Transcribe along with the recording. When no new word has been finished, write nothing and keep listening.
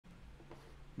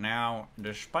Now,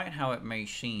 despite how it may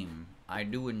seem, I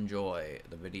do enjoy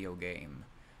the video game.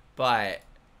 But,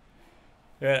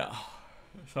 yeah,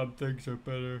 some things are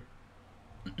better.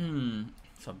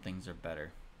 Some things are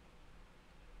better.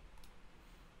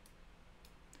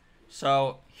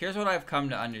 So, here's what I've come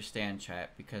to understand,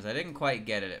 chat, because I didn't quite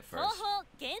get it at first. Touhou,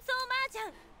 GENSOU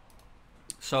Mahjong.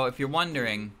 So, if you're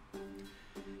wondering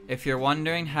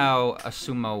how a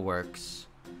sumo works,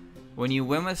 when you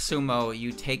win with sumo,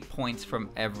 you take points from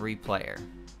every player,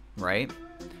 right?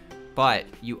 But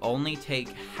you only take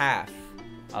half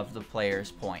of the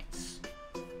player's points.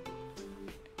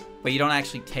 But you don't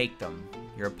actually take them.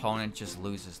 Your opponent just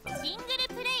loses them.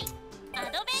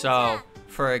 So,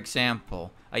 for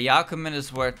example, a Yakuman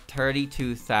is worth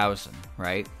 32,000,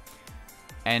 right?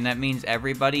 And that means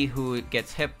everybody who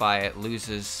gets hit by it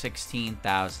loses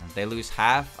 16,000. They lose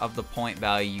half of the point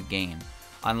value you gain.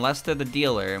 Unless they're the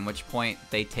dealer, in which point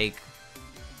they take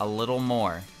a little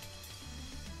more.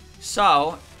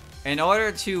 So, in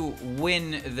order to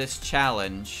win this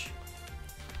challenge,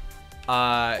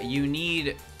 you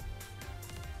need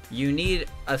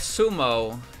a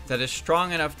sumo that is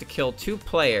strong enough to kill 2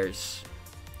 players,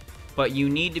 but you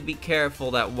need to be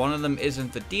careful that one of them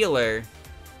isn't the dealer,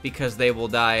 because they will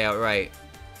die outright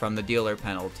from the dealer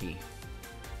penalty.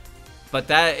 But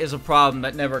that is a problem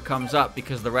that never comes up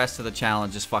because the rest of the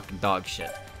challenge is fucking dog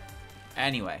shit.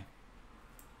 Anyway,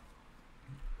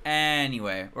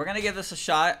 we're gonna give this a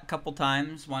shot a couple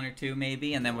times, 1 or 2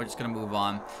 maybe, and then we're just gonna move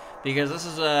on because this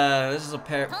is a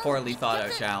poorly thought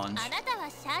out challenge,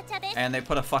 and they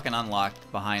put a fucking unlock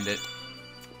behind it.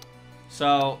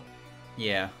 So,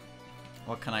 yeah,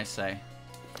 what can I say?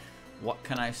 What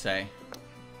can I say?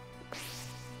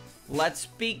 Let's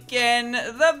begin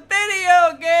the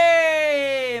video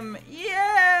game!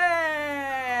 Yeah!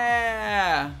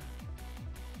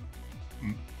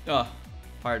 Oh,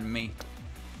 pardon me.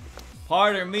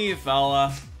 Pardon me,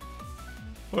 fella.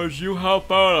 As you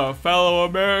help out a fellow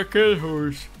American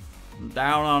who's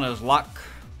down on his luck.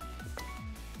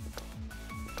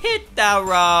 Hit the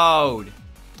road!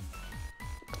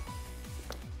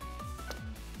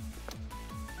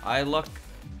 I look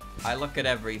at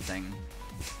everything.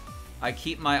 I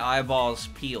keep my eyeballs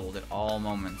peeled at all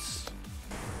moments.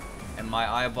 And my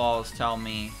eyeballs tell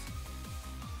me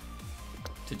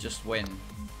to just win.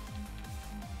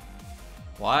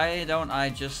 Why don't I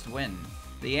just win?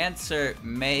 The answer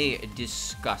may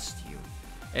disgust you.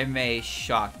 It may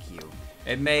shock you.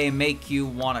 It may make you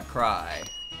want to cry.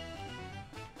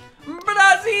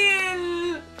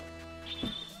 Brazil!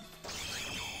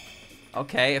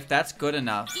 Okay, if that's good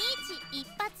enough.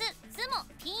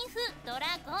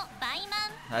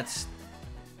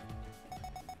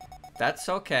 That's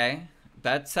okay.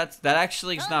 That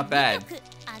actually is not bad.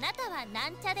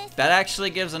 That actually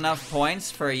gives enough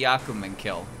points for a Yakuman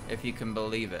kill, if you can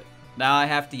believe it. Now I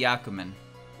have to Yakuman.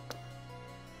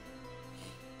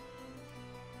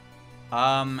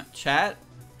 Chat.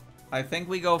 I think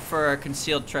we go for a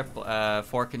concealed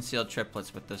 4 concealed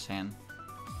triplets with this hand.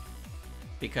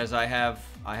 Because I have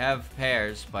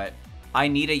pairs, but I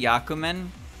need a Yakuman.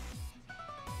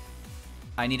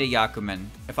 I need a Yakuman.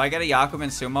 If I get a Yakuman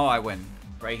sumo, I win.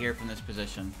 Right here from this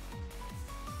position.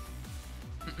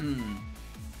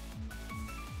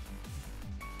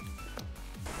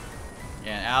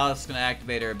 Yeah, and Alice is gonna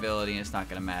activate her ability and it's not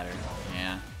gonna matter.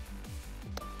 Yeah.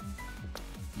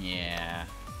 Yeah.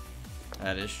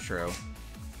 That is true.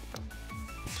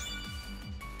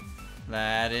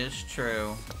 That is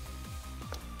true.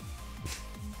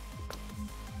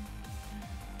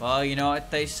 Well, you know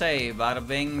what they say, bada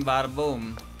bing, bada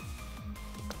boom.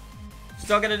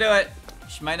 Still gonna do it.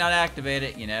 She might not activate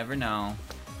it, you never know.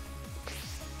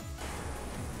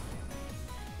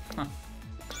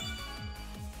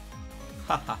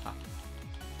 Huh.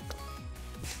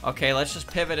 Okay, let's just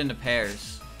pivot into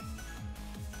pairs.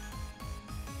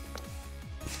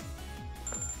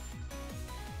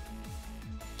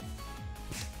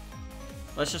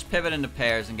 Let's just pivot into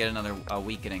pairs and get another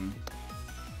weakening.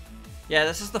 Yeah,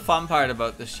 this is the fun part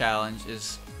about this challenge,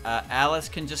 is Alice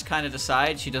can just kind of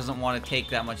decide she doesn't want to take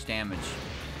that much damage.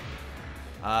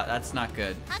 That's not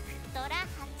good.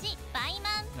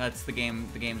 That's the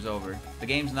game's over. The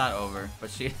game's not over, but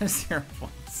she has 0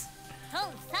 points.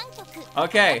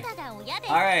 Okay.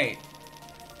 Alright.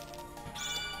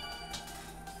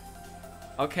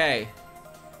 Okay.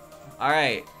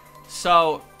 Alright.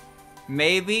 So,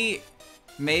 maybe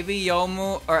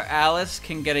Yomu or Alice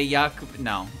can get a Yaku...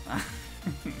 No.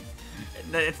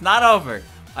 It's not over.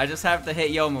 I just have to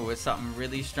hit Yomu with something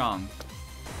really strong.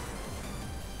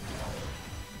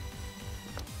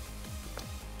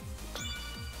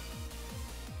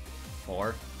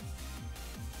 Four.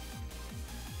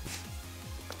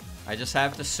 I just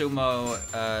have to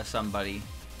sumo somebody.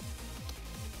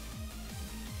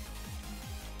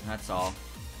 That's all.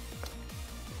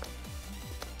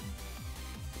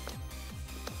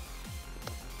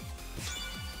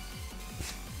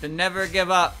 To never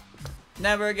give up.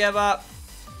 Never give up.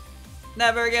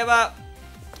 Never give up.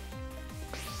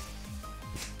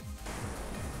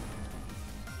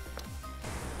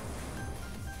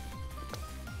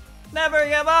 Never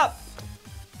give up.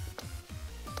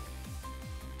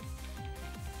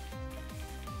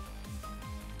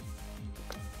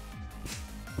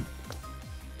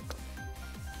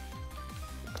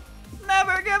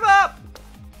 Never give up.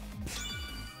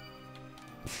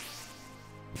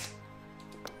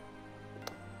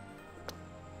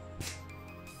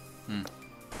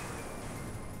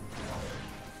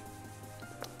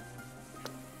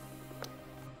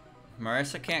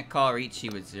 Marissa can't call Ricci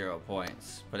with 0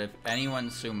 points, but if anyone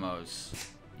sumos,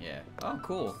 yeah. Oh,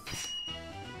 cool.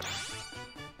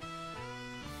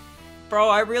 Bro,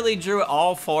 I really drew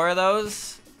all 4 of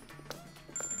those?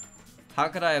 How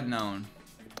could I have known?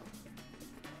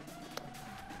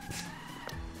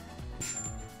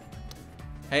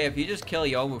 Hey, if you just kill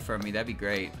Yomu for me, that'd be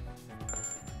great.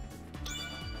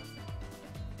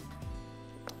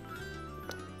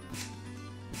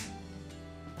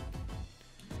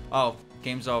 Oh,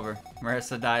 game's over.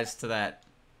 Marissa dies to that.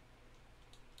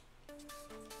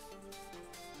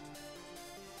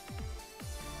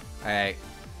 Alright.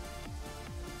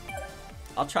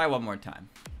 I'll try one more time.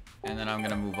 And then I'm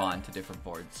gonna move on to different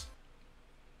boards.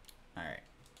 Alright.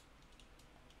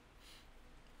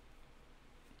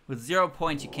 With 0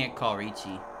 points, you can't call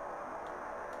Ricci.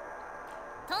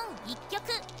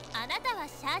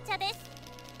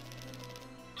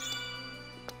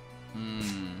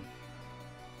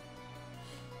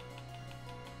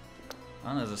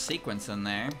 Oh, there's a sequence in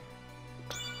there.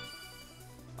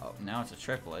 Oh, now it's a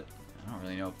triplet. I don't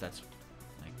really know if that's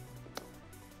like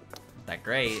that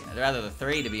great. I'd rather the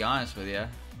 3, to be honest with you.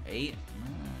 8?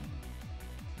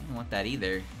 I don't want that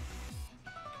either.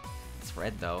 It's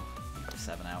red though.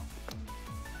 7 out.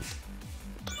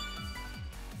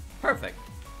 Perfect.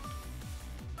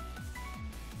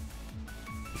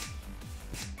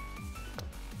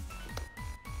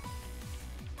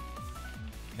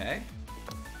 Okay.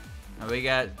 We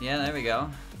got, yeah, there we go.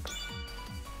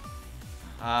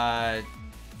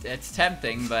 It's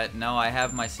tempting, but no, I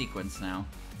have my sequence now.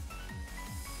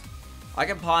 I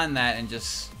can pawn that and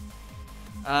just,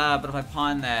 but if I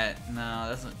pawn that, no,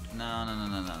 that's not,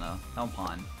 no. Don't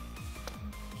pawn.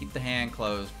 Keep the hand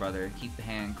closed, brother. Keep the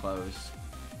hand closed.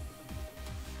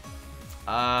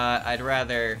 I'd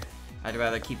rather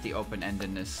keep the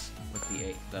open-endedness with the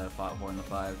 8, the 4 and the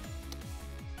 5.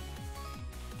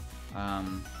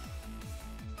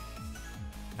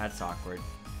 That's awkward.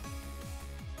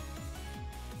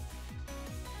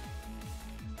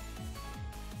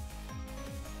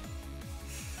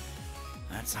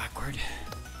 That's awkward.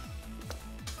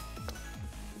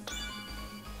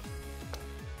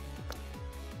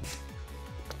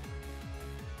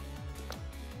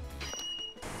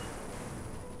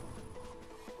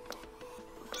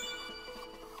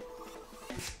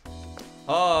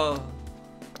 Oh.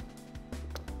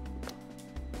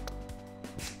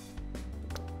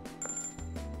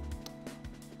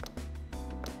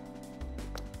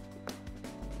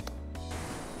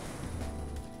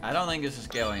 I don't think this is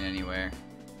going anywhere.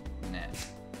 Nah.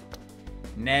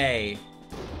 Nay.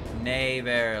 Nay,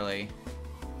 verily.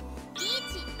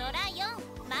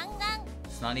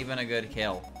 It's not even a good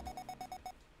kill.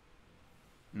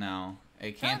 No,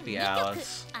 it can't be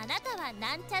Alice.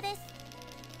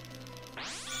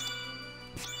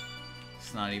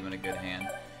 It's not even a good hand.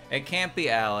 It can't be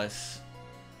Alice.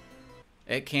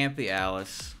 It can't be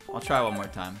Alice. I'll try one more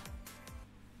time.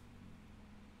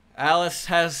 Alice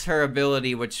has her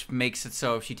ability, which makes it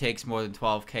so if she takes more than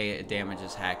 12k, damage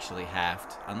is actually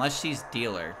halved. Unless she's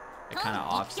dealer, it kind of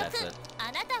offsets it.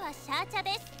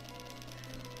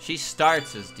 She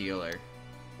starts as dealer.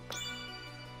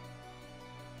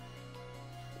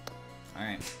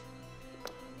 Alright.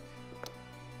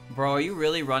 Bro, are you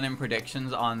really running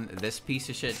predictions on this piece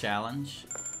of shit challenge?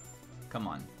 Come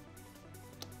on.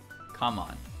 Come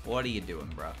on. What are you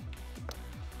doing, bro?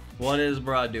 What is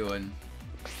bro doing?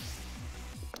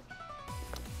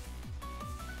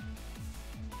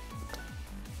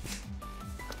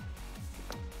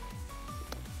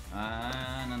 Na.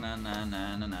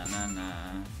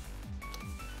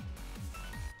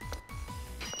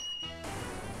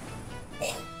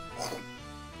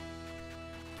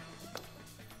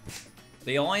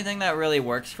 The only thing that really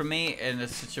works for me in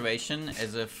this situation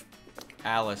is if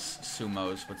Alice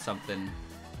sumos with something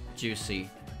juicy.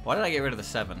 Why did I get rid of the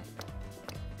 7?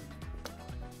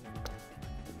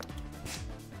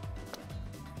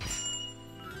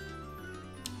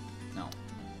 No.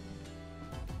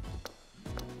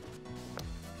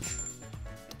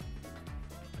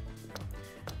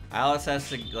 Alice has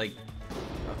to, like...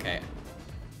 Okay.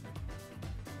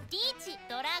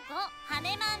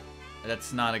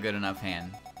 That's not a good enough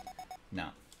hand. No.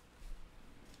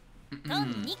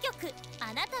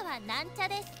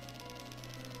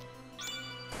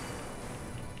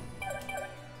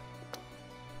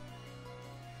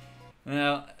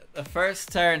 Well, the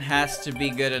first turn has to be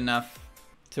good enough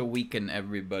to weaken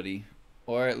everybody.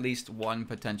 Or at least one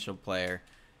potential player.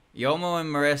 Yomo and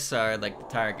Marissa are like the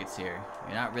targets here.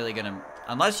 You're not really gonna...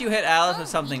 Unless you hit Alice with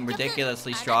something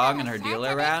ridiculously strong in her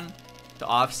dealer round to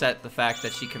offset the fact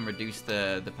that she can reduce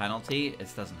the penalty,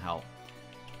 it doesn't help.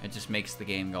 It just makes the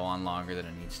game go on longer than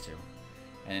it needs to.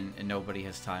 And nobody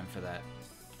has time for that.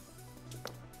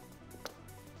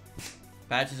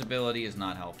 Patch's ability is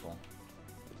not helpful.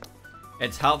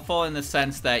 It's helpful in the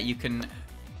sense that you can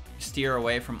steer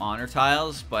away from honor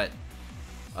tiles, but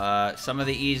some of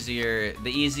the easiest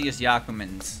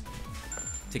Yakumans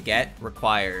to get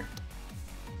require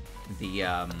the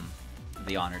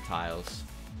honor tiles.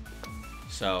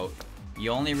 So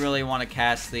you only really want to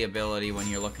cast the ability when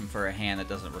you're looking for a hand that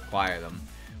doesn't require them,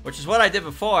 which is what I did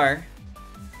before.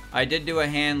 I did do a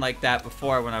hand like that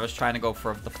before when I was trying to go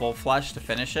for the full flush to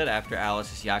finish it after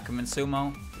Alice's Yakuman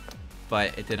Sumo,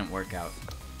 but it didn't work out.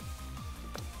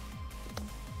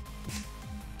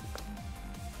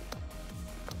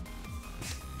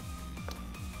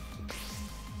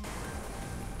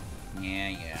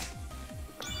 Yeah.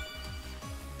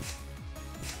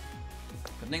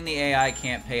 Good thing the AI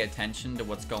can't pay attention to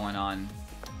what's going on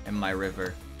in my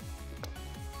river.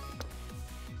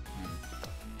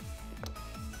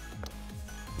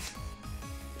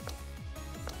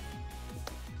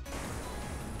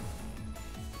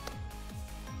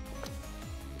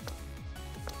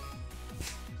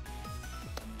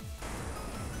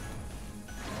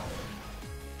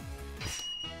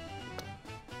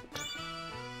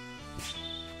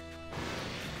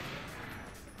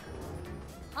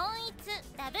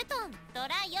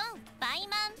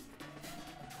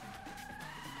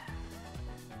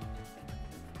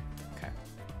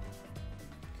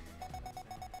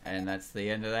 And that's the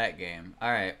end of that game.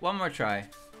 Alright, one more try.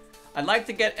 I'd like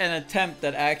to get an attempt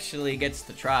that actually gets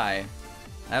to try.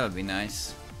 That would be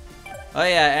nice. Oh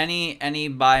yeah, any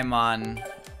Baimon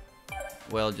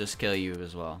will just kill you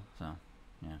as well, so,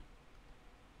 yeah.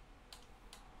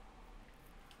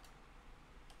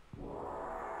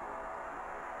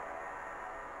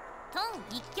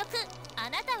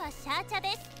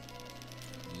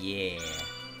 Yeah.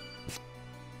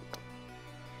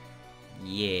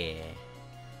 Yeah.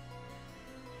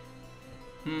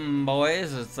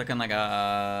 Boys, it's looking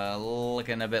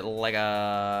a bit like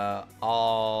a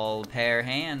all pair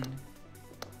hand.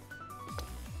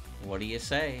 What do you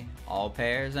say? All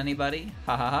pairs, anybody?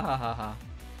 Ha ha ha ha ha ha.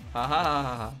 Ha ha ha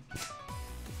ha ha.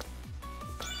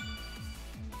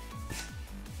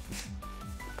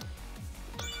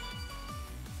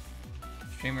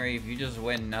 Streamer, if you just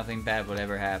win, nothing bad would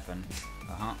ever happen.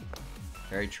 Uh-huh.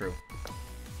 Very true.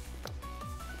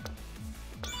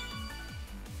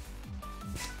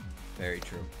 Very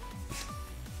true.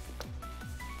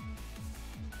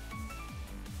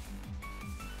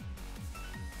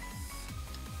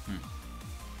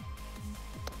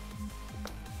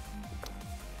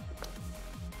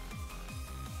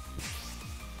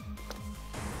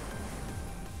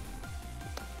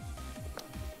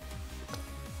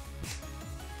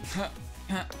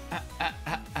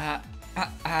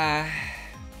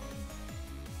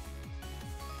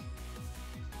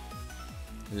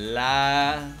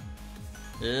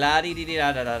 La dee dee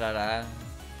da da da da da.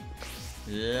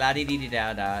 La dee dee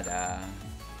da da da.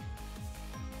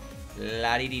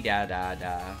 La dee dee da da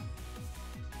da.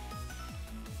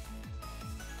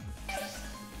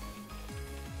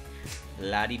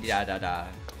 La dee da da da.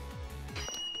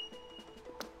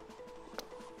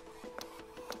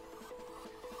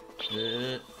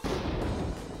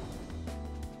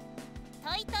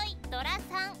 Toi toi Dora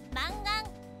san mangan.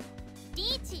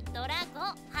 Riichi Dora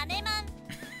go haneman.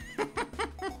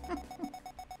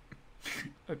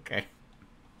 Okay.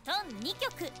 Ton 2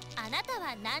曲あなた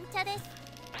はなんちゃです。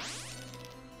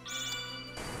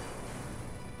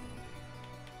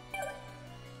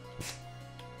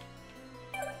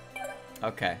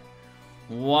Okay.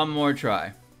 One more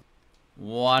try.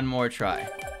 One more try.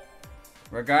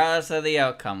 Regardless of the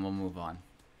outcome, we'll move on.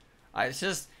 It's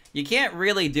just, you can't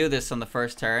really do this on the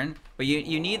first turn, but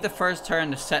you need the first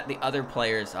turn to set the other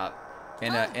players up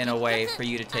in a way for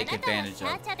you to take advantage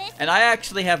of. And I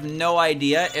actually have no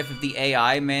idea if the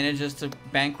AI manages to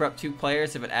bankrupt 2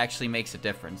 players, if it actually makes a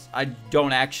difference. I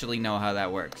don't actually know how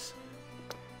that works.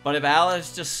 But if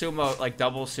Alice just sumo, like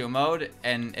double sumoed,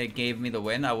 and it gave me the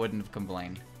win, I wouldn't have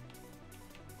complained.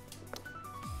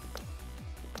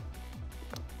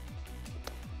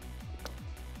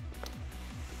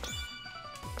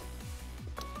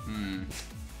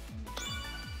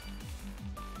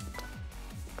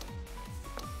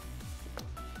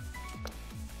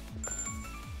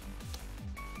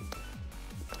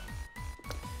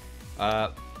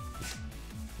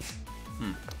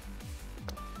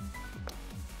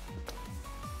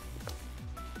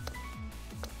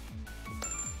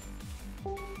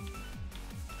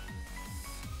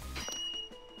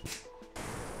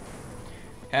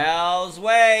 Hell's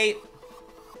wait!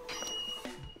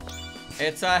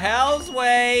 It's a hell's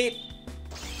wait!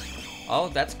 Oh,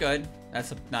 that's good.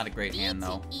 That's not a great hand,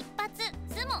 though.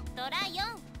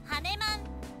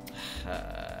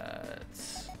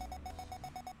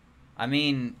 I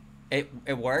mean,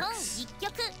 it works.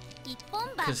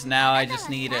 Because now I just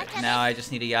need a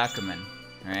Yakuman,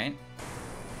 right?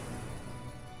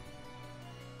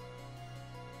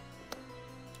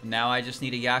 Now I just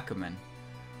need a Yakuman.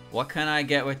 What can I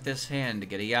get with this hand to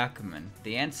get a Yakuman?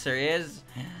 The answer is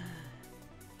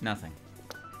nothing.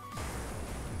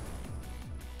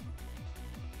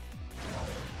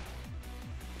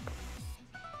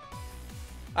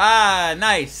 Ah,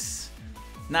 nice.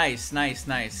 Nice, nice,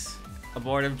 nice.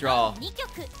 Abortive draw.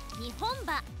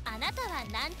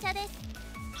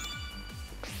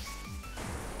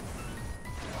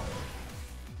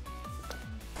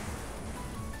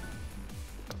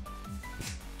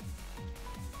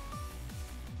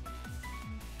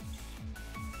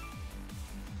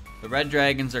 The red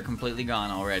dragons are completely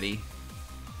gone already.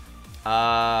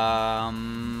 I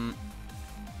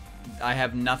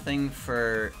have nothing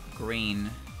for green.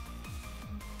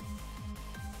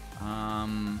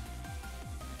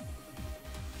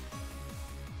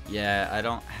 Yeah, I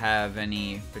don't have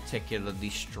any particularly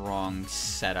strong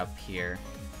setup here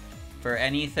for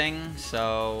anything,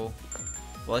 so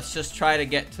let's just try to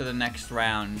get to the next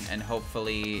round and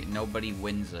hopefully nobody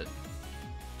wins it.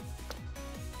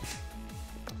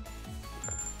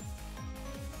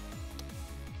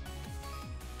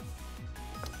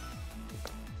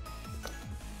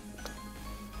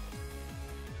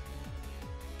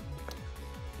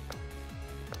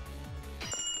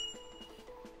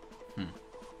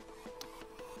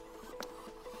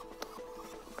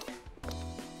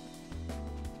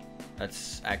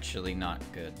 That's actually not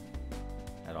good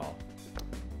at all.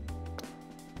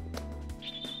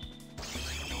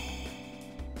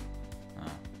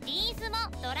 Oh.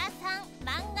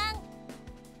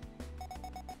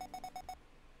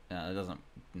 It doesn't.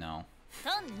 No.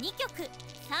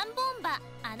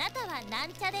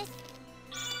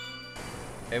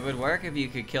 It would work if you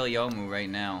could kill Yomu right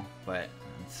now, but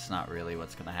it's not really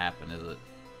what's gonna happen, is it?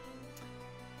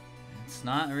 It's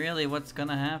not really what's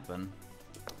gonna happen.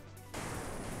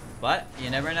 But, you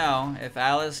never know. If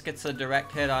Alice gets a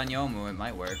direct hit on Yomu, it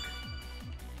might work.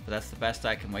 But that's the best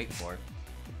I can wait for.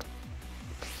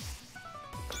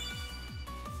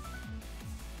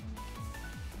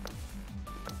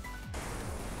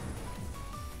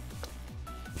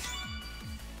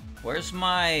 Where's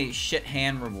my shit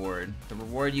hand reward? The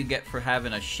reward you get for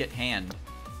having a shit hand.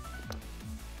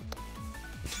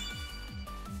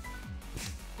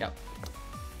 Yep.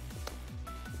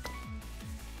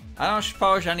 I don't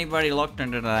suppose anybody looked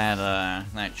into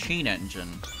that cheat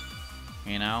engine.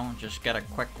 You know, just get a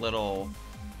quick little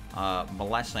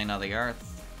blessing of the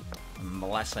earth,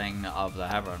 blessing of the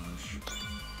heavens,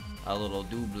 a little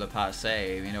double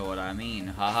passe. You know what I mean?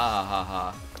 Ha ha ha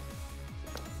ha.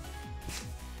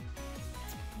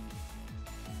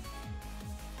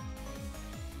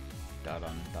 Da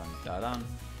dun dun da dun.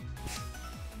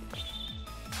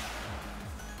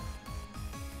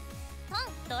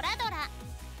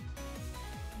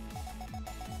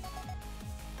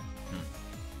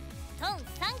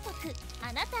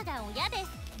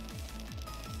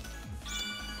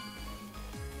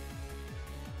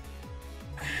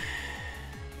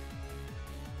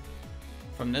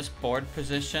 From this board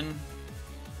position,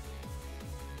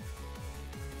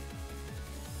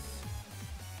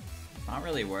 it's not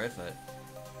really worth it.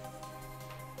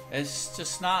 It's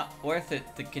just not worth it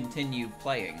to continue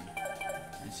playing.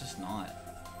 It's just not.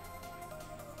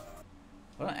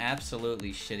 What an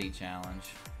absolutely shitty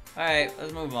challenge. Alright,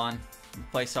 let's move on.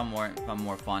 Play some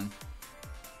more fun.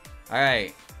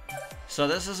 Alright. So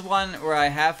this is one where I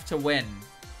have to win.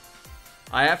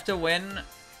 I have to win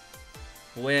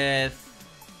with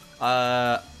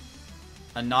A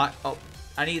not. Oh,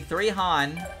 I need 3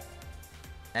 Han,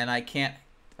 and I can't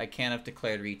have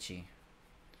declared Ricci.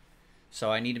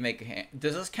 So I need to make a hand.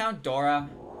 Does this count Dora?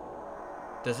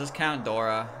 Does this count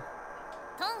Dora?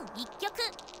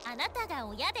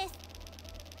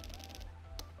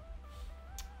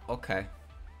 Okay.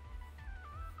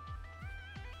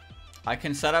 I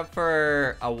can set up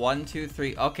for a 1, 2,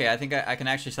 3. Okay, I think I can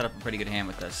actually set up a pretty good hand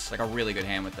with this. Like a really good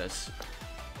hand with this.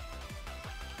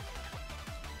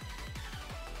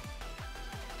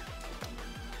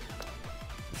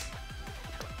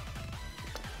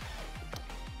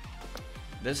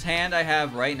 This hand I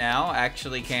have right now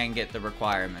actually can get the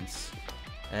requirements.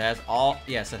 It has all,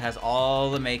 yes, it has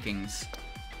all the makings.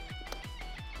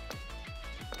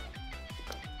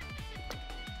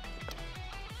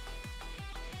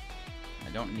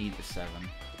 I don't need the 7.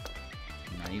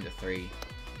 I need the 3.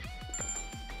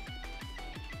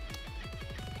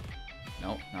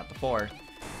 Nope, not the 4.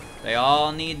 They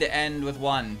all need to end with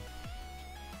 1.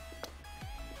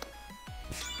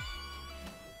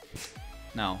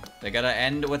 No, they gotta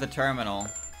end with a terminal.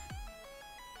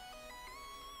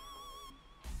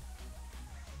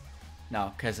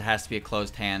 No, because it has to be a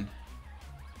closed hand.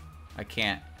 I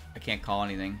can't call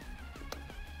anything.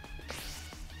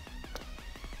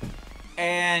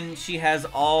 And she has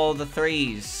all the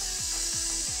 3s.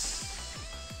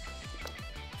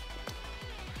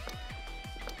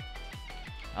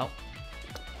 Oh,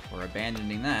 we're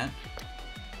abandoning that.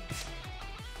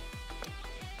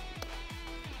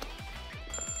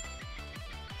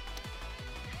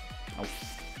 Oh.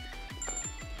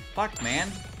 Fuck, man.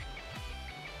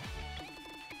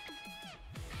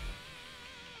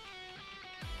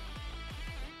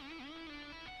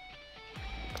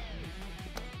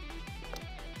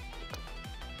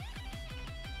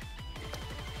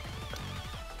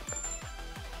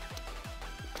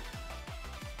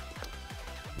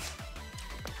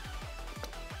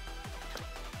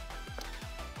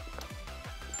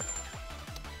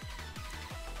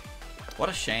 What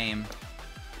a shame.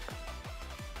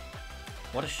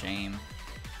 What a shame.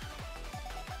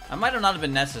 I might have not have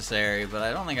been necessary, but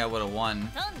I don't think I would have won.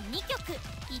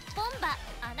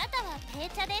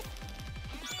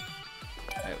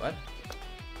 Wait, what?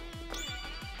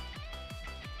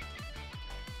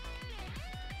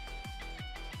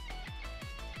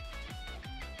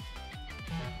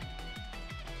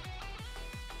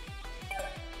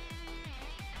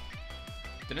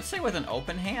 Did it say with an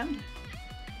open hand?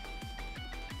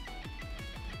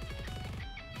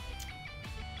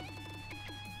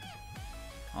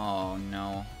 Oh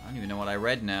no, I don't even know what I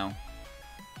read now.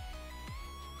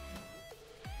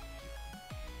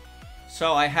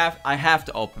 So I have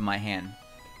to open my hand.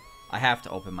 I have to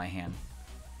open my hand.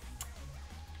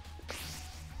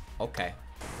 Okay.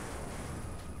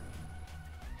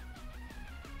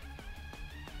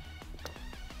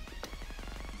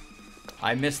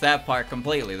 I missed that part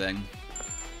completely then.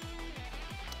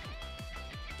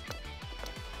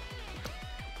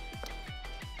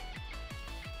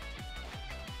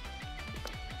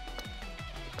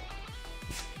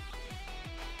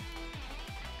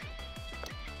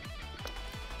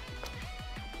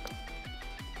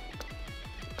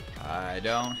 I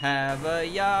don't have a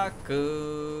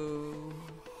Yaku.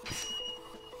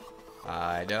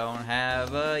 I don't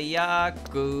have a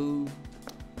Yaku.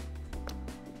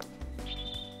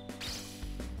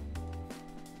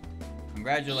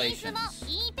 Congratulations.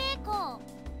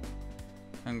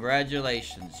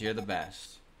 Congratulations, you're the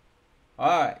best.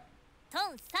 Alright.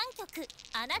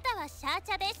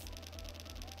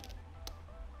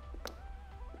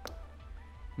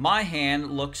 My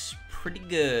hand looks pretty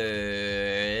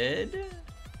good.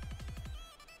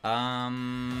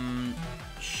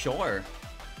 Sure.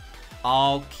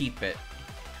 I'll keep it.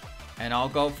 And I'll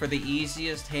go for the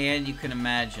easiest hand you can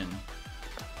imagine.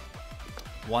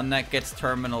 One that gets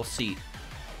terminal seat.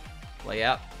 Lay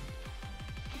up.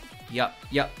 Yup,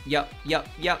 yup, yup, yup,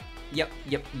 yup, yup,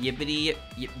 yup, yippity yip,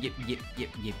 yip, yip, yip,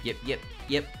 yip, yip, yip, yip,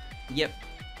 yip, yip.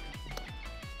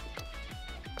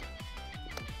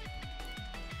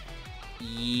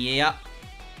 Yep.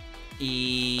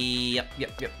 Yep,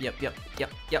 yep, yep, yep, yep,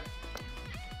 yep, yep.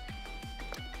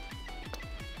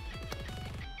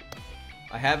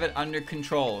 I have it under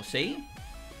control, see?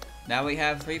 Now we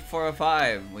have 3, 4,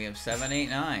 5. We have 7, 8,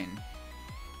 9.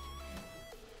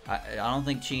 I don't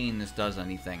think cheating this does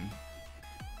anything.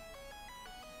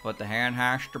 But the hand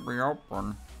has to be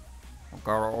open. I've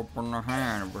gotta open the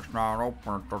hand. If it's not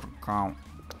open, it doesn't count.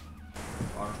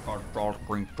 I just gotta draw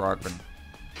Green Dragon.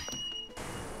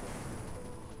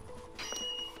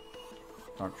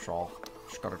 That's all.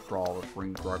 Just gotta draw the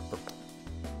Green Dragon.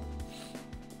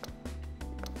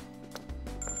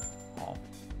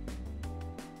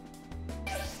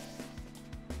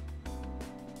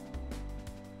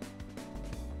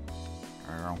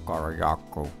 got a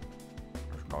Yaku.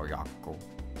 There's no Yaku.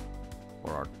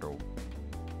 What do I do?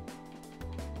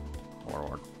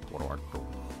 What do I do?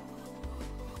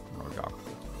 No Yaku.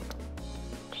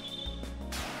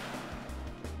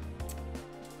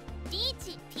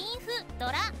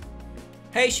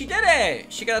 Hey, she did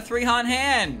it! She got a 3-Han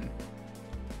hand!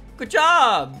 Good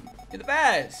job! You're the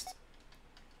best!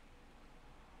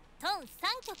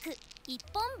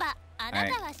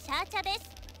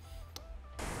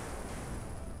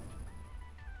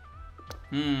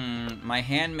 My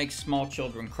hand makes small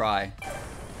children cry.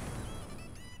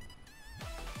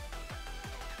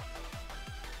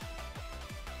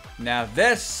 Now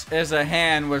this is a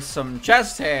hand with some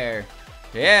chest hair.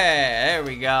 Yeah, there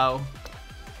we go.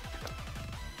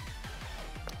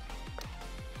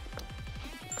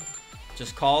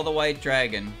 Just call the white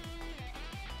dragon.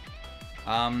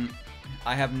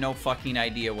 I have no fucking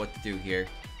idea what to do here.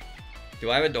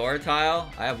 Do I have a Dora tile?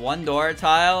 I have 1 Dora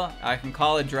tile. I can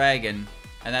call a dragon.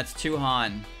 And that's 2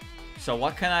 Han. So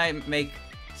what can I make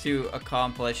to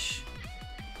accomplish?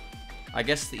 I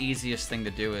guess the easiest thing to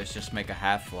do is just make a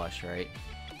half flush, right?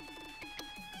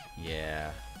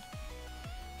 Yeah.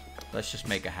 Let's just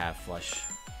make a half flush.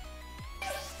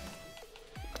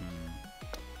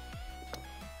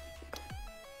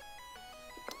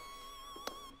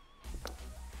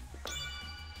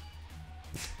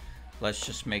 Let's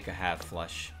just make a half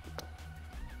flush.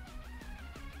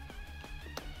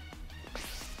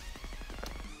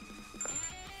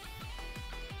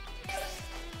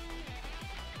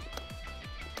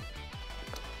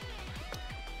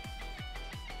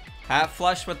 Half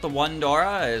flush with the 1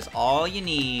 Dora is all you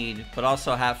need, but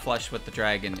also half flush with the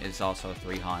dragon is also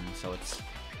 3 Han, so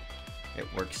it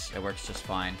works just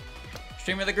fine.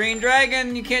 Stream of the green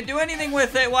dragon, you can't do anything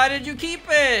with it. Why did you keep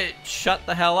it? Shut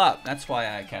the hell up. That's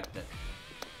why I kept it.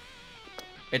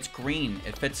 It's green.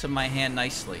 It fits in my hand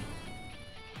nicely.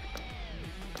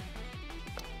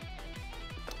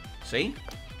 See?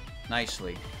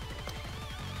 Nicely.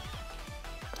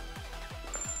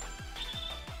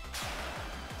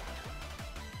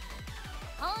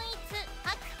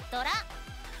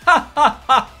 Ha ha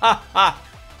ha ha ha!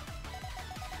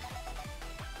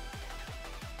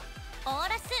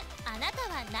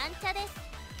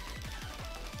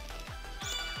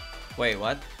 Wait,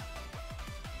 what?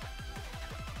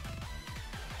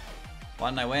 Why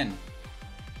didn't I win?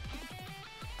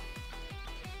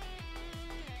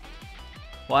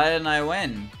 Why didn't I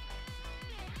win?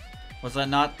 Was that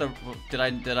not the... Did I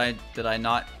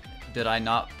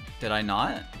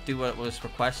not do what was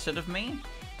requested of me?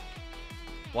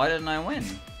 Why didn't I win?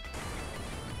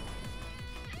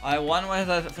 I won with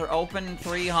an open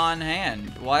 3 Han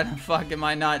hand. Why the fuck am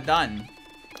I not done?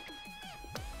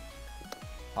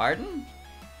 Pardon?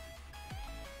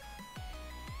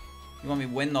 You want me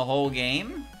to win the whole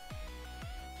game?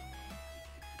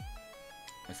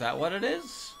 Is that what it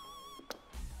is?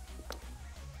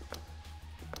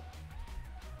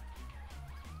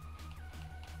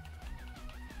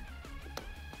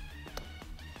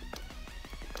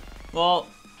 Well,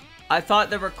 I thought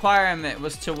the requirement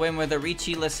was to win with a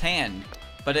Riichi-less hand,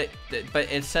 but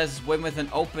it says win with an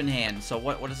open hand. So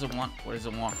what does it want? What does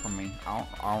it want from me? I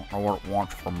don't know what it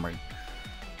wants from me.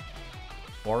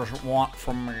 What does it want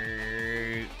from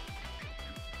me?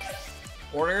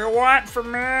 What do you want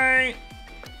from me?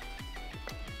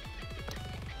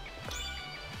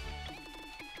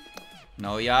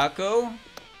 No Yaku?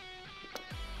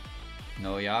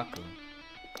 No Yaku.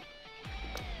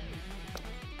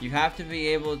 You have to be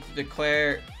able to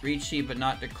declare Riichi but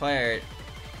not declare it.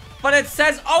 But it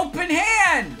says open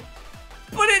hand!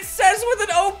 But it says with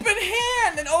an open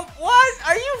hand! And what?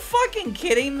 Are you fucking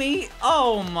kidding me?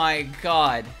 Oh my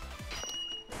god.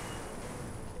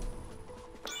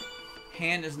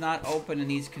 Hand is not open in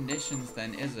these conditions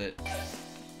then, is it?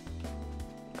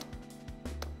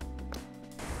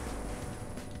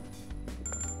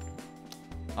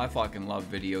 I fucking love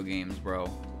video games, bro.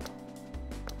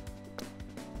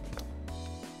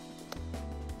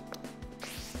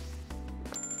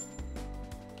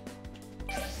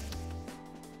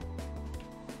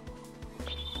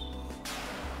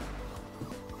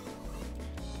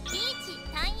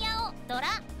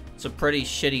 It's a pretty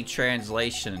shitty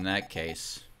translation in that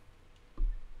case.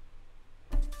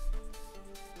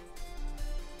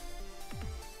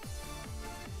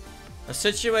 A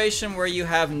situation where you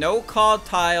have no called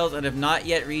tiles and have not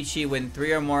yet Riichi win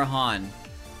 3 or more Han.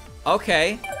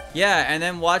 Okay, yeah, and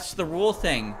then watch the rule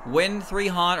thing. Win 3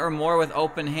 Han or more with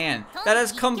open hand. That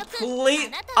is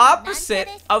complete opposite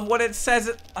of what it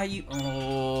says. Are you?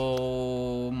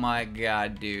 Oh my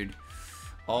god, dude.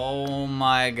 Oh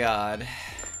my god.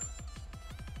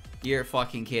 You're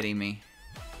fucking kidding me.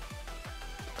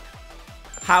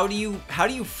 How do you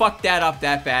fuck that up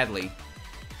that badly?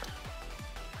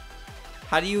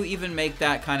 How do you even make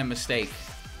that kind of mistake?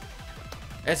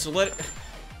 It's oh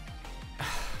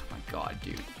my god,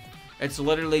 dude. It's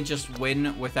literally just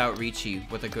win without Ricci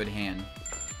with a good hand.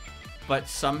 But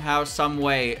somehow, some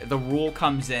way, the rule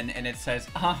comes in and it says,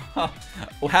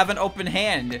 we'll have an open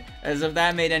hand, as if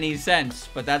that made any sense.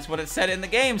 But that's what it said in the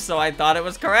game, so I thought it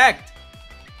was correct.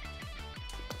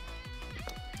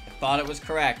 I thought it was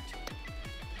correct.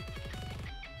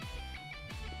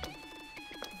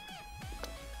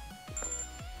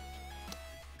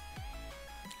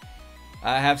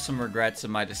 I have some regrets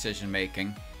in my decision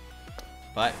making,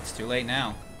 but it's too late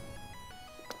now.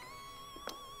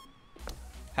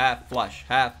 Half flush,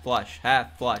 half flush,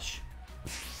 half flush.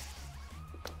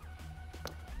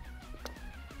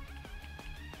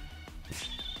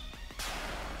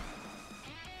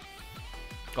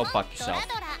 Go fuck yourself.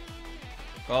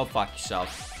 Go fuck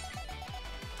yourself.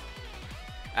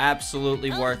 Absolutely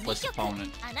worthless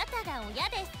opponent.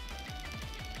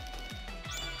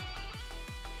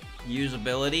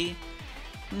 Usability?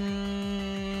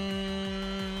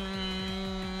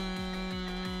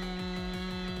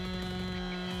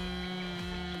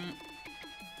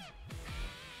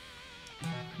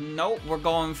 Nope, we're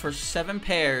going for 7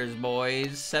 pairs,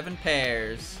 boys. 7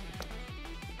 pairs.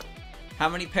 How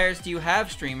many pairs do you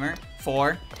have, streamer?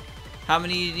 4. How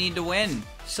many do you need to win?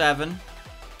 7.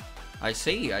 I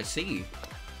see, I see.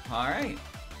 Alright.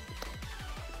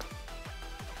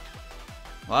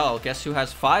 Well, guess who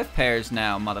has 5 pairs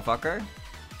now, motherfucker?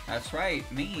 That's right,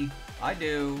 me. I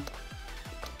do.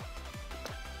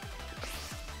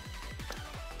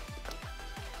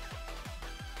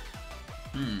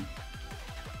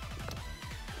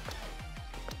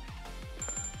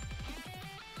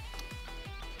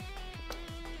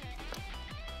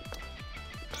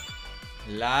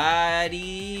 La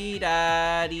dee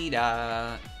da dee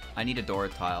da. I need a door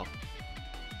tile.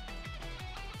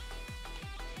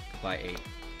 Buy 8.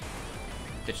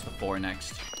 Ditch the 4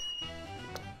 next.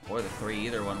 Or the 3,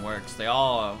 either one works. They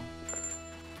all...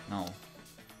 No.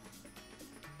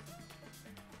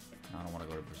 I don't want to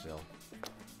go to Brazil.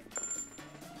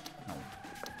 No.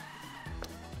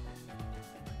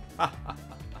 Ha ha ha.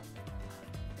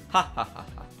 Ha ha ha ha.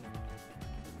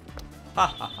 Ha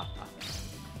ha ha ha.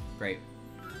 Great.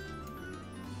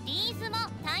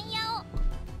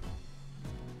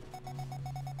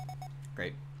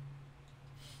 Great.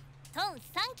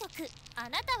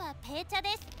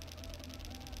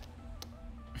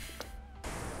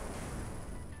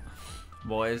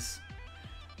 Boys.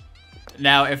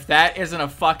 Now, if that isn't a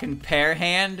fucking pair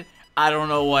hand, I don't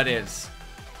know what is.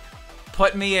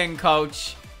 Put me in,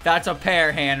 coach. That's a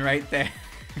pair hand right there.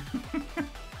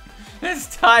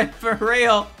 It's time for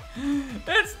real.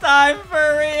 It's time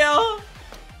for real.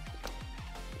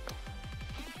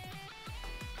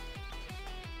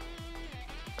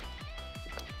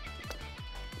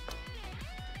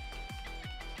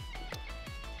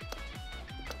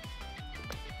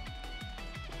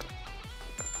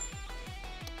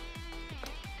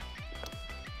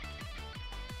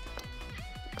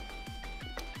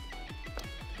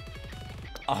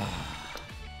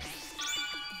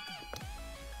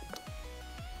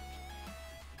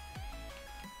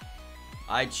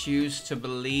 I choose to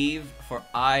believe, for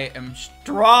I am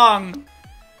strong.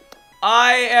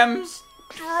 I am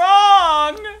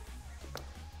strong.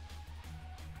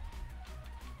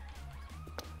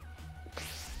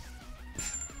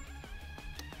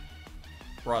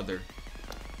 Brother.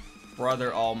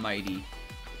 Brother almighty.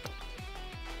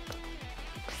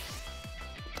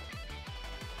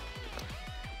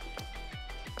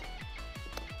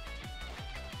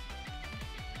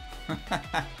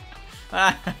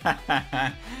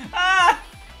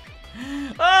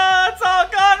 Oh, it's all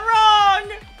gone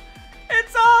wrong!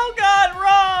 It's all gone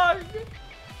wrong!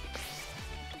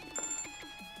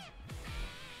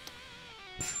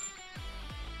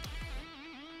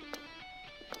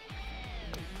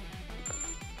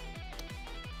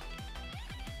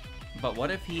 But what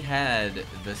if he had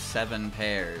the 7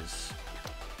 pairs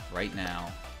right now?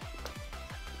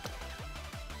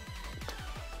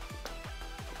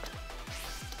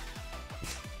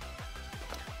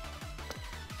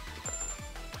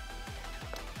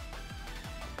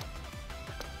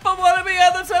 But what if he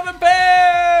had the 7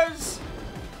 pairs?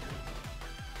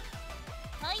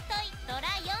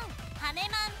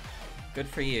 Good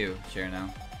for you,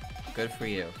 Cherno. Good for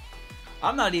you.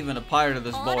 I'm not even a part of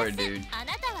this board, dude.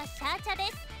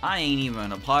 I ain't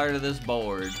even a part of this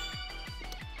board.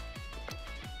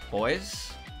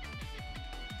 Boys?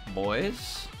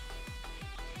 Boys?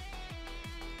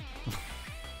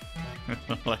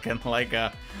 Looking like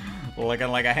a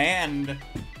hand.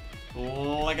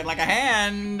 Looking like a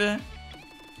hand.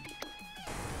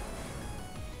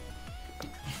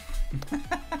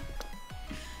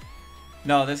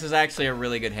 No, this is actually a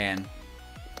really good hand.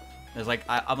 There's like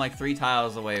I'm like 3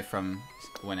 tiles away from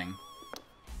winning.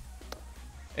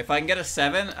 If I can get a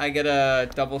 7, I get a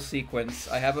double sequence.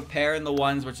 I have a pair in the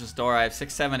ones, which is door. I have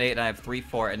 6, 7, 8, and I have 3,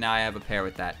 4, and now I have a pair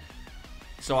with that.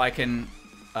 So I can,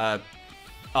 oh,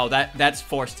 that's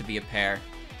forced to be a pair.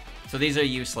 So these are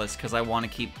useless because I want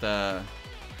to keep the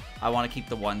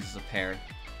ones as a pair.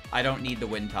 I don't need the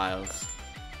win tiles.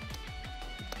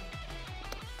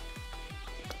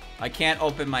 I can't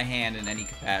open my hand in any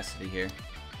capacity here.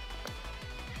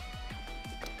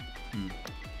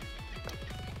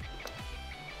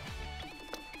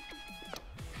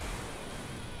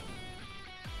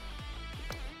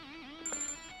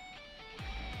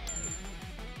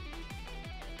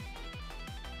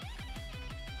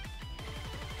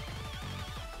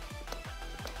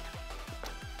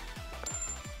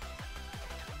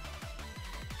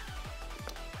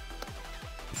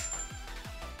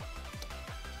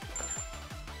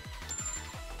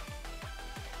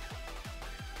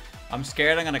 I'm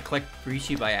scared I'm gonna click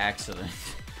Rishi by accident.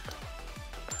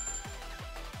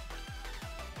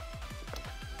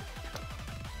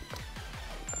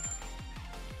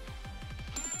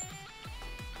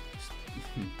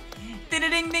 Ding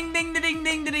ding ding ding ding ding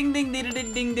ding ding ding ding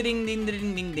ding ding ding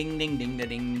ding ding ding ding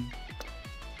ding.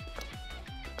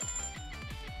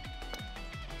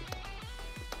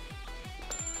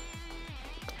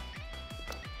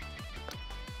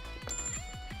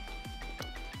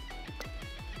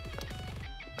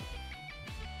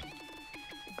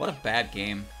 What a bad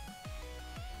game.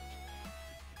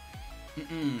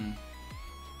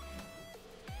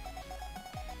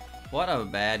 What a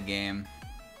bad game.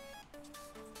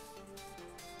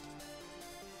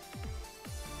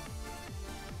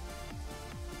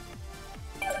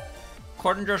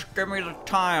 Couldn't just give me the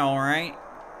tile, right?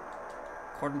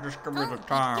 Couldn't just give me the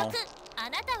tile.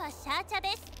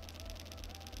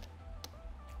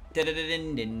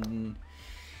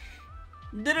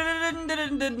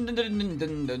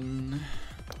 Dun-dun-dun-dun-dun.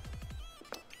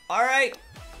 Alright.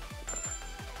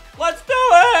 Let's do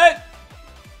it!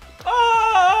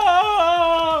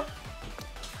 Oh!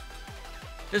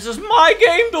 This is my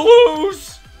game to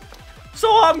lose!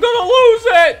 So I'm gonna lose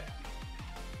it!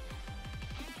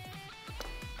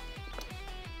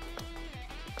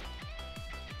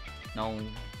 No.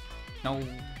 No.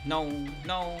 No.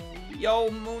 No. Yo,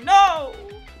 no!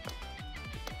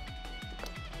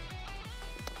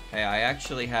 Hey, I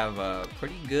actually have a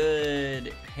pretty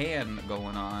good hand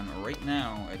going on right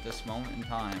now at this moment in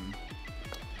time.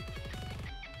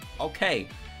 Okay,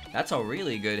 that's a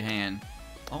really good hand.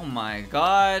 Oh my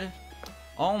god.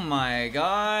 Oh my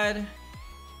god.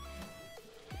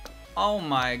 Oh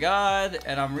my god.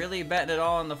 And I'm really betting it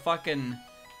all on the fucking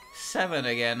 7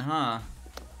 again, huh?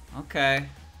 Okay.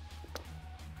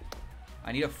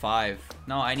 I need a 5.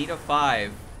 No, I need a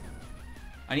 5.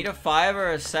 I need a 5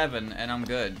 or a 7, and I'm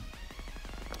good.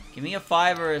 Give me a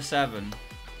 5 or a 7.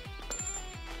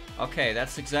 Okay,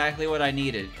 that's exactly what I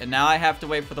needed. And now I have to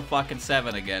wait for the fucking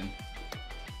 7 again.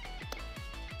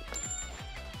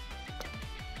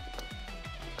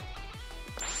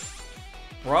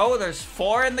 Bro, there's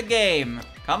 4 in the game.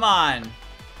 Come on.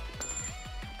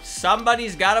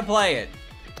 Somebody's gotta play it.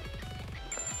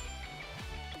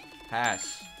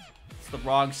 Pass. It's the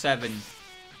wrong 7.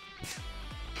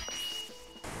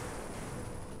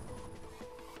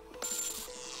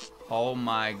 Oh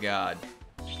my god.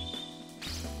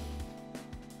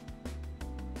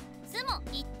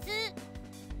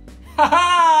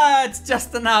 Haha! It's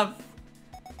just enough!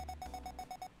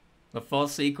 The full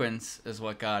sequence is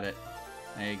what got it.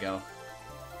 There you go.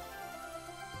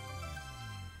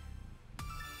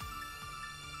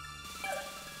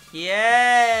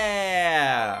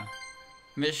 Yeah!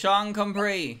 Mission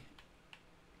compris.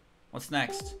 What's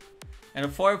next? And a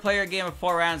 4-player game of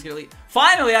 4 rounds get elite.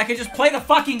 Finally, I can just play the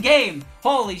fucking game!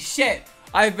 Holy shit!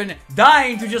 I've been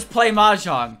dying to just play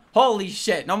Mahjong. Holy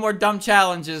shit. No more dumb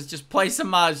challenges. Just play some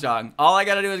Mahjong. All I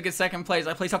gotta do is get 2nd place.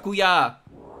 I play Sakuya.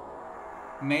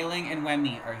 Mei-ling and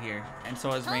Wemi are here. And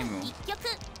so is Reimu.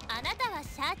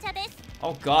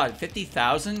 Oh god,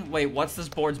 50,000? Wait, what's this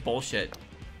board's bullshit?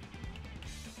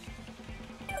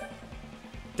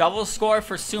 Double score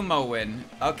for sumo win.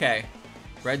 Okay.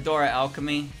 Red Dora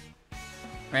Alchemy.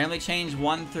 Randomly change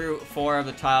 1 through 4 of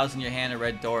the tiles in your hand to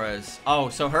red Doras. Oh,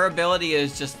 so her ability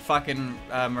is just fucking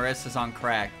Marissa's on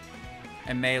crack.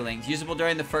 And Mei-ling's. Usable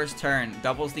during the first turn.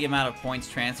 Doubles the amount of points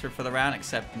transferred for the round,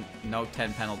 except no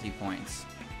 10 penalty points.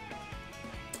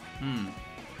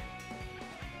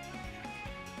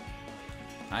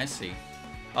 I see.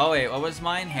 Oh wait, what was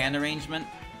mine? Hand arrangement?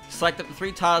 Select up to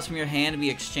 3 tiles from your hand to be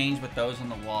exchanged with those on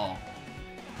the wall.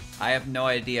 I have no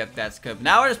idea if that's good.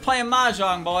 Now we're just playing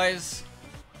Mahjong, boys.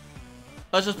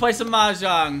 Let's just play some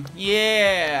Mahjong.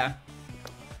 Yeah.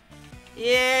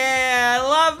 Yeah, I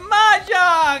love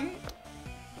Mahjong.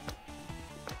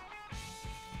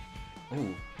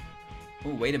 Ooh.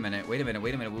 Ooh, wait a minute. We get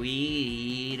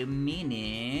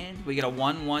a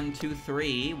 1, 1, 2,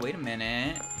 3. Wait a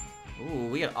minute. Ooh,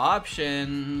 we got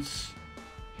options.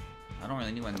 I don't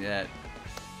really need one of that.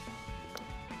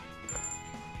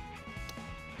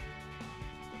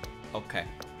 Okay.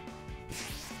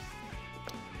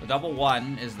 The double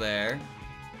 1 is there.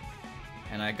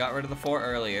 And I got rid of the 4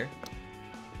 earlier.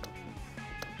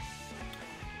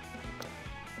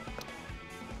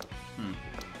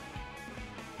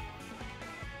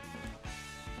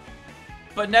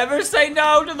 But never say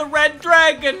no to the red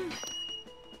dragon!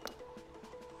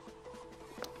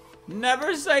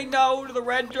 Never say no to the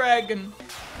red dragon.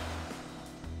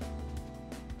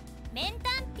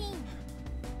 Mentantin.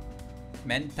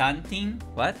 Mentantin?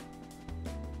 What?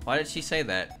 Why did she say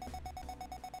that?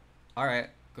 Alright,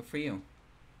 good for you.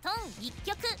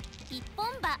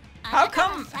 How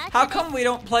come we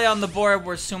don't play on the board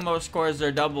where sumo scores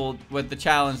are doubled with the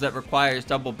challenge that requires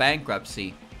double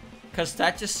bankruptcy? Cause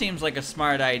that just seems like a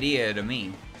smart idea to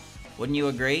me. Wouldn't you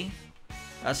agree?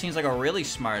 That seems like a really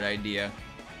smart idea.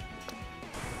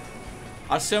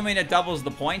 Assuming it doubles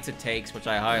the points it takes, which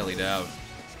I highly doubt.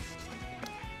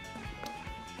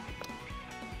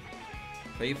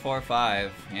 3, 4,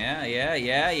 5. Yeah. Yeah.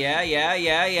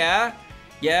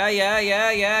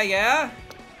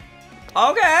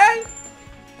 Okay.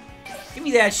 Give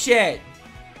me that shit.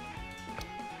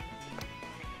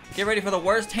 Get ready for the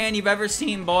worst hand you've ever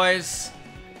seen, boys.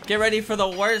 Get ready for the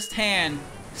worst hand.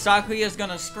 Sakuya's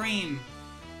gonna scream.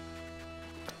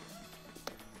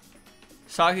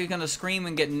 Sakuya's gonna scream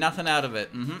and get nothing out of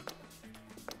it.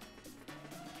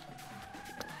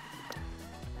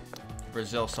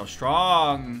 Brazil so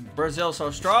strong. Brazil so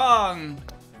strong.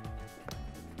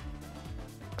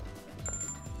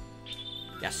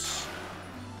 Yes.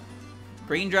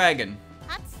 Green dragon.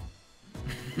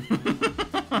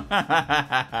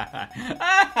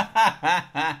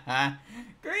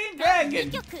 Green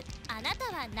dragon.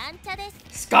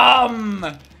 Scum.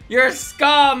 You're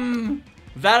scum.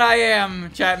 That I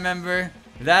am, chat member.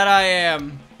 That I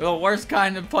am. The worst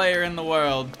kind of player in the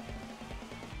world.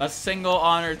 A single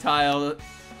honor tile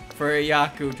for a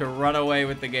Yaku to run away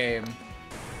with the game.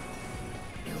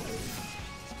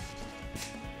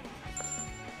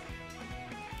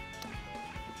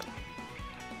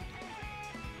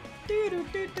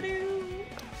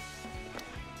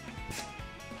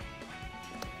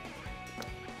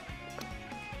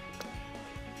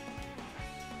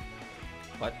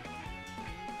 What?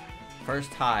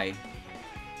 First high.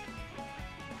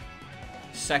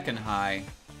 Second high.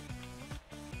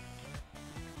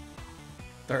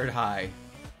 Third high.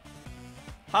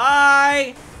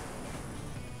 High!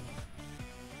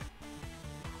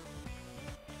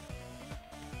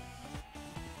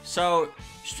 So,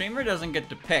 streamer doesn't get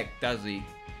to pick, does he?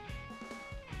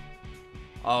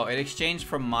 Oh, it exchanged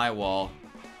from my wall.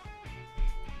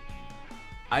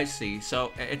 I see.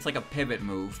 So, it's like a pivot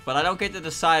move. But I don't get to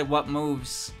decide what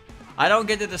moves. I don't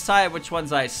get to decide which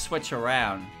ones I switch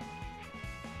around.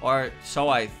 Or so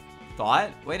I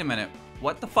thought? Wait a minute.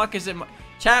 What the fuck is in my...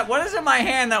 Chat, what is in my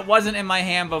hand that wasn't in my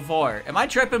hand before? Am I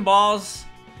tripping balls?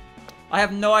 I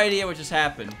have no idea what just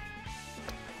happened.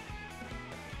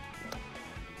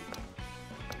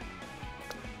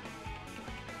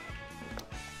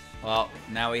 Well,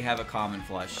 now we have a common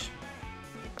flush.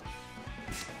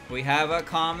 We have a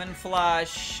common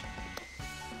flush.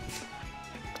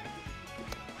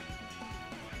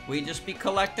 We just be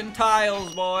collecting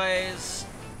tiles, boys.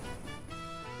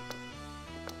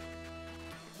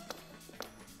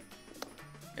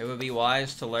 It would be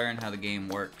wise to learn how the game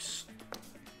works.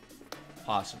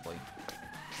 Possibly.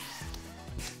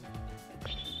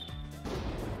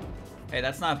 Hey,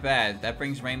 that's not bad. That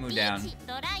brings Reimu down.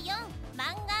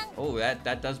 Oh,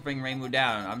 that does bring Reimu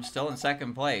down. I'm still in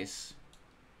second place.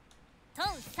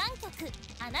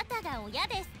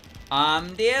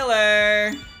 I'm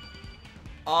dealer.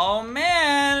 Oh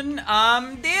man,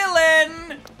 I'm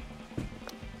dealing.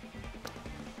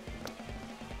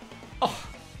 Oh.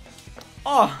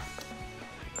 Oh.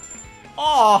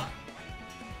 Oh.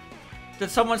 Did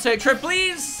someone say trip,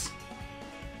 please?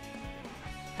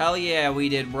 Hell yeah, we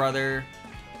did, brother.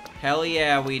 Hell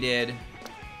yeah, we did.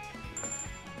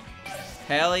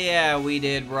 Hell yeah, we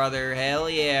did, brother. Hell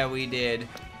yeah, we did.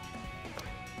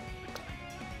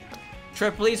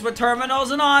 Triplies with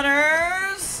terminals and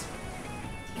honors.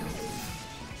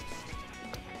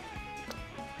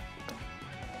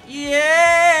 Yeah!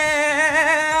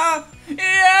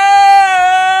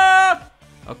 Yeah!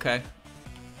 Okay.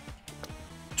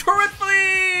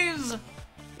 Triplies!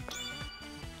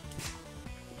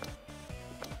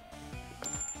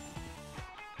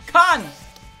 Con!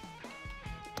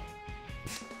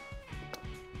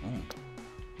 Oh.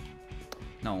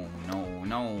 No, no,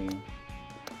 no.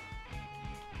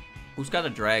 Who's got a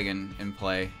dragon in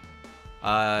play?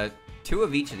 2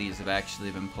 of each of these have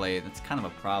actually been played. That's kind of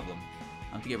a problem.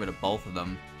 I have to get rid of both of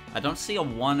them. I don't see a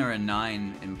 1 or a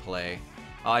 9 in play.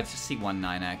 Oh, I just see 1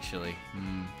 9 actually.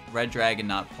 Red dragon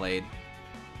not played.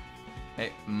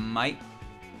 It might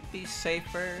be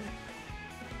safer.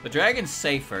 The dragon's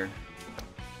safer.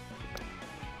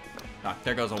 Oh,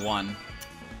 there goes a 1.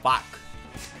 Fuck.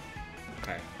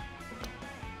 Okay.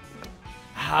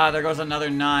 Ah, there goes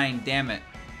another 9. Damn it.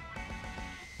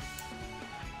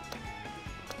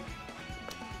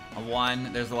 A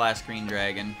 1. There's the last green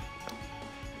dragon.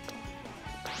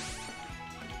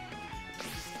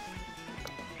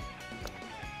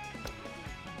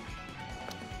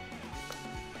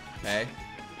 Okay.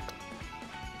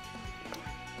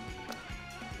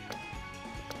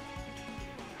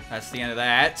 That's the end of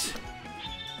that.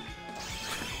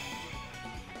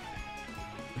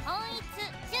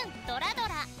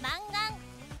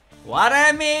 What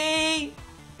I mean?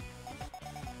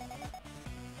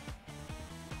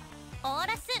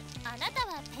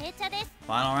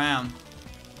 Final round.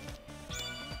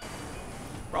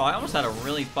 Bro, I almost had a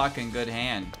really fucking good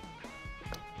hand.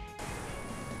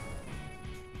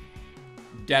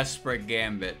 Desperate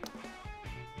Gambit.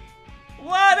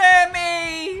 What am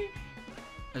me?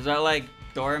 Is that like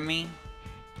Doremi?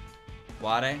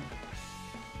 Wade?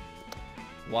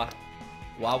 Wa?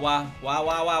 Wah wah wah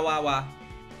wah wah wah wah.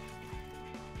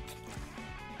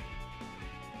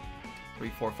 3,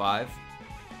 4, 5.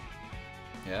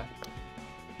 Yeah.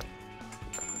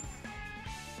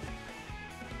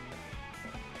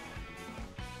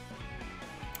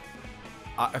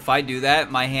 If I do that,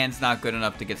 my hand's not good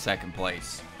enough to get second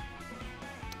place.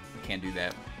 Can't do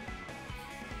that.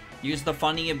 Use the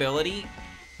funny ability.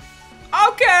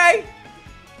 Okay.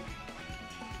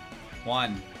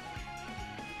 1.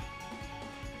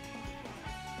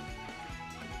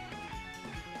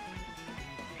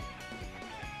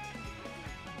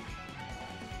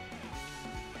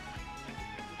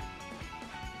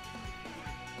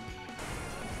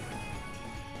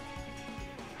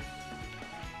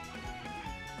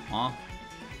 Huh?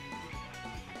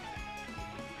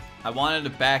 I wanted to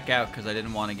back out because I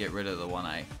didn't want to get rid of the one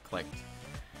I clicked.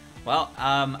 Well,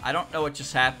 I don't know what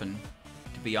just happened,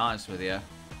 to be honest with you.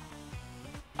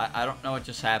 I don't know what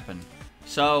just happened.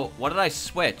 So, what did I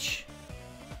switch?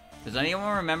 Does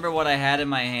anyone remember what I had in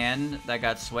my hand that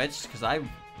got switched? Because I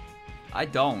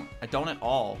don't. I don't at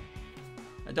all.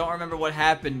 I don't remember what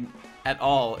happened at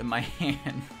all in my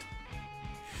hand.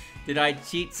 Did I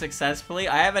cheat successfully?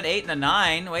 I have an 8 and a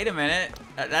 9. Wait a minute.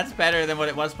 That's better than what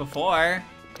it was before.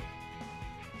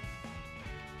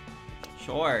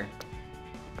 Sure.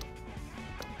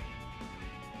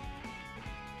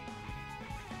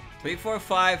 Three, 4,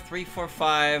 5. 3, 4,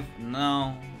 5.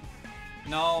 No.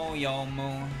 No,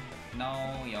 Yomu.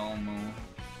 No, Yomu.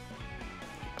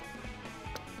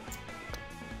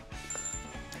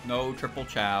 No triple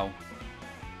chow.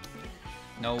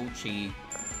 No chi.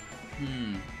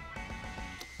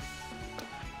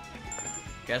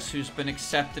 Guess who's been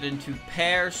accepted into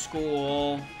pair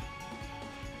school?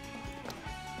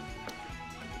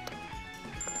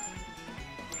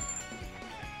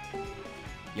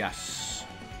 Yes.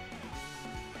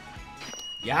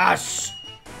 Yes!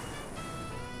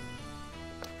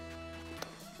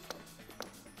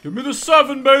 Give me the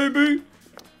 7, baby!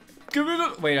 Give me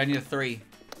the... Wait, I need a 3.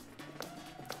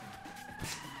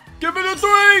 Give me the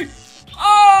 3!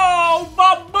 Oh,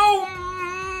 ba-boom!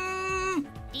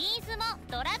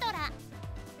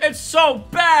 It's so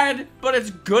bad, but it's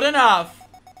good enough.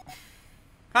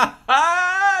 Ha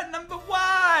ha! Number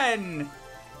 1!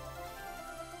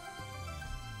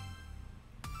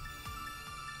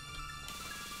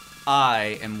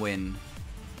 I am wind.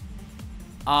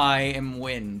 I am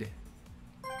wind.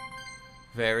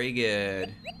 Very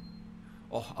good.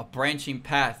 Oh, a branching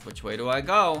path. Which way do I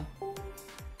go?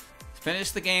 Finish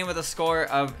the game with a score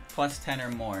of plus 10 or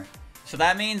more. So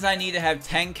that means I need to have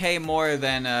 10k more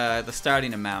than the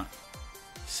starting amount.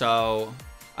 So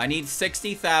I need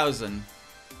 60,000.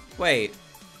 Wait,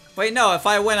 no, if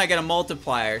I win, I get a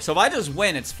multiplier. So if I just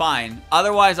win, it's fine.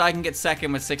 Otherwise, I can get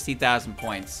second with 60,000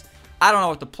 points. I don't know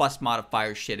what the plus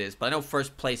modifier shit is, but I know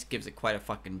first place gives it quite a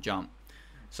fucking jump.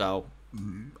 So,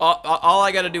 all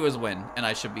I gotta do is win, and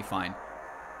I should be fine.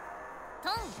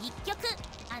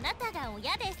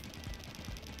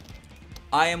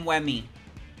 I am Wemmy.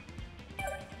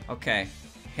 Okay.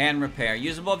 Hand repair.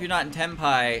 Usable if you're not in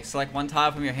Tenpai. Select one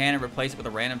tile from your hand and replace it with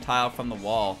a random tile from the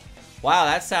wall. Wow,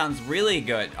 that sounds really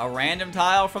good. A random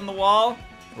tile from the wall?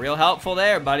 Real helpful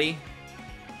there, buddy.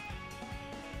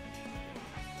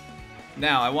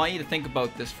 Now, I want you to think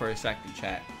about this for a second,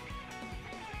 chat.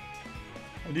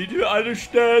 I need you to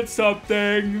understand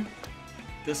something.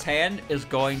 This hand is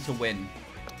going to win.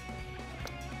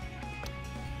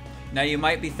 Now, you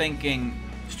might be thinking,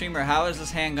 streamer, how is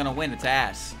this hand gonna win? It's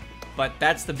ass. But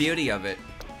that's the beauty of it.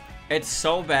 It's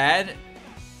so bad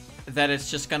that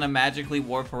it's just gonna magically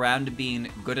warp around to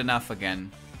being good enough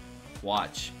again.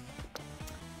 Watch.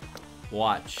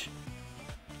 Watch.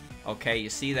 Okay, you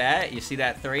see that? You see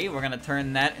that 3? We're gonna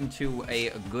turn that into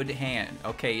a good hand.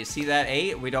 Okay, you see that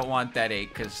 8? We don't want that 8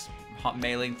 because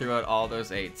mailing threw out all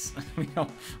those 8s.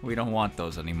 we don't want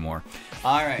those anymore.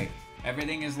 All right,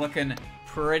 everything is looking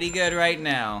pretty good right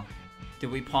now.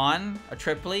 Did we pawn a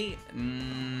triply?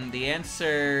 The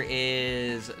answer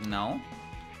is no.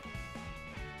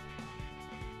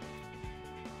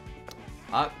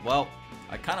 Well,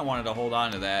 I kind of wanted to hold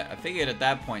on to that. I figured at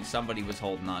that point somebody was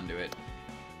holding on to it.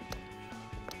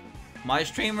 My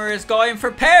streamer is going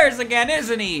for pairs again,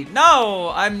 isn't he?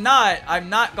 No, I'm not. I'm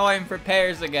not going for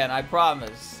pairs again, I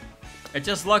promise. It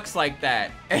just looks like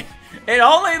that. It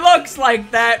only looks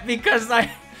like that because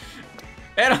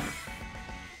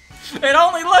It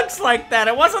only looks like that.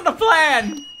 It wasn't the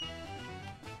plan.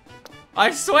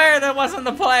 I swear that wasn't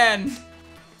the plan.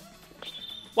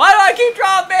 Why do I keep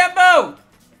drawing bamboo?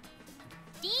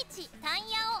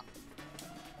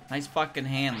 Nice fucking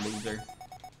hand, loser.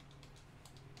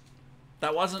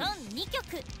 That wasn't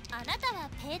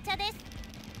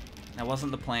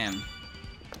the plan.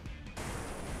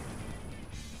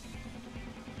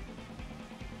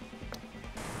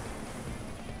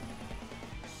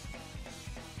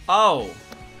 Oh.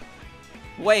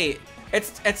 Wait,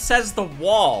 it says the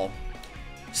wall.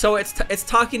 So it's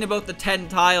talking about the 10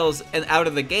 tiles and out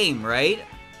of the game, right?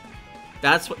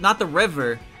 That's what, not the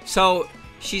river. So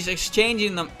she's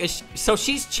exchanging them. So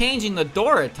she's changing the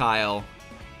Dora tile.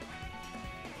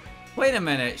 Wait a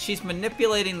minute, she's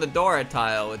manipulating the Dora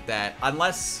tile with that.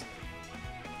 Unless,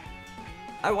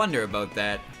 I wonder about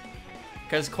that.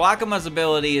 Because Kwakuma's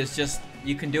ability is just,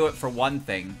 you can do it for one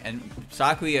thing. And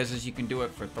Sakuya's is you can do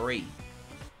it for 3.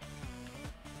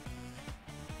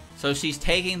 So she's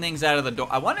taking things out of the door.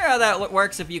 I wonder how that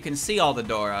works if you can see all the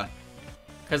Dora.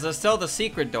 Because there's still the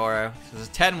secret Dora. So there's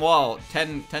 10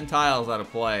 tiles out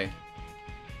of play.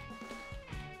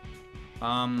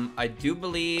 I do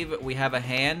believe we have a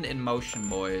hand in motion,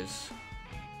 boys.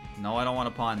 No, I don't want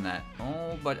to pawn that.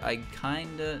 Oh, but I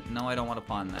kinda... No, I don't want to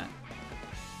pawn that.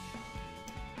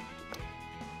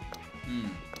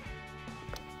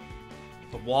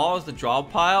 The wall is the draw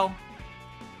pile?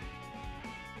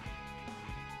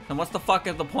 Then what's the fuck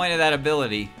is the point of that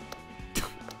ability?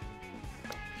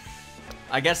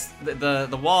 I guess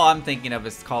the wall I'm thinking of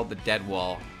is called the dead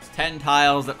wall. It's 10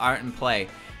 tiles that aren't in play.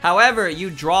 However,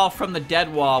 you draw from the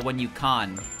dead wall when you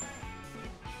con.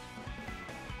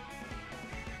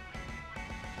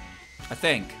 I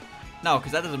think. No,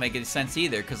 because that doesn't make any sense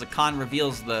either, because a con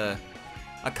reveals the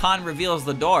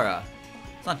Dora.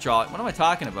 It's not draw. What am I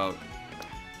talking about?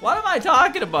 What am I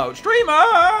talking about?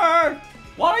 Streamer!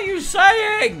 What are you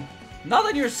saying?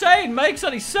 Nothing you're saying makes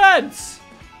any sense.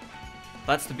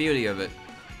 That's the beauty of it.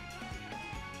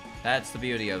 That's the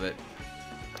beauty of it.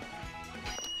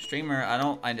 Streamer,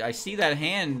 I see that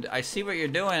hand. I see what you're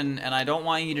doing, and I don't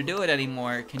want you to do it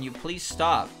anymore. Can you please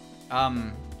stop?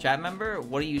 Chat member,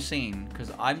 what are you seeing?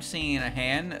 Because I'm seeing a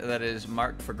hand that is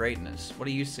marked for greatness. What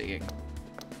are you seeing?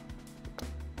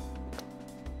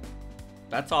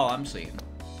 That's all I'm seeing.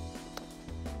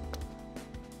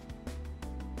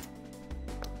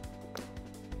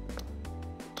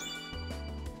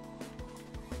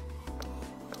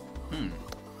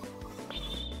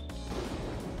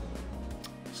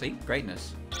 See?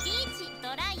 Greatness.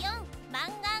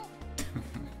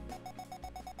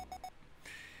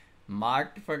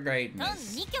 Marked for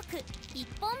greatness.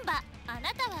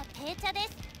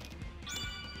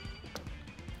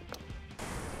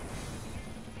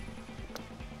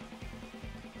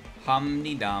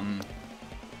 Hum-de-dum.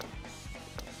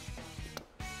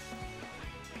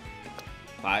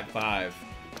 5-5.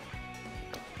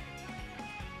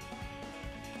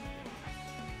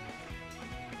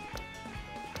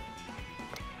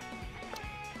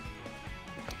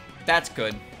 That's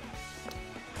good.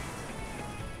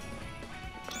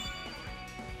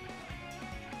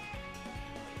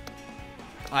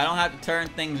 I don't have to turn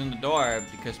things in the door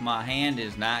because my hand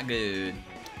is not good.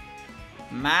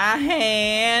 My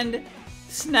hand,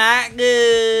 it's not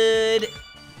good.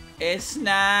 It's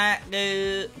not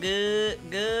good.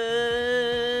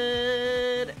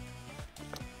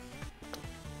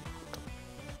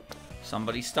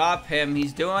 Somebody stop him.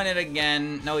 He's doing it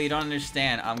again. No, you don't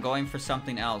understand. I'm going for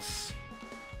something else.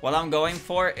 What I'm going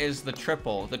for is the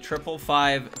triple. The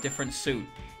 555 different suit.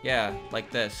 Yeah, like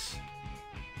this.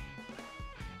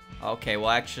 Okay, well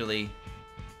actually,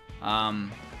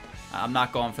 I'm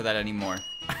not going for that anymore.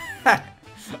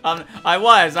 I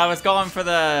was going for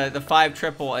the 5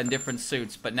 triple and different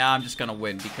suits, but now I'm just gonna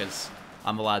win because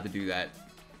I'm allowed to do that.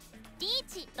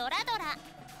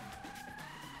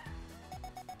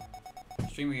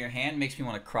 Streaming your hand makes me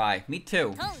want to cry. Me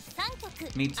too.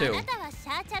 Me too.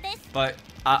 But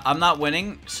I'm not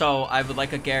winning, so I would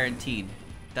like a guaranteed.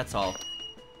 That's all.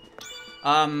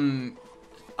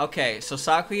 Okay, so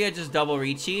Sakuya just double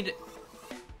reached,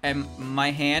 and my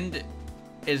hand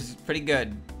is pretty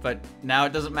good, but now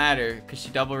it doesn't matter because she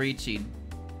double reached.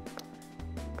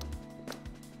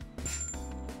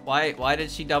 Why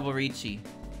did she double reach?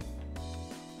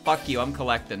 Fuck you, I'm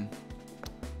collecting.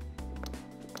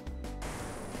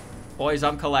 Boys,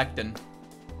 I'm collecting.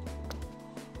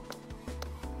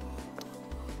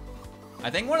 I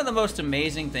think one of the most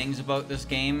amazing things about this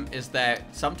game is that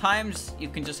sometimes you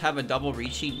can just have a double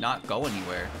reach not go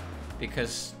anywhere.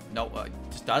 Because, no, it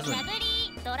just doesn't.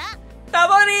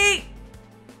 Double!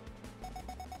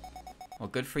 Well,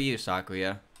 good for you,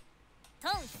 Sakuya.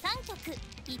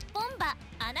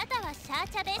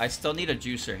 I still need a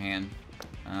juicer hand.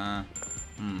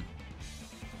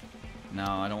 No,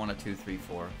 I don't want a 2, 3,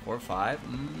 4. 4, 5?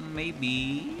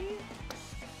 Maybe.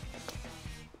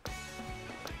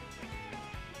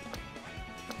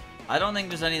 I don't think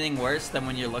there's anything worse than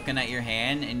when you're looking at your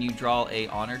hand and you draw a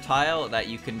honor tile that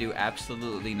you can do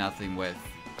absolutely nothing with.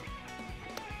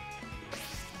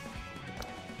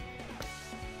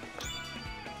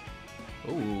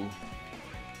 Ooh.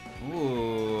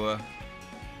 Ooh.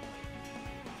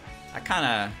 That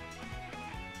kinda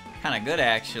good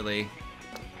actually.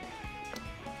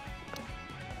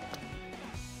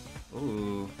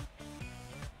 Ooh.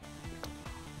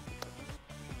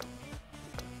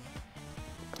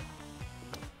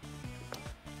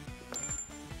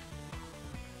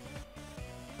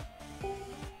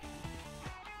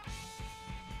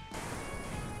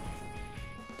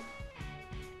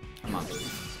 Come on.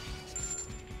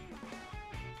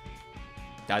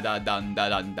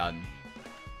 Dun.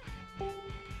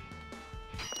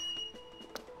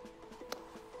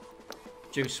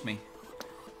 Juice me.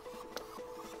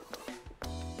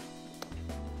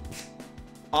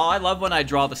 Oh, I love when I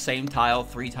draw the same tile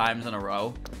 3 times in a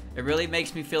row. It really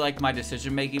makes me feel like my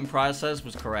decision-making process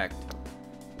was correct.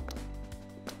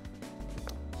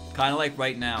 Kind of like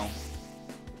right now,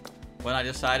 when I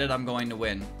decided I'm going to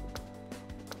win.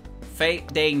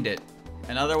 Fate danged it.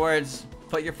 In other words,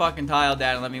 put your fucking tile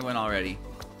down and let me win already.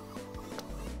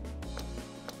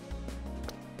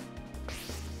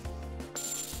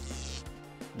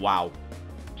 Wow.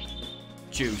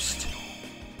 Juiced.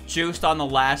 Juiced on the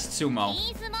last sumo.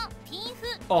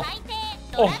 Oh.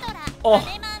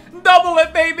 Double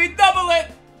it, baby, double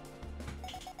it!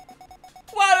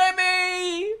 What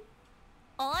me?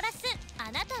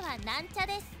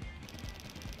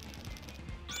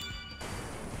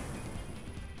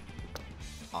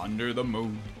 Under the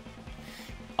moon.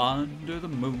 Under the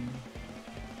moon.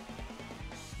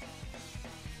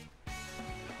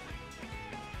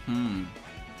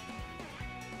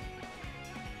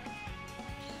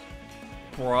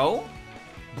 Bro?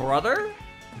 Brother?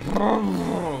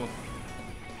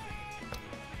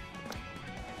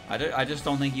 I just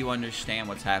don't think you understand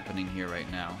what's happening here right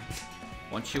now.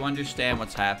 Once you understand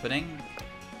what's happening,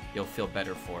 you'll feel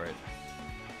better for it.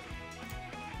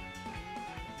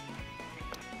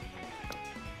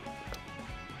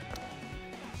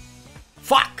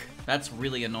 Fuck! That's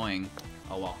really annoying.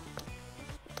 Oh well.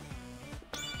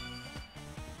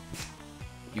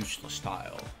 Useless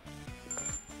tile.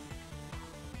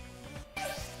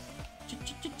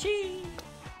 Ch-ch-ch-chee.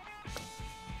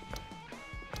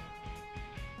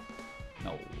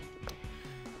 No.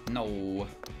 No.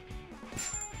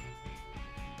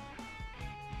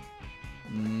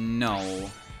 No.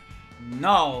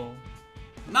 No.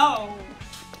 No.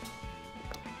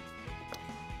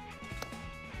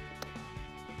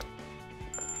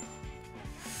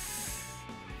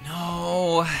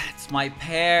 No. It's my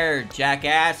pair,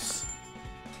 jackass.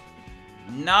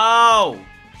 No.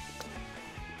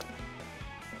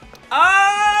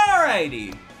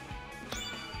 Alrighty.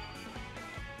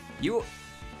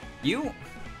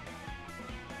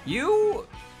 You...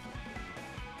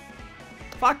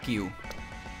 Fuck you.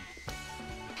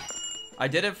 I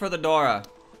did it for the Dora.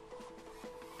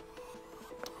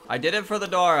 I did it for the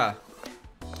Dora.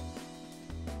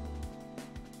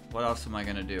 What else am I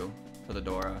gonna do for the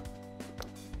Dora?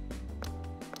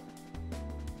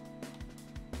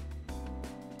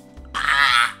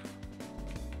 Ah!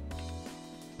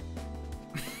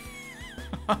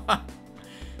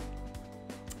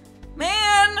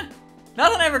 Man!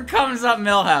 Nothing ever comes up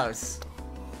Millhouse.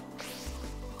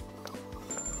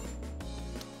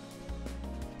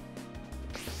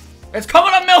 It's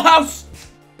coming up Millhouse!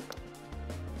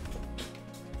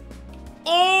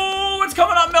 Oh, it's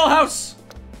coming up Millhouse!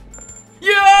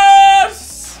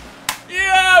 Yes!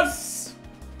 Yes!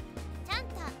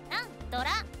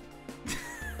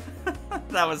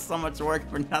 That was so much work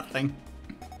for nothing.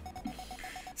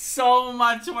 So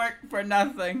much work for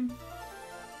nothing.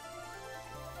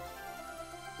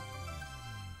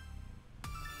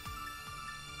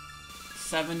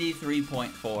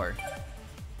 $73.4.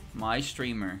 My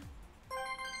streamer.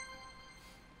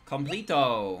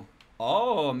 Completo.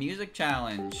 Oh, music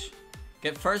challenge.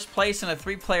 Get first place in a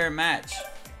 3-player match.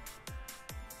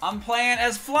 I'm playing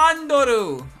as Flan.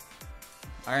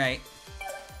 Alright.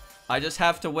 I just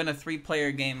have to win a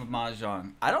 3-player game of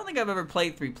Mahjong. I don't think I've ever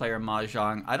played 3-player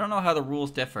Mahjong. I don't know how the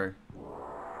rules differ.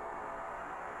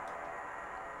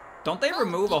 Don't they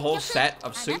remove a whole set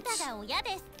of suits?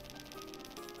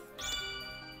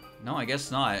 No, I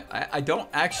guess not. I don't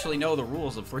actually know the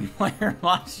rules of 3-player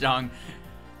Mahjong.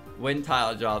 Win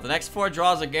tile draw. The next 4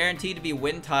 draws are guaranteed to be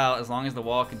win tile as long as the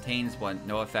wall contains one.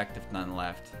 No effect if none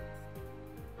left.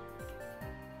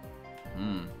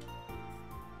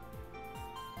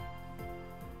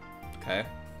 Okay.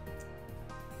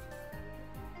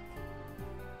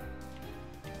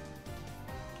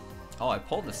 Oh, I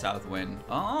pulled the south wind.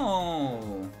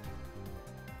 Oh!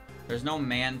 There's no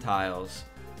man tiles.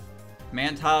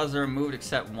 Man tiles are removed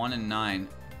except 1 and 9.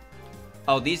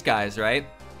 Oh, these guys, right?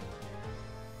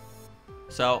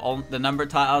 So, the number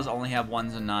tiles only have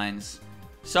 1s and 9s.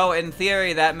 So, in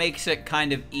theory, that makes it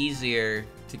kind of easier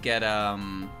to get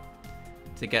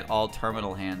all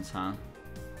terminal hands, huh?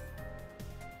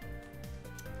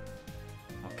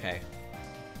 Okay.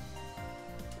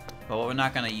 But we're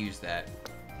not gonna use that.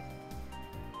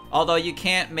 Although you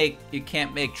can't make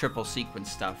triple sequence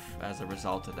stuff as a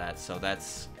result of that, so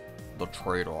that's the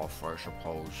trade-off, I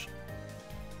suppose.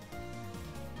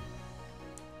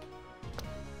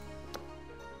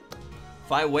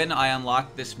 If I win, I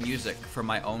unlock this music for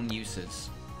my own uses.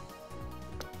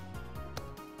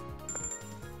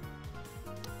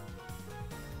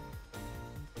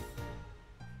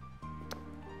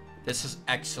 This is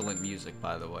excellent music,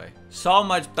 by the way. So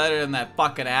much better than that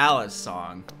fucking Alice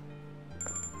song.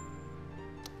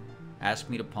 Ask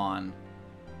me to pawn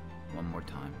one more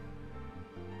time.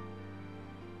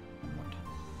 One more time.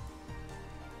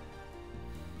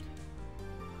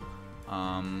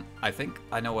 I think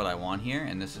I know what I want here,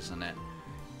 and this isn't it.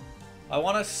 I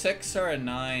want a 6 or a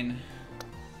 9.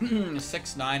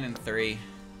 6, 9, and 3.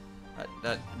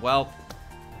 Well,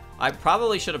 I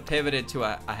probably should have pivoted to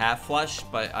a half flush,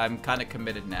 but I'm kind of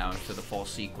committed now to the full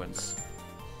sequence.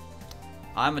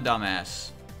 I'm a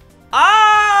dumbass.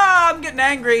 Ah! I'm getting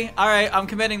angry. Alright, I'm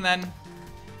committing then.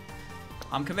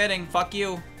 I'm committing. Fuck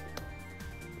you.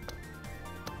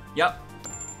 Yep.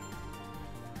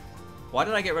 Why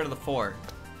did I get rid of the 4?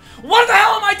 What the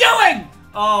hell am I doing?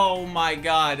 Oh my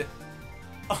god.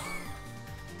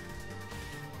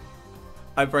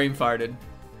 I brain farted.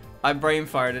 I brain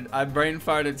farted. I brain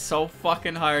farted so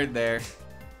fucking hard there.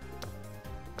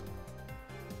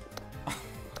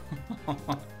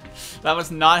 That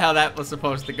was not how that was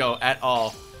supposed to go at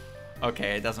all.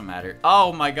 Okay, it doesn't matter.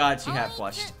 Oh my god, she had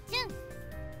flushed.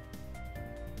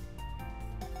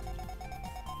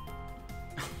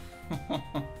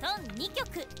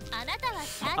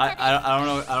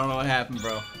 I don't know what happened,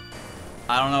 bro.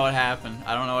 I don't know what happened.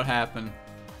 I don't know what happened.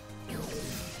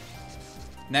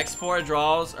 Next 4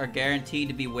 draws are guaranteed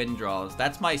to be win draws.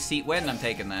 That's my seat win. I'm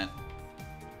taking that.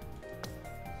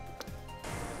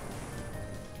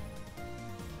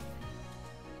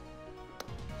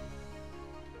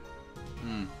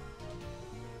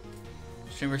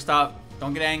 Streamer, stop.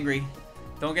 Don't get angry.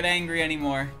 Don't get angry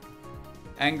anymore.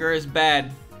 Anger is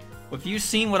bad. If you've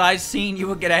seen what I've seen, you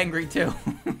would get angry too.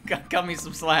 Cut me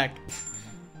some slack.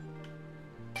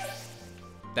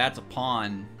 That's a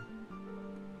pawn.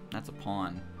 That's a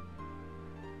pawn.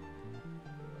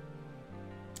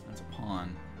 That's a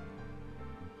pawn.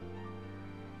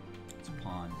 That's a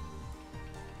pawn.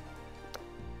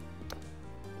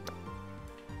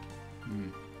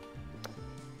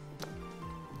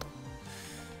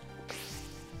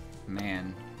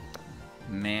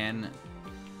 Man.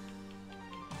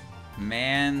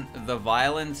 Man, the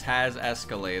violence has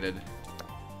escalated.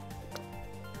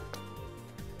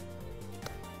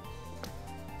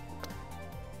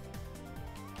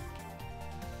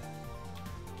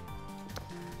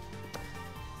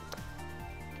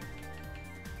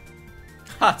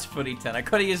 That's pretty 10. I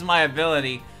could've used my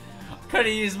ability.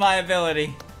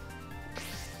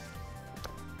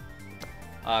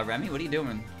 Remy, what are you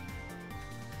doing?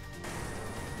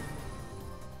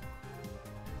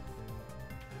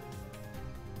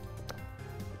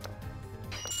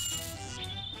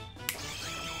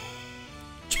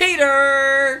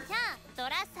 Cheater!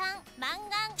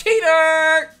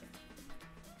 Cheater!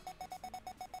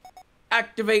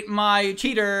 Activate my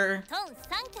cheater!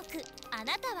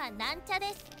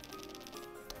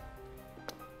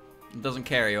 It doesn't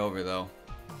carry over though.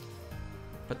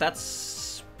 But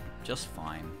that's just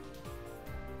fine.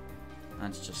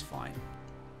 That's just fine.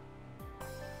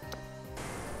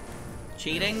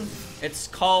 Cheating? It's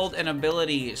called an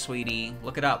ability, sweetie.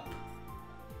 Look it up.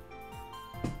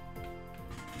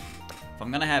 If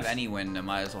I'm gonna have any wind, I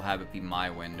might as well have it be my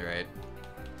wind, right?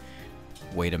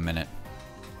 Wait a minute.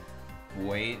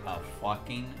 Wait a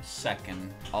fucking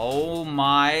second. Oh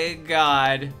my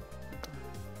god.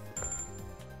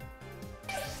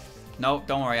 Nope,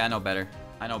 don't worry, I know better.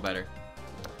 I know better.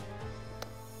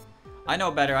 I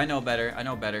know better, I know better, I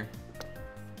know better.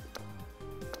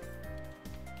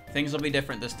 Things will be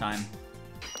different this time.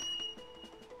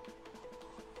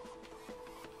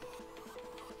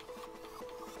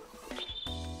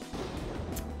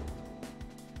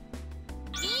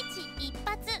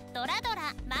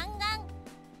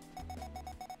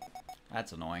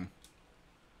 That's annoying.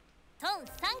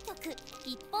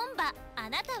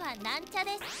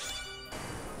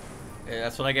 Yeah,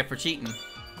 that's what I get for cheating.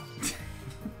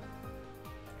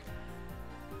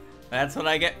 That's what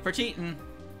I get for cheating.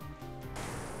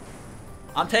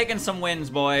 I'm taking some wins,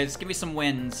 boys. Give me some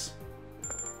wins.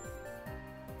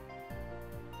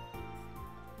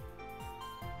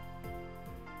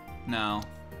 No.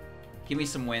 Give me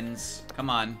some wins. Come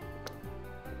on.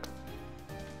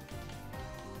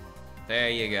 There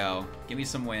you go. Give me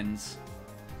some wins.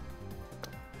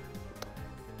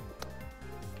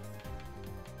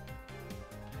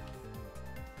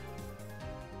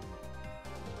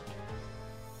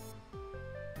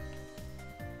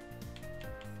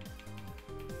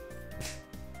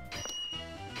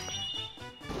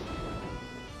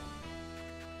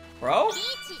 Bro?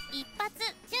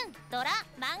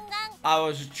 I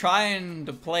was trying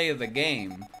to play the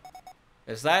game.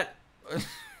 Is that...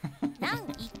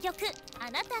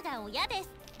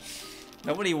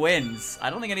 Nobody wins. I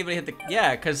don't think anybody hit the...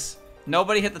 Yeah, because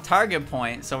nobody hit the target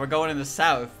point, so we're going in the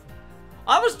south.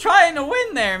 I was trying to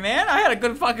win there, man. I had a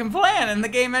good fucking plan, and the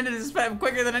game ended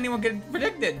quicker than anyone could have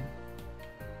predicted.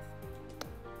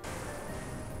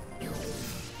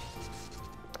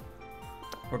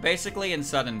 We're basically in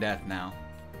sudden death now.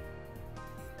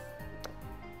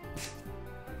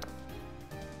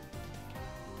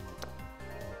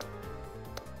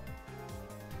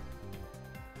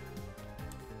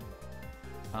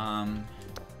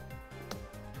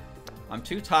 I'm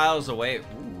 2 tiles away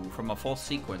from a full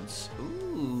sequence.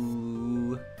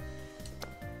 Ooh.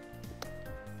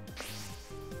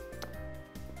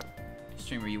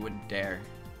 Streamer, you wouldn't dare.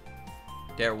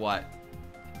 Dare what?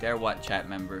 Dare what, chat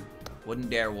member? Wouldn't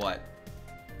dare what?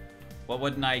 What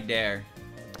wouldn't I dare?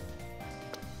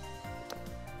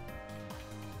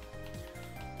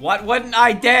 What wouldn't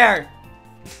I dare?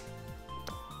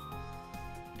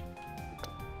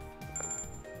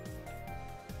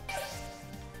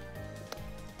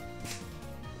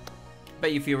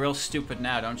 Bet you feel real stupid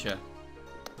now, don't you?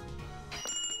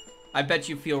 I bet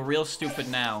you feel real stupid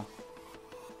now.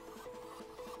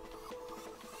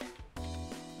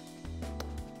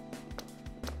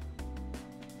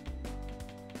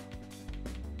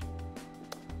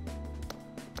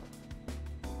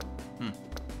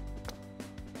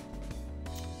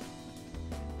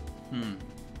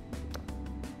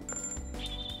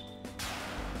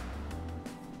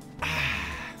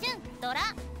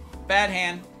 Bad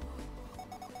hand.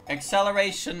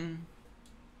 Acceleration.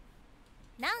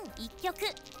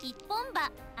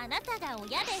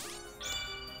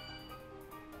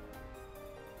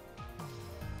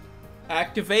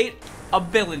 Activate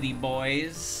ability,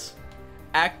 boys.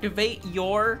 Activate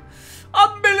your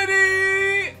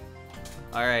ability.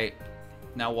 All right.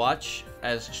 Now watch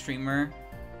as streamer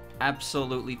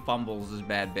absolutely fumbles his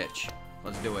bad bitch.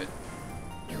 Let's do it.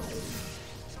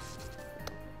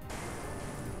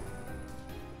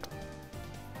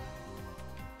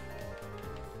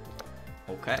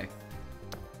 Okay.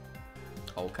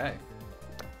 Okay.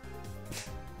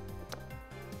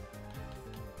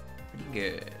 Pretty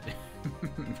good.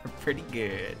 Pretty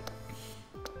good.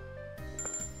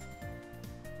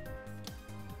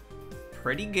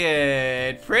 Pretty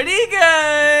good. Pretty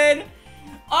good.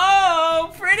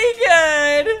 Oh, pretty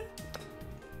good.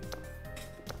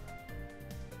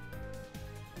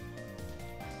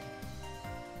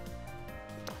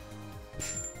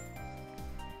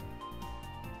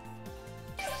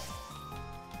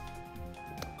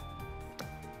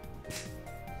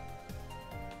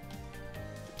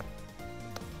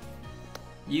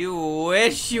 You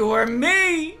wish you were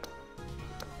me!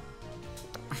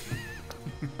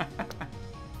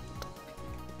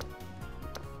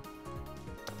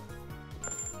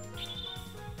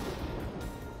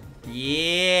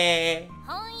 Yeah!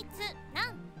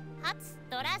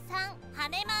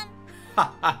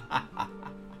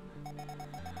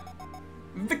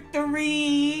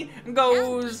 Victory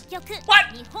goes... What?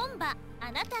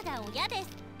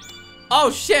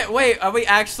 Oh shit, wait, are we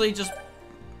actually just...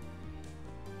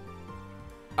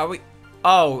 Are we...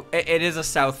 Oh, it is a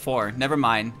South 4. Never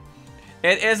mind.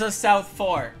 It is a South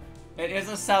 4. It is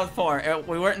a South 4.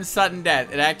 We weren't in sudden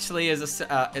death. It actually is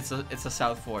a... it's a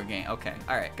South 4 game. Okay.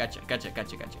 Alright. Gotcha.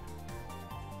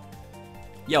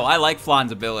 Yo, I like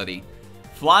Flan's ability.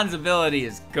 Flan's ability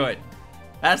is good.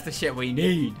 That's the shit we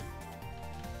need.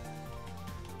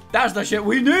 That's the shit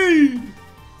we need!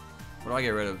 What do I get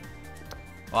rid of?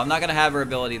 Well, I'm not gonna have her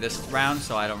ability this round,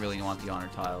 so I don't really want the honor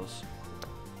tiles.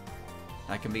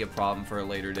 That can be a problem for a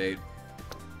later date.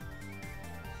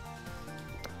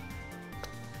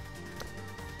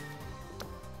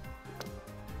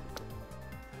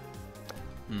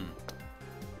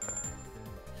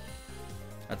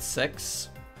 That's 6.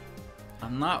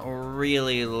 I'm not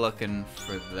really looking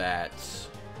for that.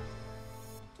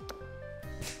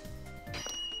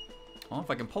 Well, if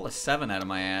I can pull a 7 out of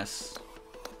my ass.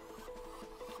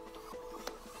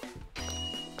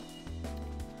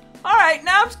 Alright,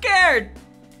 now I'm scared!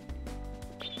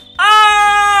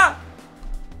 Ah!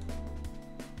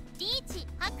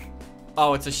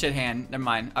 Oh, it's a shit hand. Never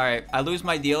mind. Alright, I lose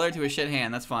my dealer to a shit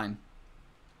hand. That's fine.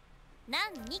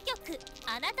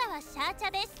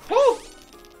 Woo!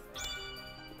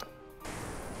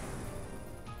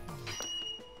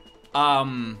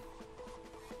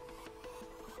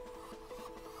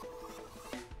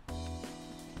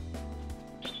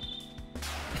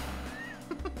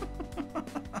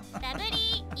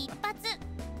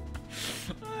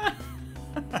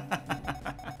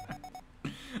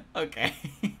 Okay.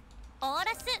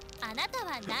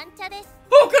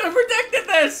 Who could have predicted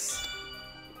this?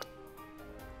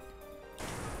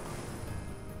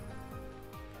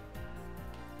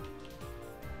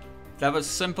 That was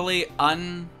simply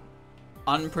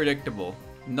unpredictable.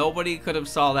 Nobody could have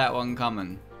saw that one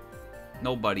coming.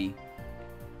 Nobody.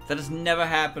 That has never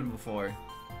happened before.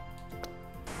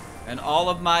 In all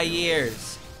of my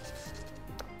years.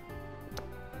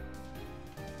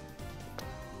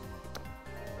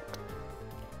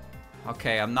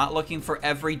 Okay, I'm not looking for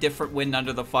every different wind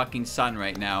under the fucking sun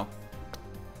right now.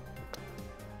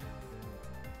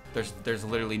 There's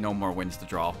literally no more winds to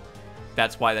draw.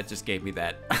 That's why that just gave me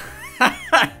that.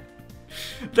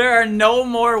 There are no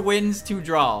more winds to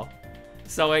draw.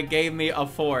 So it gave me a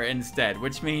 4 instead,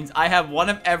 which means I have one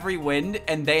of every wind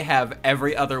and they have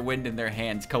every other wind in their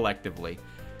hands collectively.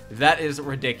 That is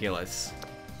ridiculous.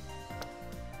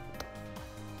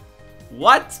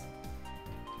 What?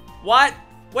 What?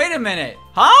 Wait a minute.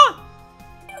 Huh?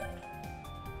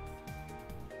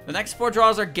 The next 4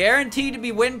 draws are guaranteed to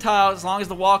be wind tiles as long as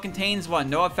the wall contains one.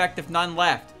 No effect if none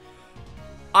left.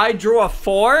 I drew a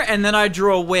 4 and then I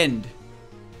drew a wind.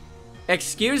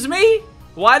 Excuse me?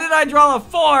 Why did I draw a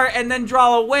 4 and then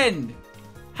draw a wind?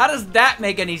 How does that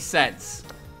make any sense?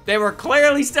 They were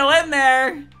clearly still in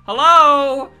there.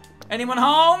 Hello? Anyone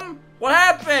home? What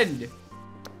happened?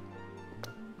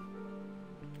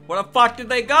 Where the fuck did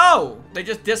they go? They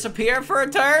just disappear for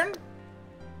a turn?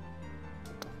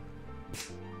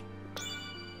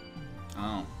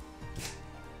 Oh.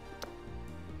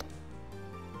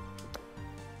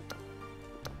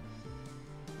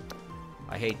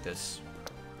 I hate this.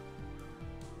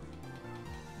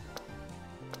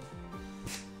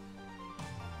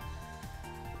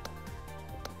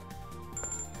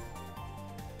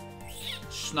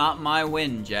 It's not my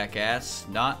wind, jackass.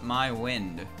 Not my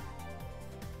wind.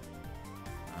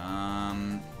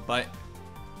 But...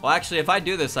 Well, actually, if I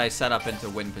do this, I set up into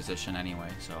win position anyway,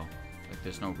 so... Like,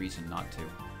 there's no reason not to.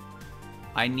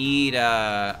 I need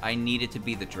it to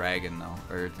be the dragon, though.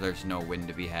 Or there's no win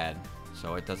to be had.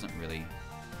 So it doesn't really...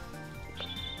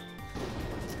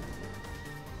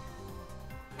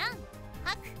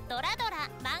 ドラドラ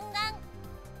マンガン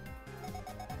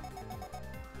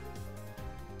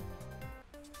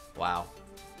Wow.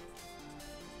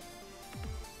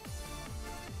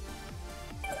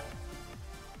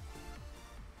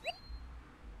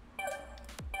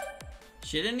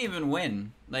 She didn't even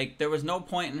win. Like, there was no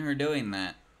point in her doing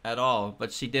that at all.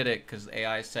 But she did it because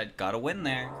AI said, gotta win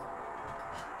there.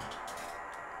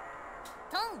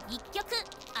 トン1曲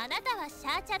あなたはシ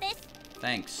ャーチャです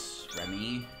Thanks,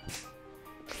 Remy.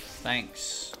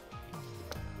 Thanks.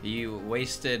 You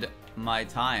wasted my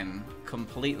time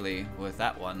completely with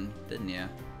that one, didn't you?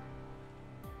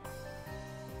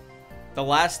 The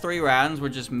last 3 rounds were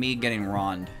just me getting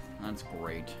roned. That's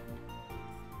great.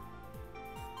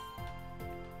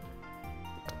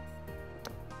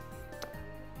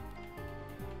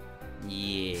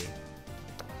 Yeah.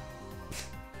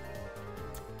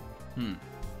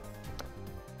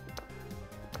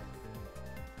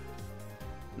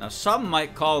 Now some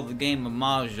might call the game of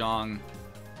Mahjong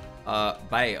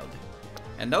bad.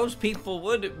 And those people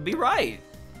would be right.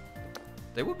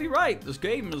 They would be right. This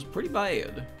game is pretty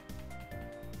bad.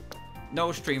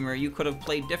 No, streamer, you could have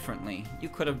played differently. You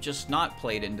could have just not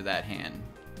played into that hand.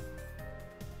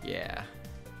 Yeah.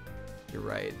 You're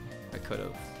right. I could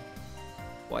have.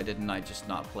 Why didn't I just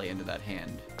not play into that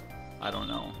hand? I don't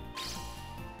know.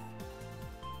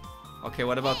 Okay,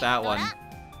 what about that one?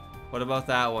 What about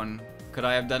that one? Could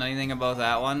I have done anything about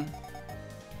that one?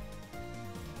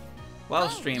 Well,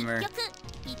 streamer,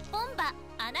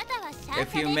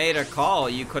 if you made a call,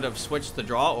 you could have switched the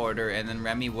draw order and then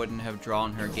Remy wouldn't have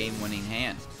drawn her game-winning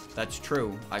hand. That's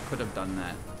true. I could have done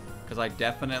that. Because I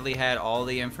definitely had all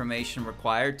the information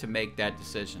required to make that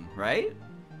decision, right?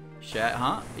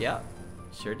 Huh? Yeah.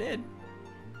 Sure did.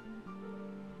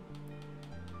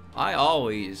 I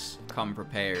always come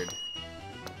prepared.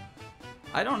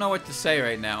 I don't know what to say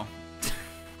right now.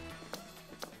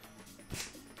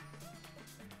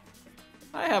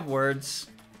 I have words.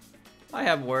 I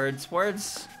have words.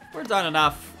 Words aren't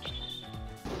enough.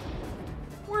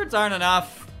 Words aren't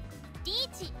enough.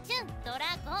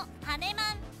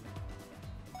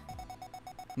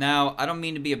 Now, I don't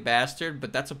mean to be a bastard,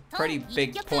 but that's a pretty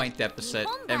big point deficit,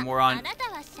 and we're on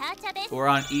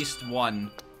East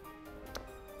 1.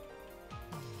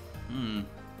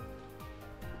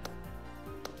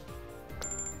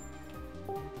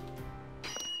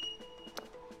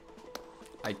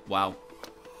 Wow.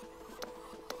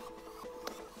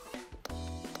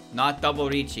 Not double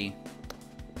Richi.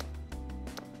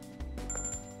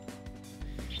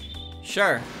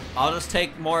 Sure, I'll just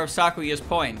take more of Sakuya's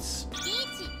points.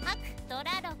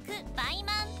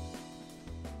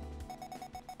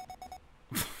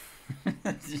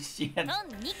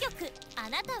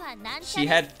 She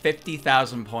had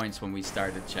 50,000 points when we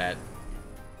started, chat.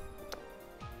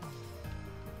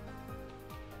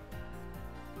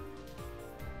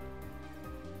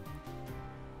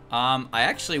 I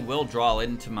actually will draw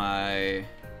into my...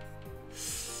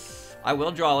 I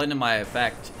will draw into my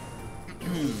effect.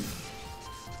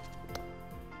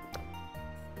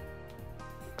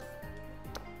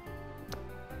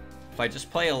 If I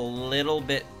just play a little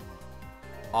bit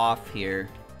off here.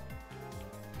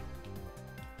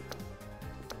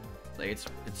 Like it's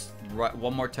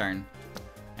one more turn.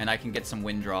 And I can get some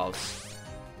win draws.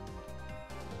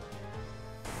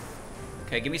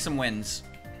 Okay, give me some wins.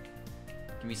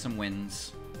 Give me some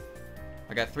wins.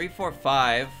 I got 3, 4,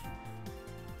 5. I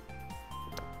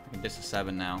think this is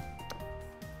 7 now.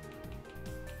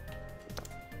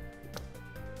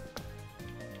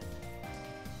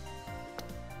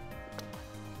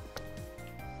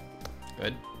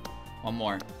 Good. One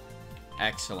more.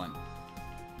 Excellent.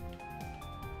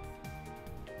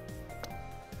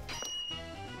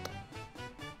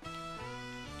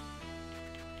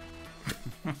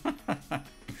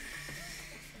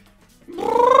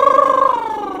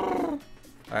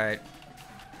 Alright.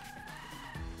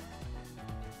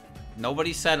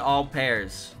 Nobody said all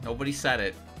pairs. Nobody said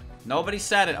it. Nobody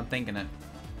said it. I'm thinking it.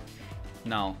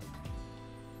 No.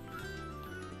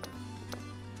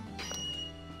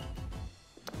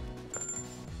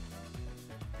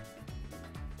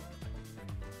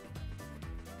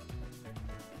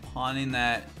 Pawning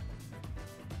that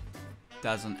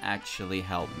doesn't actually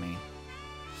help me.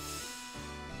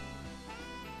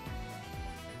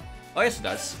 Oh, yes it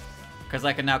does. Because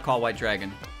I can now call White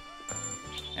Dragon.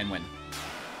 And win.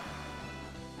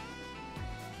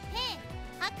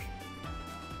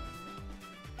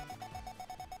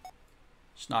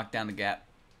 Just knock down the gap.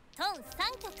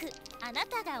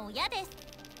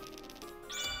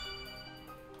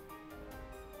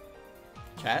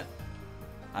 Chat?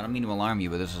 I don't mean to alarm you,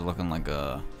 but this is looking like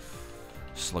a...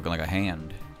 Just looking like a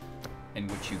hand. in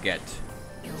which you get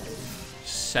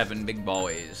 7 big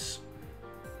boys.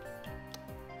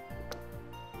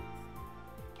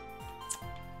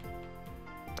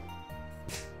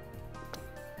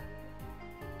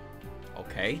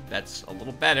 Okay, that's a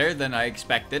little better than I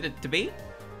expected it to be.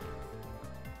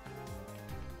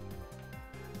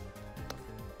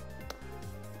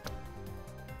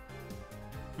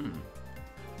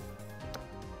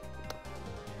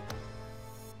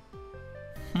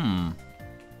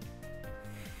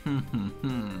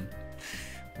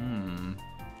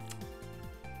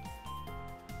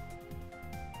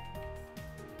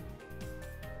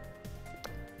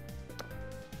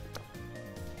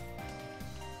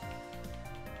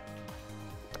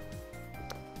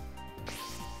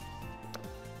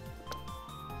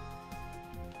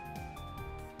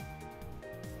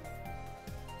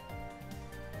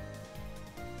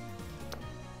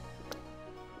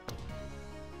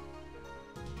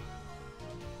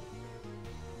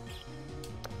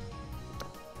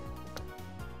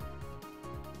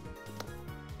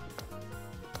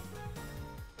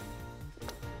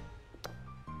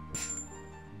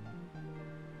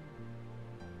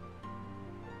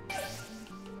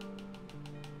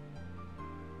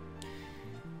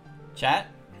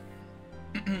 Chat?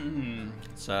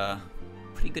 It's a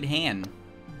pretty good hand.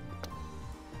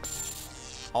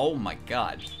 Oh my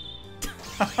god.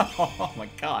 Oh my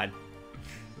god.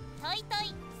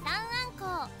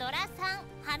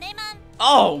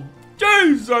 Oh,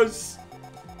 Jesus!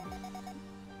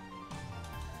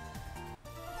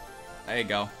 There you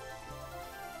go.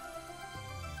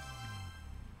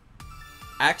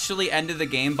 Actually ended the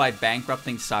game by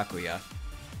bankrupting Sakuya.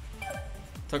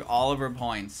 Took all of her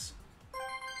points.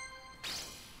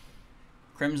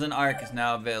 Crimson Arc is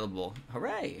now available.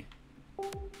 Hooray!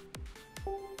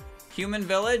 Human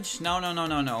Village? No, no, no,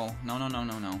 no, no. No, no, no,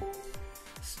 no, no.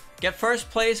 Get first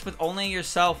place with only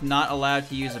yourself not allowed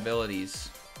to use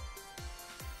abilities.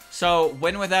 So,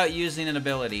 win without using an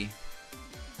ability.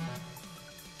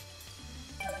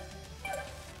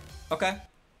 Okay.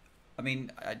 I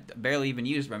mean, I barely even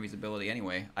used Remy's ability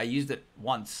anyway. I used it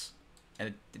once,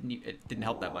 and it didn't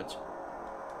help that much.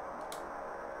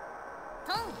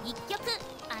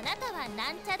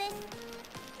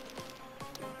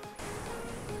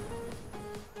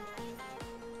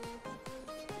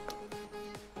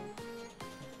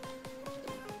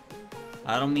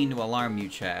 I don't mean to alarm you,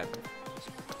 Chad.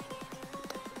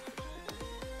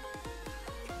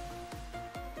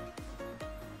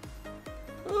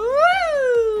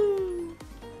 Woo!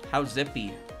 How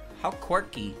zippy. How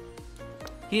quirky.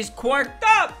 He's quirked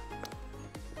up!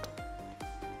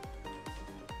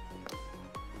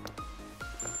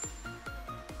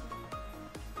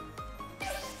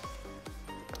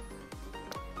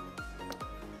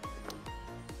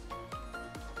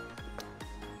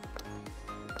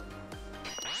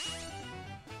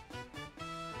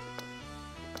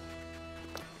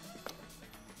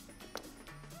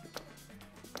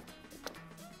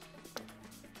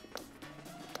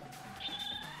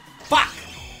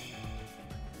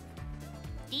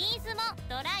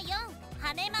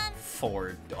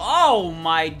 Ford. Oh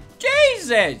my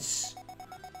Jesus!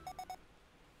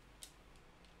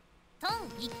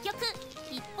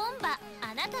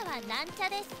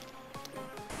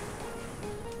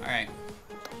 Alright.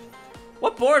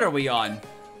 What board are we on?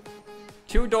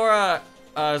 2 Dora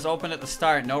is open at the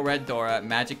start. No red Dora.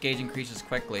 Magic gauge increases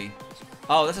quickly.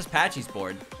 Oh, this is Patchy's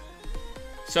board.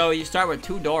 So you start with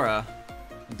 2 Dora.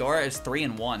 Dora is 3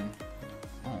 and 1.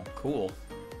 Oh, cool.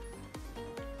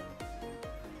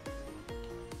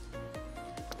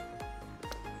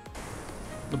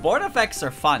 The board effects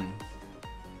are fun.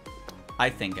 I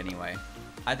think, anyway.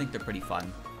 I think they're pretty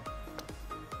fun.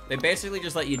 They basically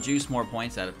just let you juice more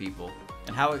points out of people.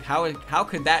 And how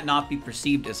could that not be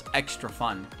perceived as extra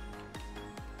fun?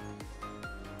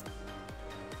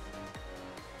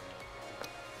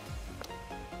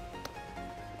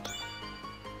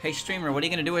 Hey, streamer, what are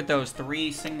you gonna do with those 3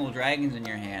 single dragons in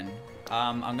your hand?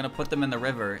 I'm gonna put them in the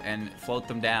river and float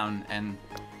them down and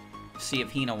see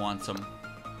if Hina wants them.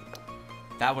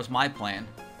 That was my plan.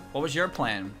 What was your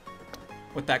plan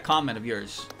with that comment of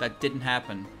yours? That didn't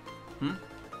happen. Hmm?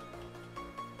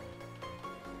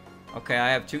 Okay, I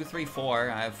have 2, 3,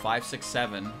 4. I have 5, 6,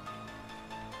 7.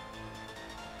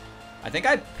 I think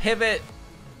I pivot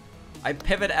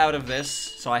out of this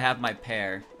so I have my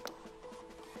pair.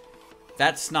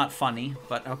 That's not funny,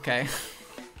 but okay.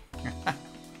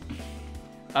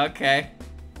 Okay.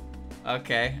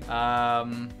 Okay.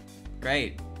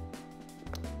 Great.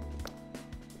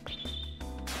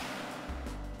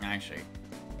 Actually.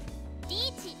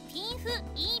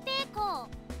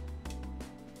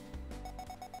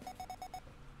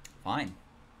 Fine.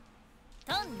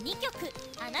 トン2曲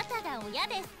あなたが親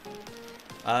です。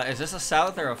 Is this a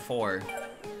south or a 4?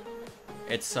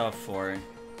 It's a 4.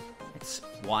 It's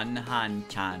one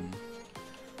Han-chan.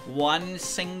 One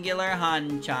singular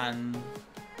Han-chan.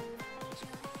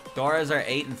 Doras are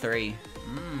 8 and 3.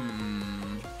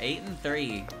 8 and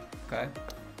 3. Okay.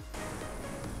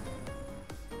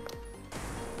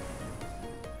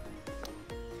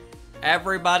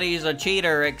 Everybody's a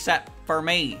cheater except for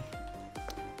me.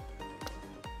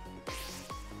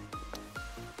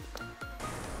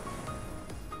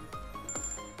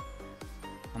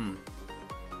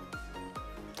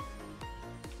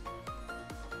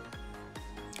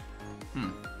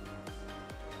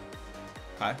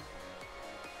 Okay.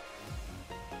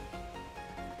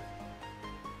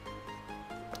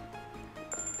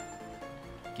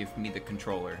 Give me the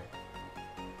controller.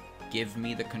 Give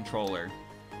me the controller.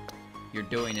 You're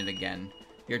doing it again.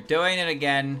 You're doing it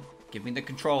again. Give me the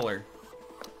controller.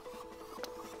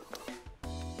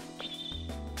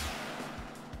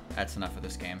 That's enough of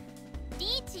this game. リ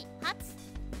ーチ発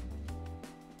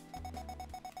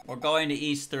We're going to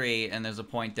East 3, and there's a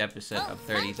point deficit of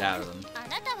 30,000. あ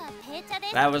なたはペーチャで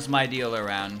す。 That was my deal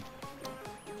around.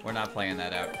 We're not playing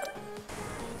that out.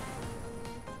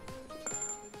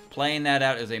 Playing that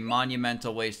out is a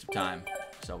monumental waste of time,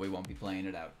 so we won't be playing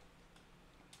it out.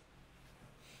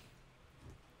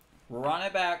 Run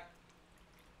it back.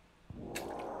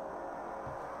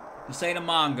 This ain't a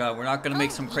manga. We're not gonna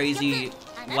make some crazy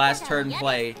last turn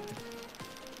play.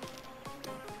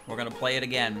 We're gonna play it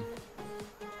again.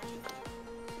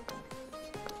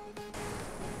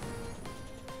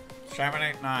 Seven,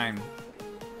 8, 9.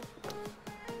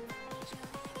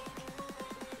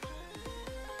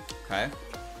 Okay.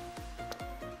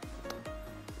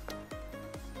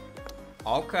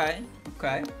 Okay.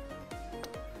 Okay.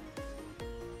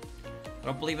 I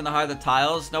don't believe in the heart of the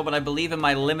tiles. No, but I believe in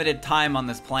my limited time on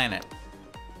this planet.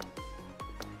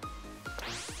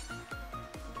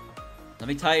 Let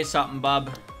me tell you something, bub.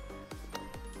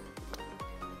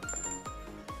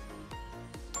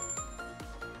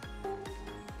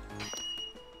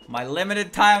 My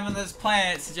limited time on this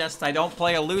planet suggests I don't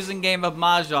play a losing game of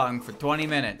Mahjong for 20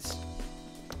 minutes.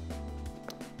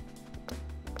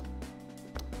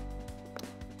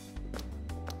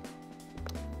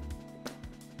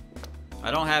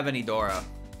 I don't have any Dora,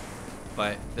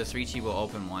 but this Ricci will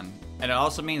open one. And it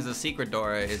also means the secret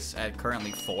Dora is at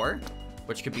currently 4,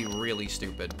 which could be really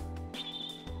stupid.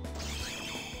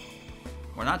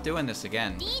 We're not doing this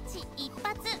again. リーチ一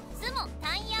発スモ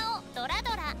タンヤオドラ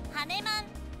ドラハネマン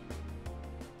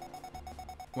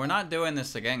We're not doing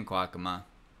this again, Kwakuma.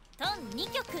 トン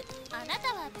2曲あな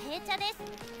たはペーチャです。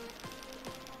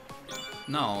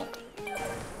 No.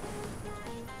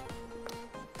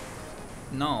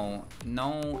 No.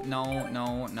 No, no,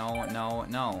 no, no, no,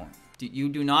 no. You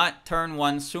do not turn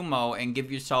one sumo and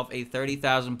give yourself a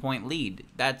 30,000 point lead.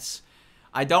 That's...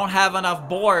 I don't have enough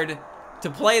board to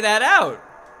play that out.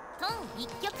 トン1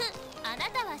曲あな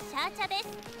たはシャーチャです。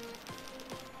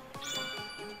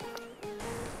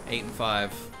 8 and 5.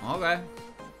 Okay.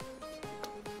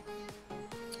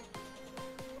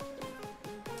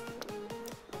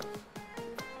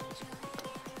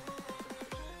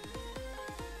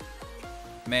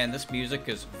 Man, this music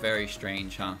is very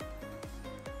strange, huh?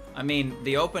 I mean,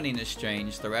 the opening is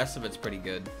strange. The rest of it's pretty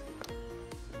good.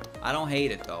 I don't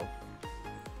hate it, though.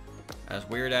 As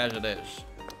weird as it is.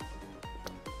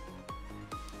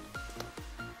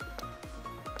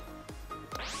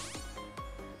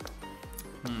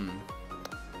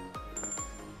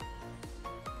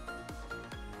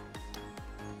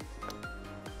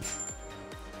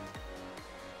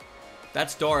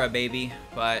 That's Dora, baby,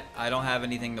 but I don't have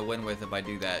anything to win with if I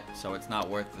do that, so it's not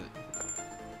worth it.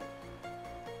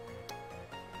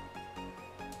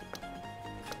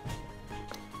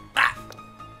 Ah!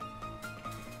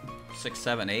 6,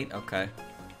 7, 8, okay.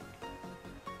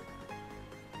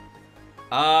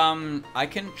 I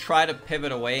can try to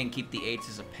pivot away and keep the 8s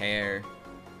as a pair.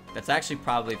 That's actually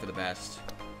probably for the best.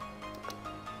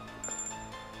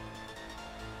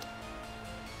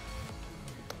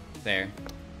 There.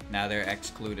 Now they're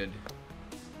excluded.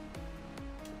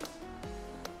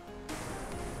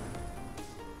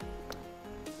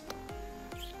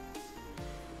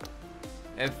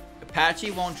 If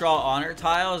Apache won't draw honor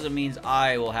tiles, it means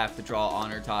I will have to draw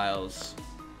honor tiles.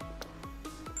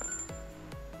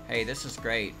 Hey, this is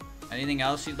great. Anything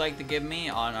else you'd like to give me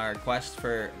on our quest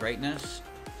for greatness?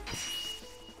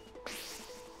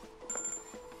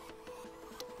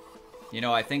 You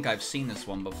know, I think I've seen this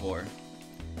one before.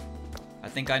 I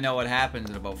think I know what happens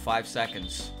in about 5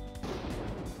 seconds.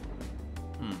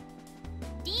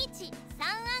 リーチ3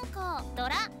アンコ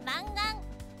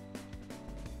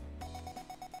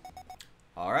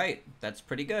Alright, that's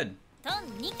pretty good. トン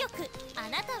2曲あ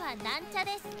なたはなんちゃ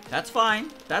です That's fine.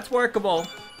 That's workable.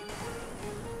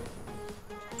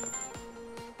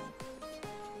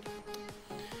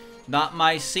 Not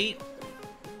my seat.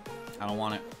 I don't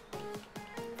want it.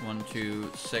 1,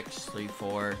 2, 6, 3,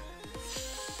 4.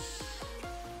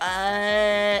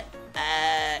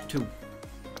 2.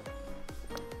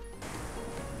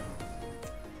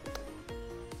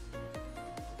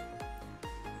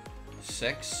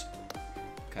 Six.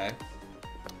 Okay.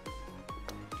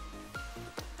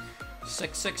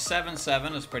 6, 6, 7,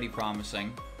 7 is pretty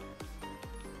promising.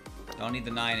 Don't need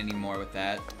the 9 anymore with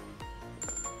that.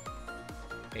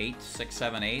 8, 6,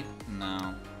 7, 8?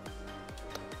 No.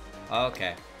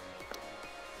 Okay.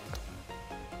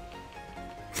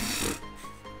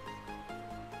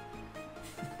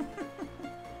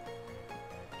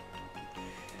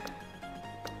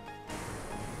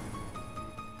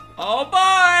 Oh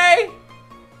boy!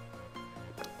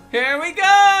 Here we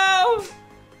go!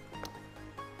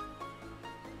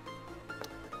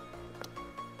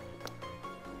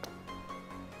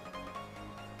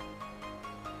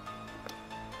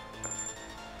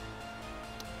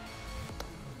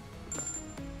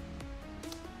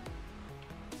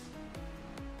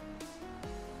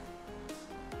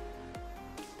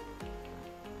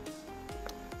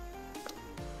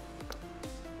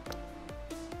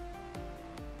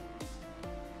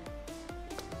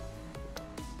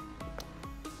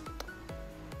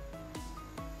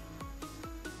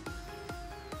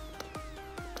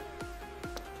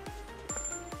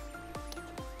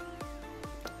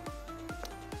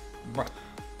 Bruh.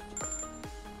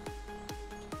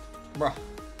 Bruh.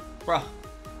 Bruh.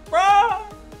 Bruh!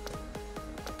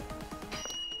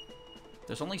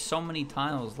 There's only so many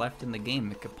tiles left in the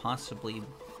game it could possibly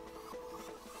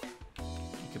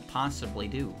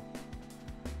do.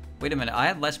 Wait a minute, I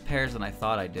had less pairs than I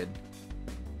thought I did.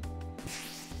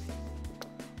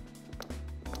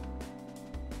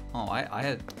 Oh,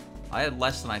 I had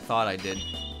less than I thought I did.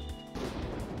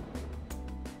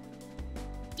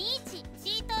 リーチ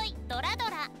チートイドラド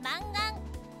ラマンガン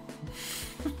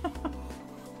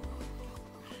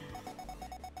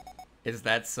Is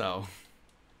that so?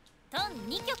 トン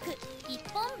2曲一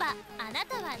本馬あな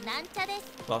たはなんちゃで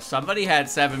す Well, somebody had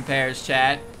 7 pairs,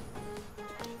 chat.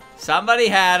 Somebody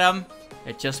had them.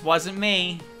 It just wasn't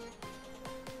me.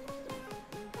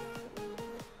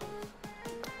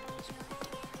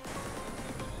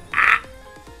 Ah!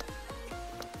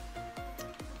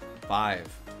 5.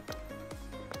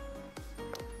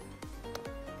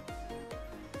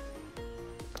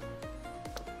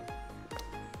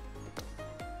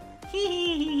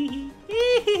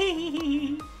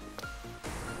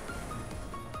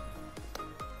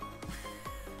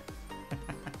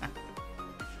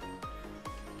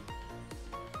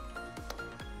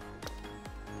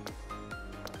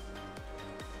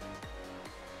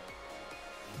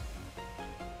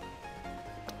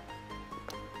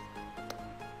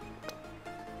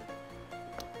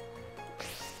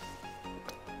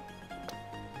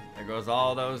 There goes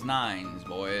all those 9s,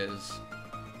 boys.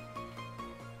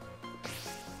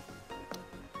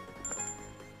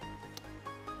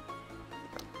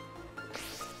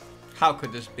 How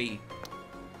could this be?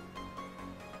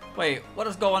 Wait, what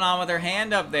is going on with her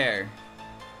hand up there?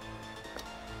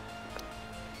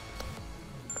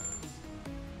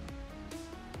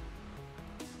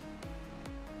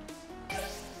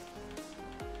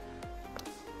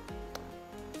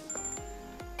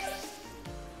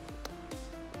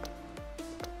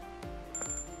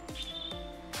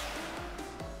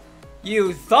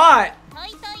 You thought! トイ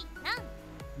トイナン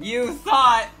You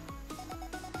thought!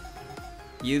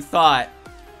 You thought.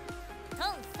 トン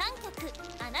3曲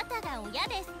あなたが親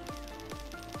です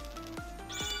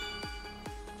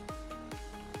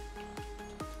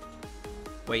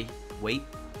Wait.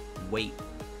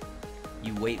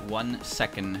 You wait 1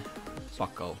 second,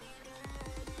 bucko.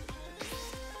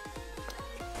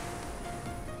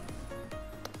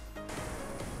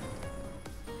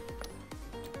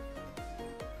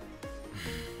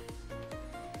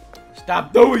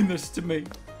 Stop doing this to me.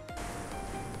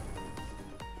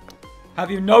 Have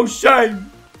you no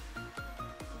shame?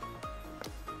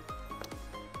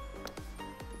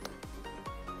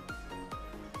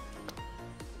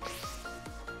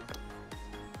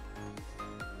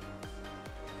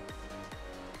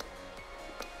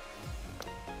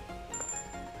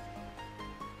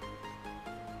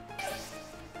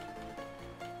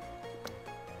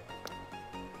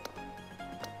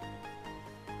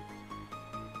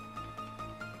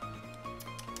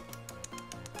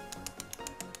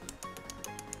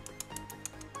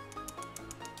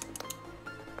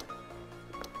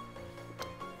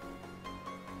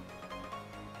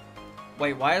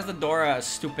 Wait, why is the Dora a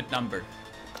stupid number?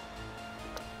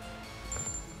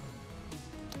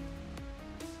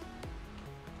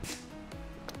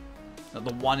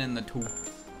 The 1 and the 2.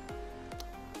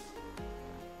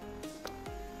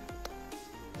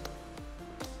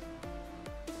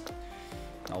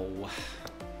 No.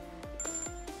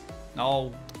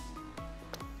 No.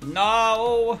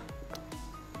 No!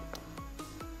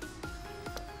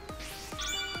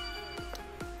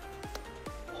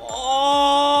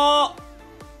 Oh!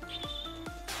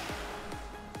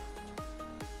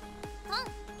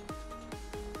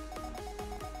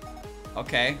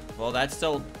 Okay, well that's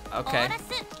still okay.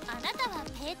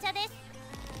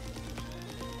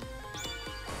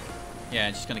 Yeah,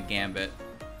 it's just gonna gambit.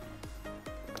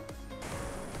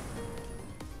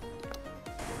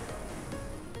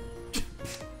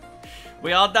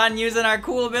 We all done using our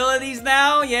cool abilities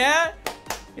now? Yeah?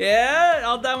 Yeah?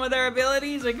 All done with our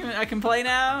abilities? I can play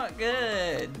now?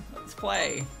 Good. Let's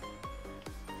play.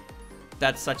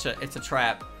 That's such a... It's a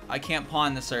trap. I can't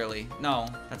pawn this early. No,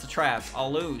 that's a trap.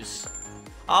 I'll lose.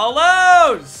 I'll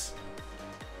lose!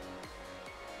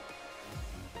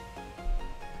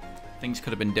 Things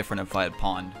could have been different if I had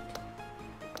pawned.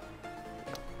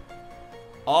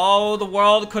 Oh, the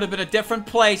world could have been a different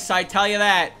place, I tell you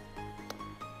that.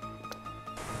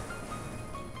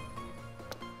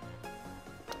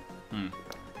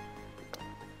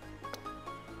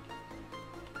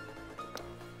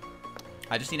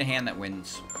 I just need a hand that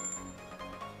wins.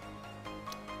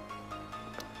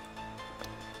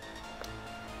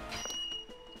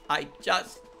 I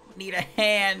just need a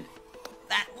hand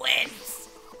that wins.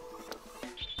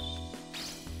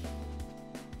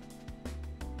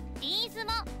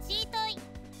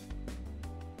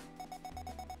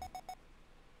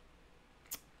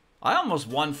 I almost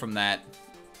won from that.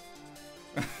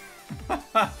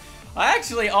 I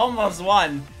actually almost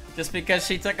won just because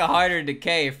she took a harder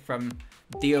decay from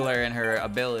Dealer and her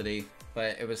ability,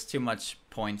 but it was too much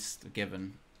points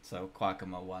given, so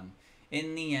Quackama won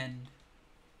in the end.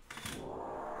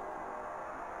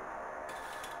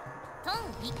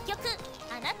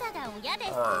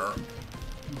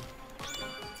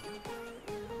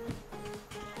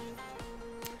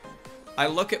 I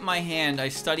look at my hand, I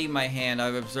study my hand, I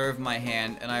observe my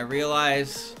hand, and I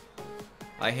realize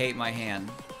I hate my hand.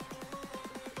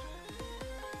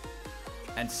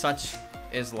 And such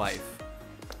is life.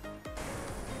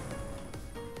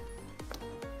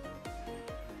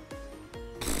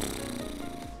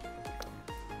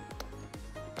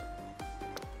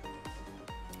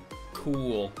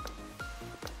 Cool.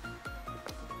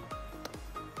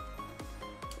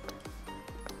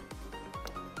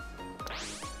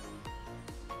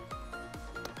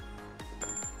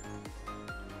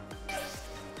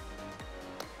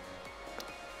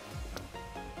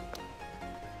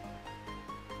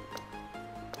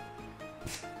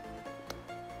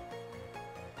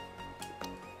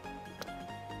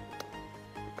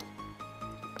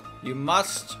 You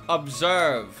must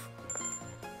observe.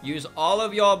 Use all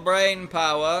of your brain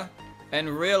power and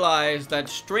realize that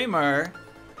Streamer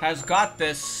has got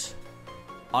this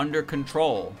under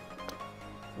control.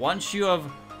 Once you have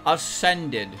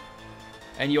ascended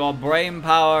and your brain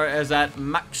power is at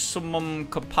maximum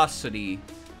capacity,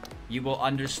 you will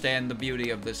understand the beauty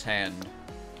of this hand.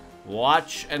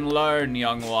 Watch and learn,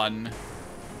 young one.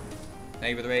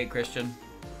 Thank you for the raid, Christian.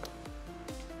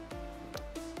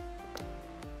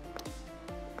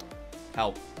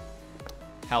 Help.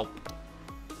 Help.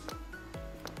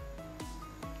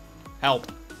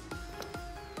 Help.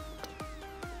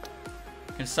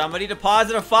 Can somebody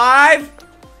deposit a 5?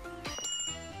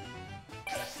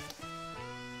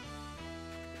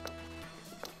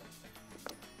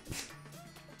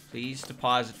 Please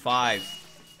deposit 5.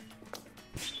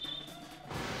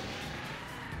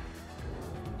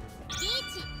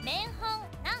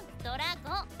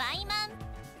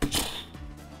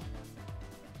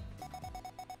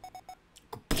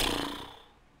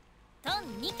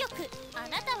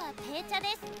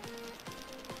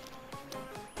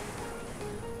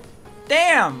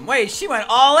 Damn! Wait, she went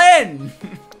all in!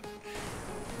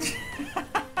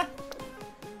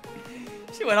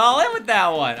 She went all in with that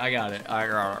one. I got it.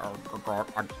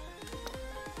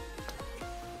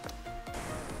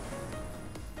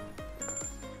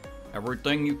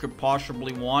 Everything you could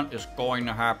possibly want is going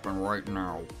to happen right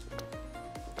now.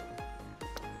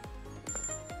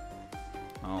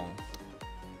 Oh.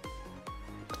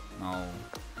 No.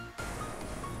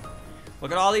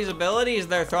 Look at all these abilities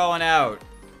they're throwing out.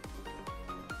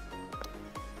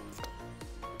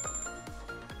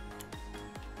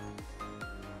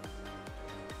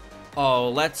 Oh,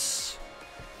 let's...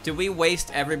 Did we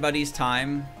waste everybody's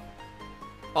time?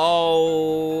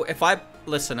 Oh, if I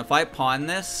pawn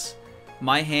this,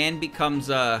 my hand becomes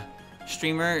a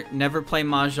streamer never play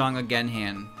Mahjong again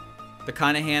hand. The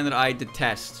kind of hand that I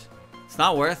detest. It's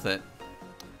not worth it.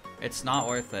 It's not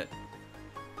worth it.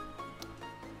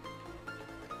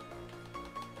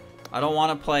 I don't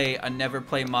want to play a never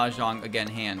play Mahjong again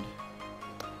hand.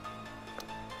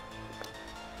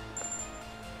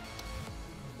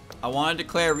 I want to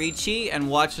declare Ricci and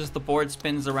watch as the board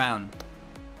spins around.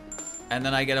 And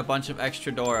then I get a bunch of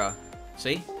extra Dora.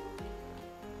 See?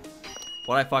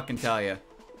 What'd I fucking tell you?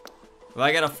 If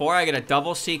I get a 4, I get a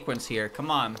double sequence here. Come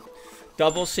on.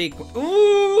 Double sequence.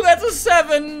 Ooh, that's a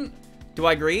 7! Do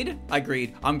I greed? I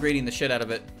greed. I'm greeding the shit out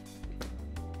of it.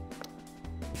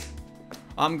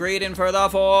 I'm greeding for the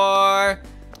 4!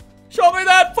 Show me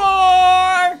that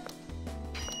 4!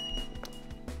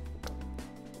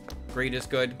 Greed is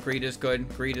good. Greed is good.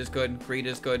 Greed is good. Greed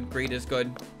is good. Greed is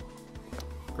good.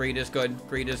 Greed is good.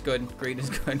 Greed is good. Greed is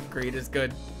good. Greed is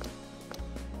good.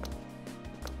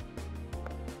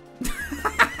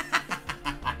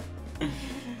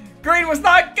 Greed was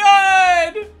not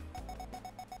good!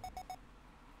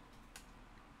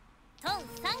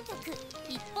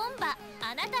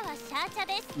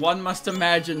 One must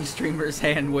imagine streamer's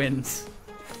hand wins.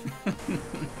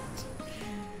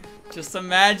 Just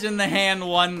imagine the hand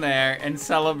won there and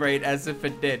celebrate as if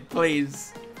it did.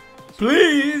 Please.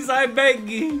 Please, I beg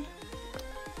you.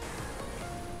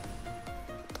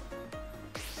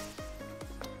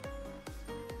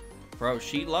 Bro,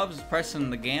 she loves pressing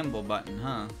the gamble button,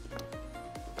 huh?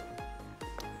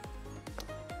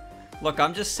 Look,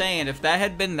 I'm just saying, if that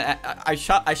had been that, I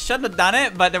should have done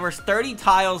it, but there was 30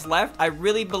 tiles left. I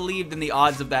really believed in the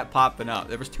odds of that popping up.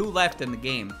 There was 2 left in the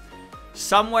game.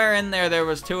 Somewhere in there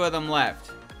was 2 of them left.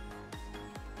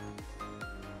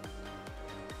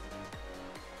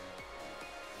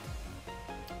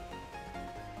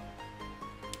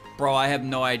 Bro, I have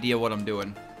no idea what I'm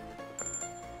doing.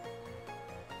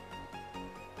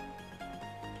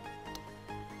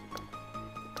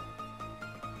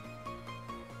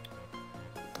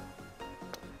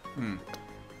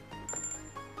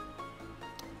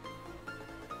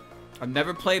 I've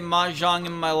never played Mahjong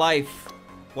in my life.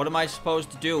 What am I supposed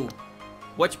to do?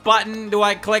 Which button do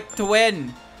I click to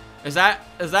win? Is that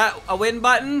a win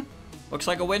button? Looks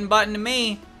like a win button to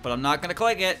me, but I'm not gonna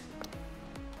click it.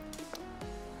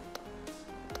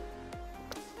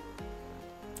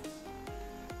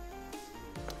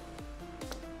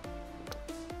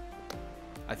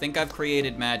 I think I've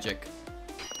created magic.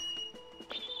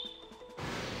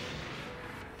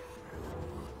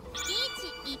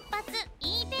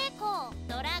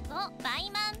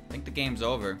 I think the game's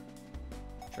over.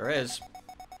 Sure is.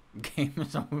 Game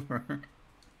is over.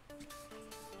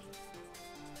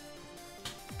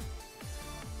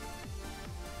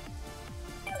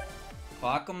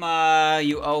 Fakuma,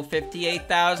 you owe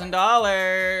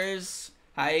 $58,000.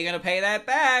 How are you gonna pay that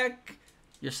back?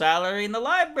 Your salary in the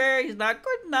library is not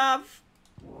good enough.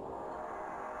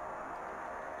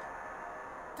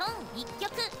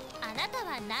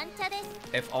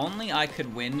 If only I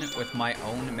could win with my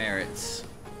own merits.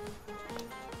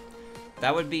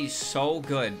 That would be so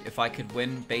good if I could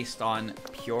win based on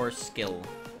pure skill.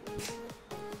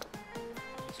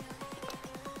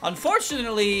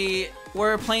 Unfortunately,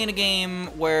 we're playing a game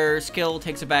where skill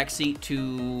takes a backseat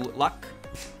to luck.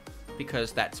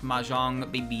 Because that's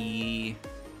Mahjong, baby.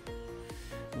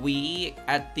 We,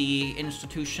 at the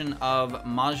institution of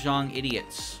Mahjong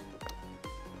idiots,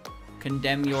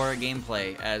 condemn your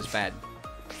gameplay as bad.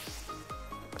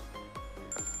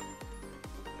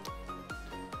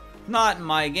 Not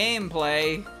my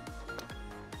gameplay.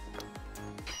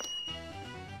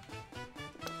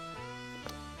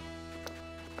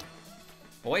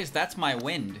 Boys, that's my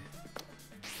wind.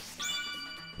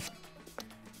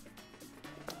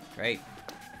 Great.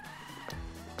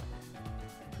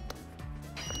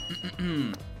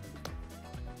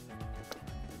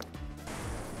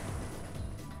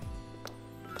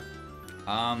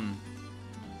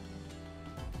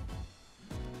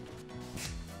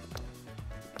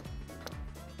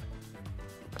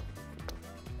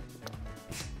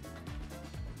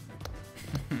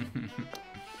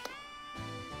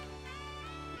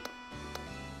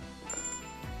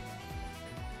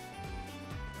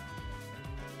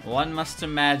 One must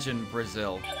imagine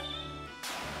Brazil.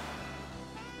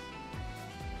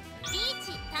 I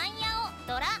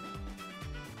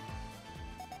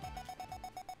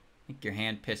think your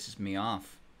hand pisses me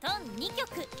off.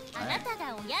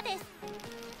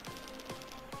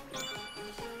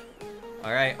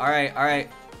 Alright, alright, alright.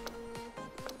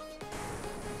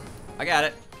 I got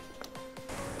it.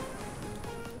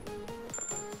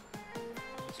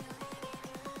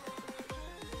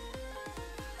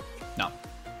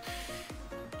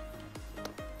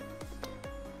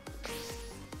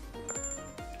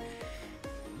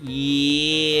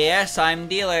 Yes, I'm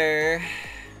dealer.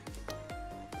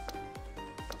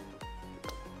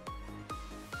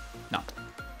 No.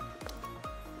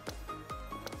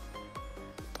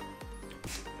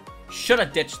 Should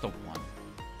have ditched the one.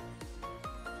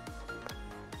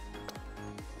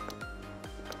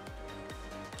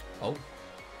 Oh.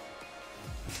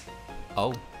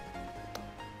 Oh.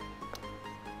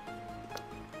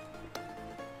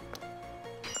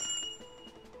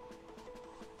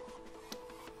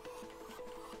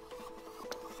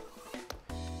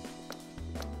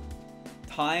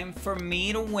 Time for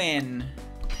me to win.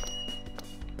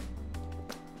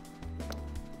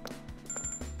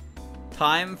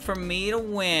 Time for me to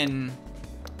win.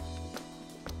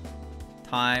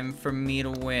 Time for me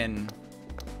to win.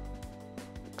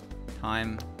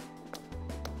 Time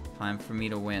for me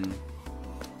to win.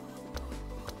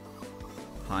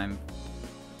 Time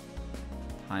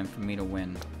for me to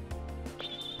win.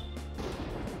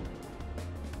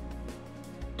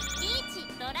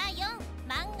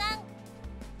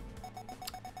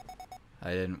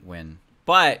 I didn't win.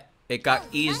 But it got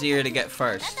easier to get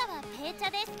first.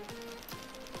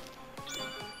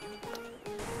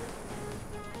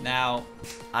 Now,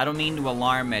 I don't mean to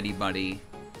alarm anybody,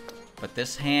 but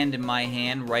this hand in my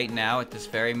hand right now at this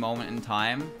very moment in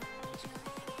time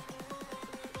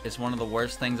is one of the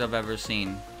worst things I've ever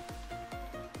seen.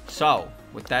 So,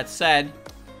 with that said,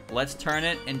 let's turn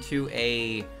it into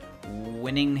a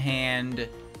winning hand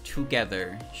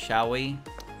together, shall we?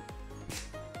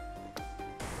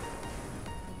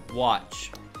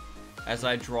 Watch as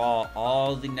I draw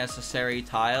all the necessary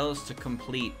tiles to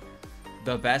complete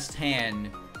the best hand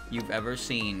you've ever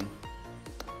seen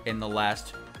in the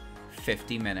last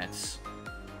 50 minutes.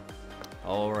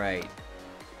 Alright.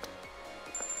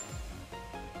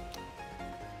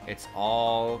 It's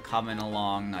all coming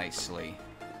along nicely.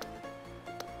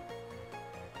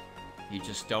 You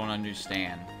just don't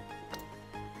understand.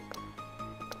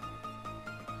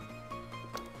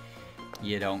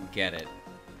 You don't get it.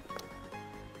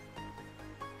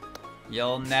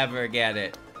 You'll never get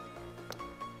it.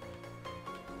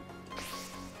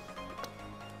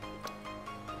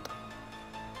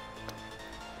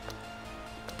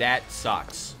 That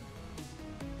sucks.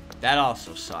 That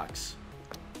also sucks.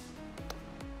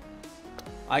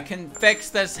 I can fix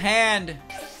this hand.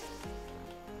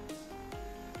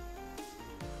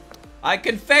 I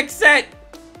can fix it!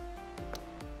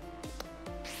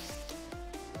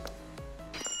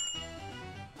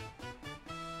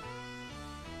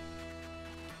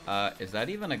 Is that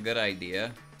even a good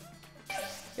idea?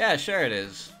 Yeah, sure it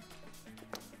is.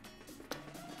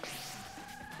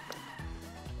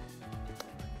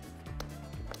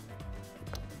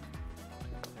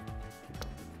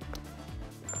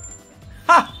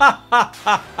 Ha ha ha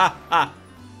ha ha ha!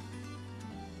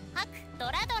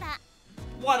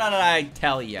 What did I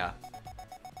tell ya?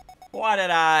 What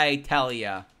did I tell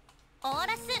ya?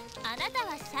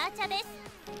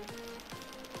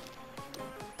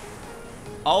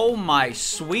 Oh my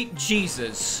sweet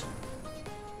Jesus.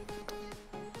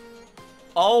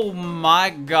 Oh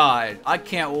my God. I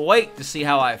can't wait to see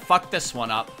how I fuck this one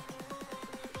up.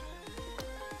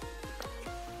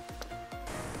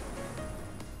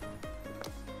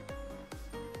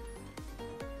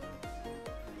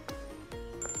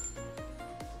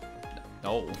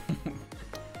 No.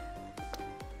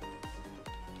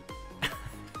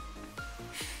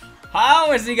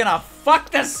 How is he gonna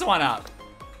fuck this one up?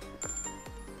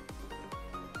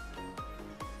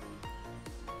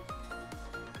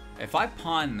 If I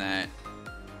pawn that...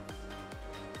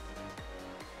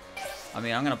 I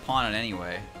mean, I'm gonna pawn it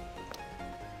anyway.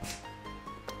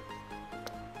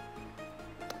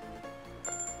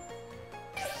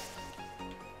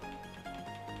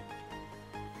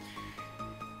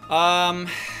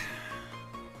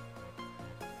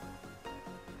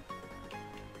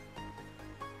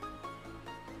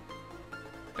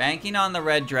 Banking on the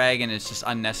red dragon is just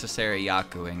unnecessary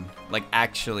yakuing. Like,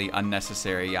 actually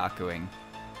unnecessary yakuing.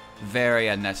 Very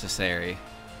unnecessary.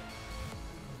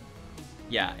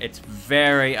 Yeah, it's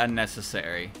very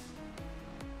unnecessary.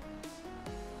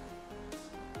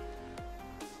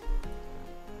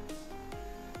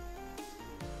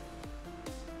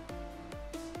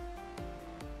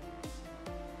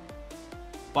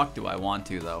 Fuck do I want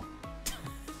to, though?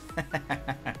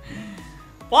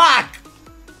 Fuck!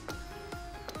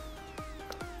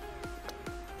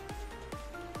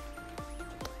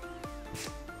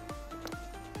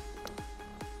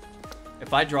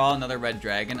 If I draw another red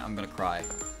dragon, I'm gonna cry.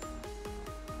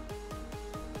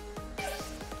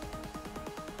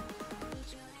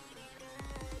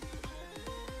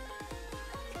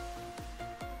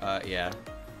 Yeah.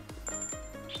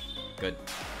 Good.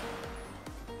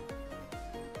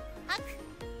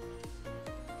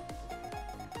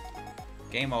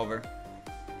 Game over.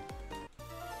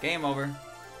 Game over.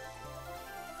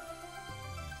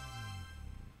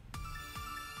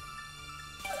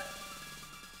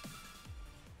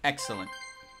 Excellent.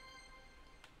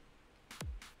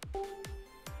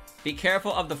 Be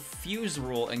careful of the fuse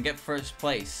rule and get first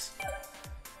place.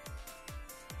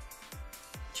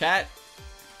 Chat,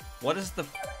 what is the...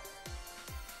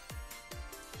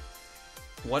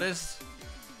 What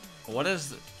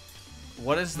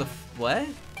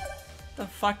the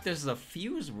fuck does the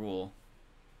fuse rule?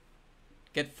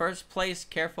 Get first place,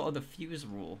 careful of the fuse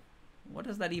rule. What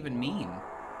does that even mean?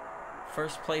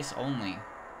 First place only.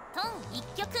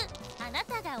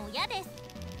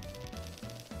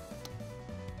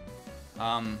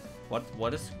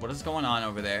 What is going on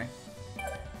over there?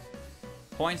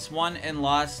 Points won and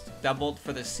lost doubled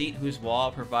for the seat whose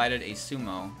wall provided a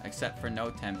sumo, except for no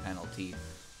 10 penalty.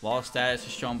 Wall status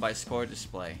is shown by score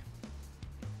display.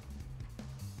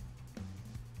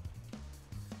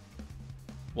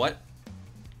 What?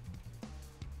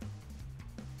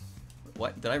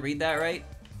 What? Did I read that right?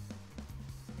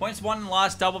 Points won and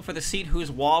lost doubled for the seat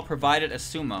whose wall provided a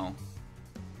sumo.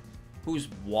 Whose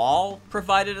wall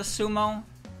provided a sumo?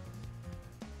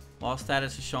 Wall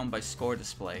status is shown by score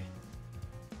display.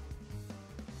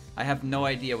 I have no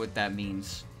idea what that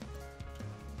means.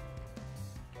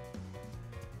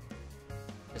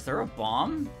 Is there a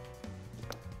bomb?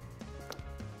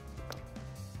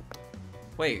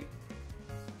 Wait.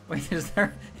 Wait, is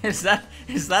that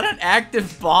an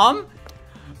active bomb?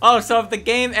 Oh, so if the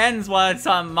game ends while it's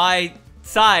on my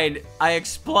side, I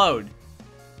explode.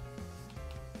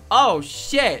 Oh,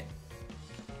 shit.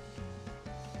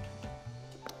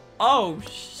 Oh,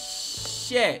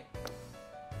 shit.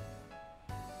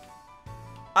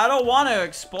 I don't want to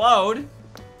explode.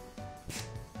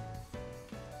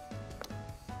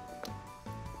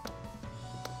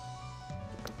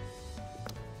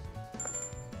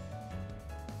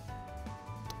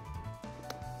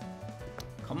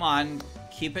 Come on,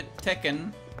 keep it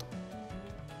ticking.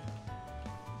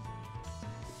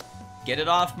 Get it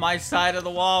off my side of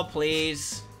the wall,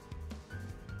 please.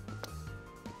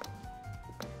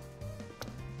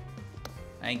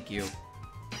 Thank you.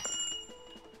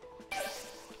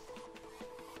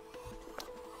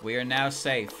 We are now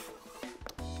safe.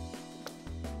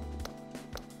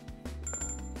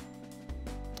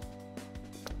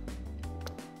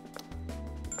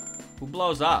 Who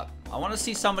blows up? I want to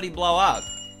see somebody blow up.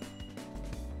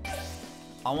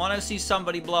 I want to see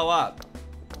somebody blow up.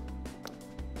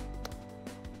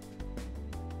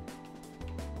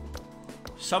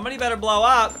 Somebody better blow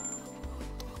up.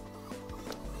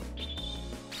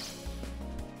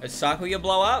 Did Sakuya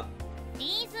blow up?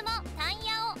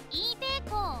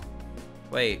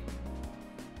 Wait.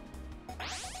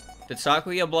 Did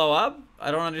Sakuya blow up? I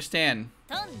don't understand.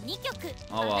 Oh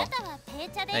well.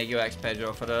 Thank you, X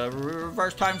Pedro, for the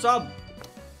reverse time sub.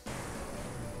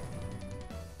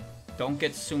 Don't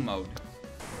get sumoed.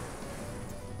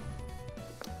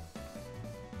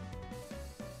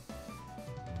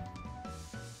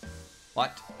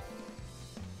 What?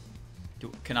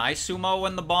 Can I sumo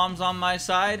when the bomb's on my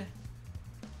side?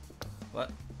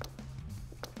 What?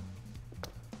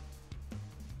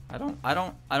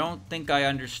 I don't think I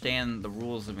understand the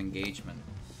rules of engagement.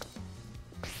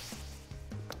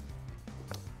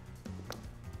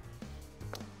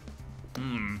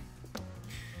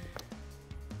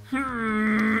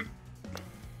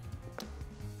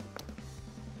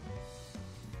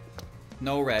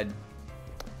 No red.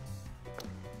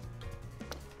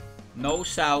 No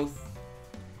south.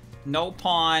 No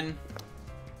pawn.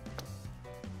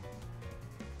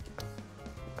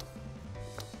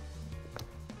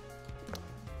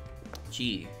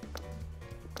 G.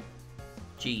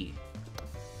 G.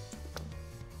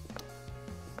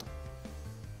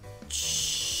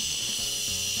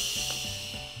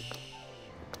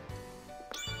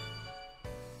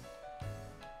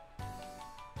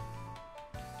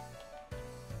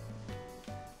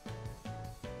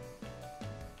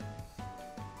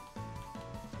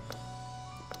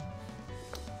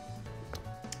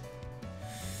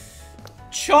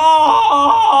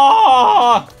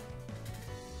 Chaw!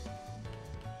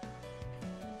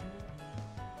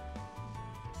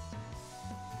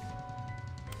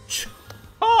 Chaw!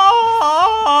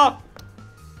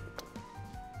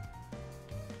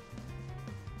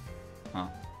 Huh.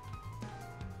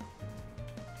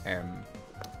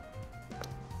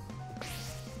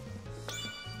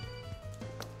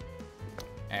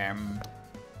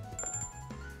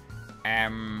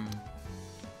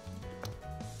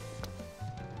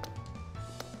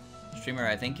 Streamer,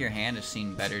 I think your hand has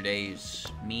seen better days.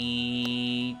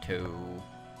 Me too.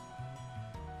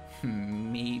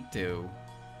 Me too.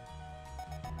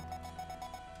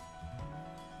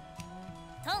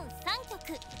 トン3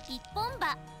曲一本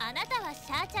歯あなたは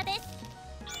シャーチャです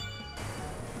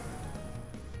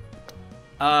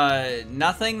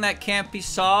Nothing that can't be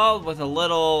solved with a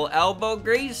little elbow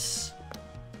grease.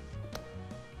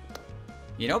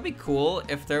 You know, it'd be cool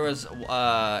if there was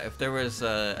a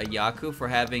Yaku for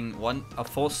having a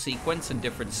full sequence in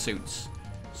different suits.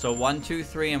 So 1, 2,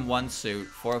 3 in one suit,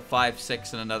 4, 5,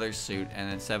 6 in another suit,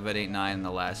 and then 7, 8, 9 in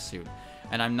the last suit.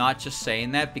 And I'm not just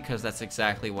saying that because that's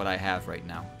exactly what I have right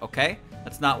now. Okay?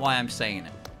 That's not why I'm saying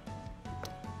it.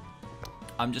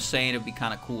 I'm just saying it'd be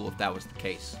kind of cool if that was the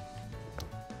case.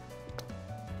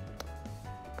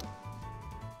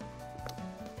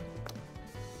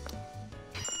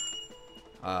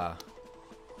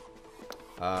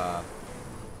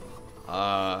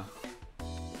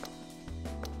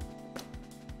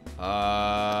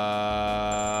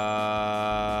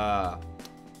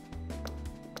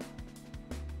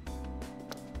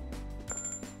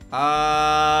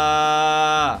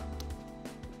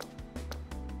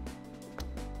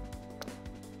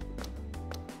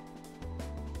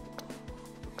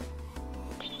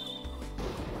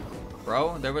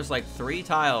 Bro, there was like 3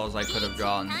 tiles I could have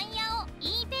drawn.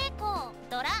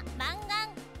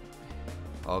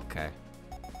 Okay.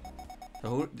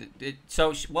 Whoa,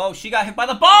 she got hit by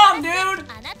the bomb, dude!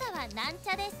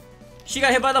 She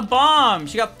got hit by the bomb!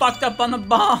 She got fucked up on the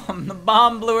bomb! The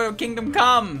bomb blew her kingdom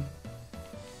come!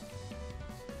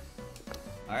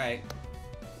 Alright.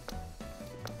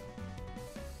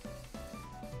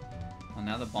 Well,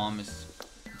 now the bomb is...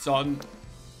 It's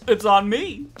on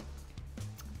me!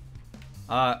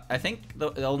 I think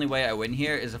the only way I win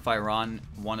here is if I Ron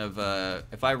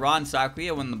if I Ron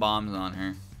Sakuya when the bomb's on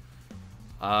her.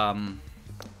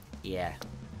 Yeah.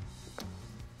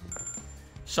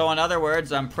 So in other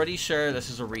words, I'm pretty sure this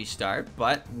is a restart,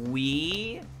 but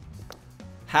we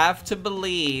have to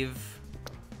believe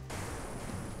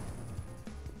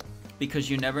because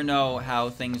you never know how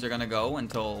things are gonna go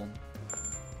until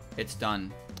it's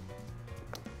done.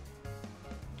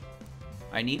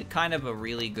 I need kind of a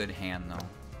really good hand, though.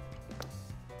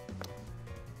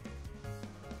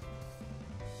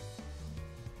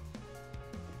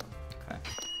 Okay.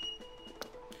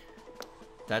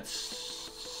 That's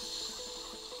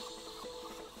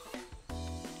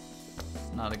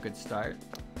not a good start.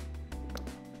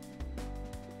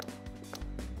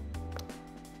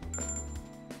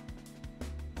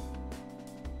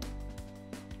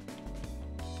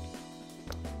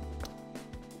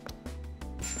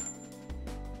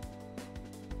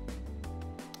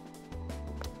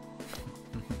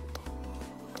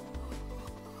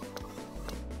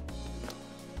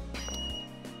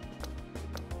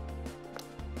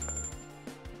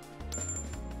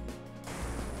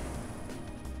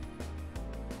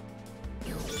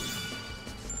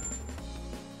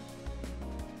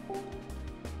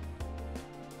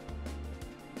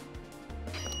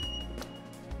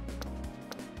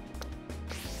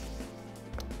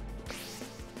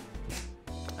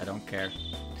 I don't care.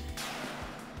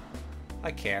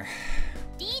 I care.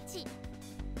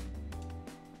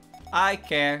 I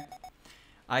care.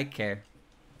 I care.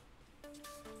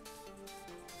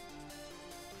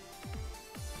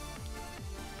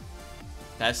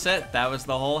 That's it. That was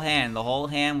the whole hand. The whole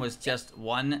hand was just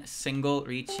one single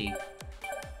Ricci.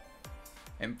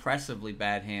 Impressively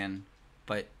bad hand.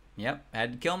 But, yep,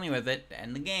 had to kill me with it to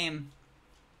end the game.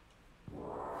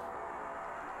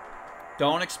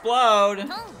 Don't explode!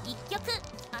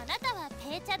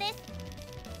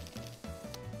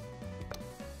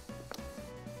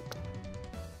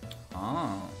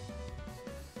 Oh.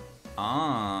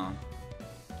 Ah.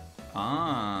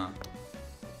 Ah.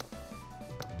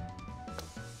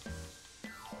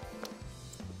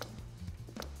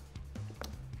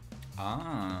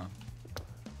 Ah.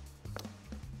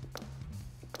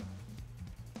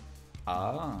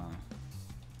 Ah.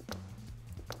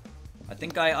 I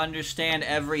think I understand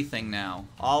everything now.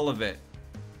 All of it.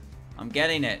 I'm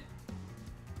getting it.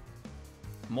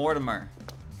 Mortimer.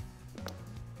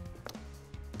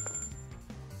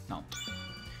 No.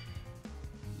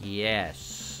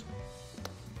 Yes.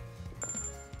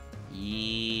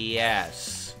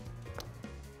 Yes.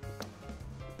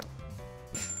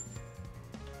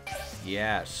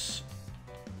 Yes.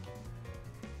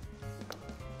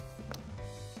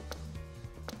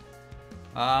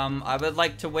 I would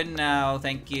like to win now,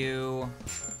 thank you.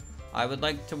 I would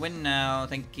like to win now,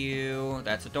 thank you.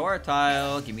 That's a door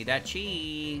tile, give me that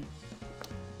chi.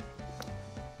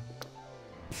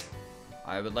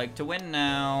 I would like to win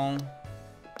now.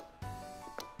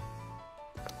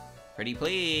 Pretty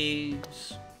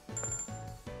please.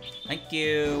 Thank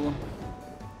you.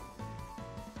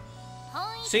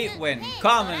 Seat win.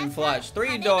 Common flush.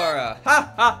 3 Dora.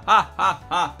 Ha ha ha ha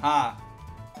ha ha.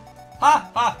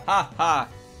 Ha ha ha ha.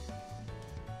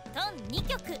 トン2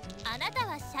曲あなた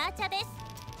はシャーチャです。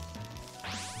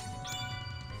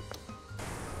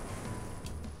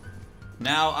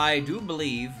 Now, I do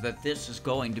believe that this is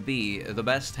going to be the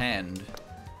best hand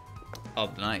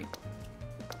of the night.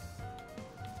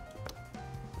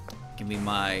 Give me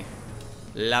my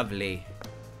lovely.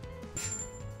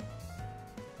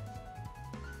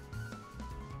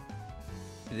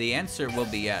 The answer will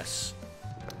be yes.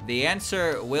 The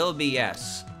answer will be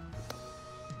yes.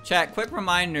 Chat, quick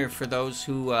reminder for those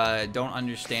who don't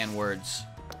understand words.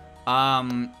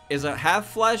 Is a half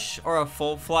flush or a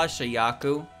full flush a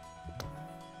Yaku?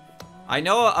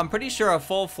 I'm pretty sure a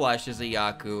full flush is a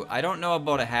Yaku. I don't know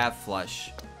about a half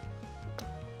flush.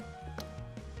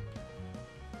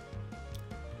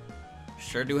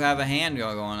 Sure do have a hand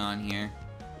going on here.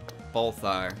 Both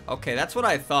are. Okay, that's what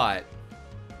I thought.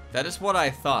 That is what I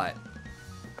thought.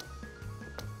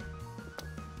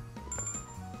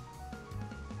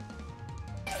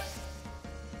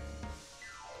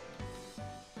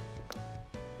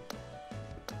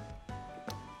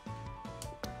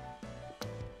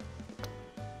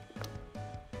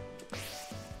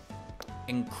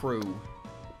 In crew.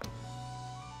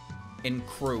 In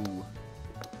crew.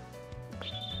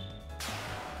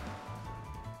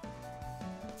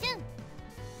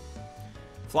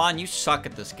 Flan, you suck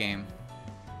at this game.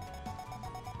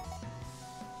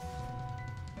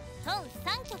 トン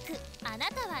3曲あな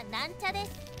たはなんちゃで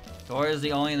す。 Dora is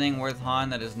the only thing worth Han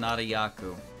that is not a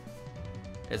Yaku.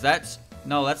 Is that...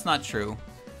 No, that's not true.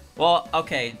 Well,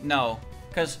 okay, no.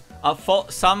 Because a full...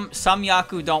 Some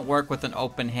Yaku don't work with an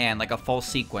open hand, like a full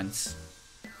sequence.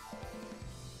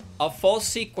 A full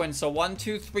sequence, a 1,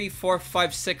 2, 3, 4,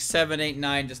 5, 6, 7, 8,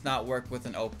 9 does not work with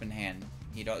an open hand.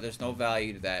 You know, there's no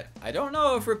value to that. I don't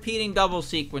know if repeating double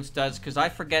sequence does, because I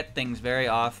forget things very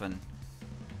often.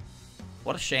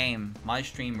 What a shame. My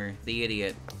streamer, the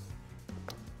idiot.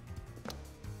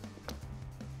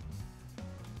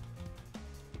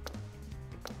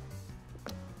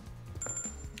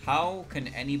 How can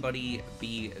anybody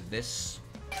be this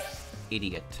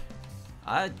idiot?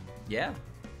 Yeah.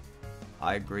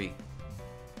 I agree.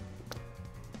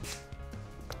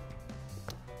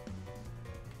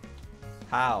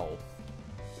 How?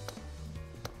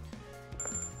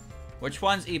 Which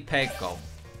one's Ipeko?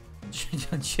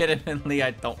 Legitimately,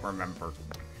 I don't remember.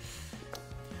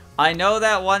 I know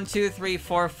that 1, 2, 3,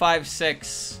 4, 5,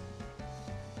 6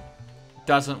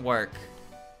 doesn't work.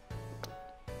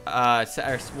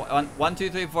 1, 2,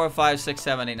 3, 4, 5, 6,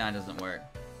 7, 8, 9 doesn't work.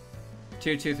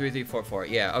 2, 2, 3, 3, 4, 4.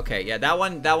 Yeah, okay. Yeah, that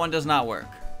one does not work.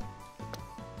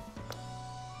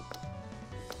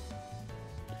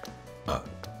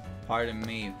 Pardon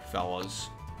me, fellas.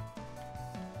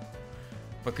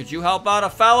 But could you help out a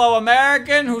fellow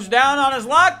American who's down on his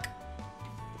luck?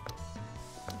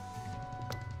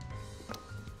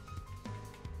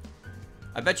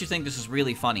 I bet you think this is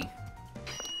really funny.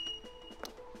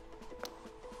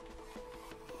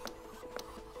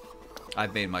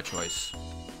 I've made my choice.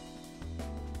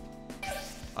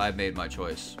 I've made my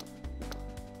choice.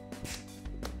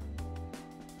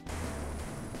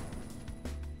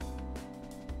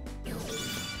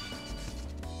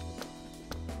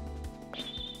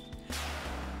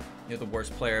 You're the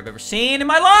worst player I've ever seen in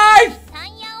my life!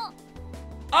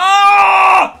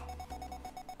 Ah!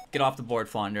 Get off the board,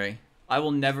 Flandre. I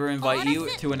will never invite you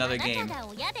to another game.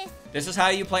 This is how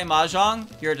you play Mahjong?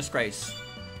 You're a disgrace.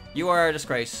 You are a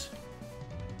disgrace.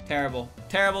 Terrible.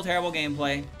 Terrible, terrible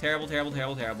gameplay. Terrible, terrible,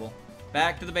 terrible, terrible.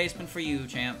 Back to the basement for you,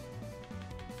 champ.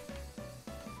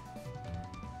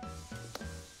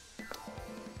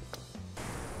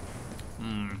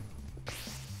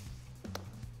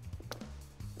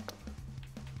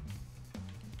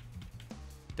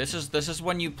 This is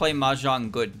when you play Mahjong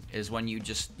good, is when you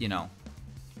just, you know,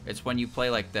 it's when you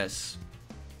play like this.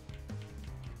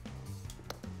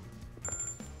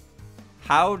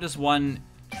 How does one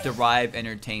derive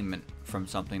entertainment from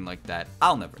something like that?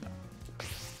 I'll never know.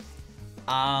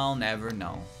 I'll never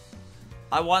know.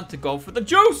 I want to go for the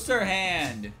juicer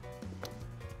hand!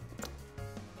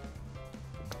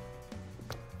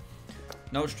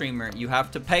 No, streamer, you have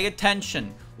to pay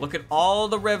attention. Look at all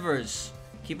the rivers.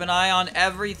 Keep an eye on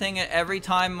everything at every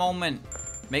time moment.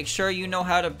 Make sure you know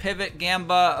how to pivot,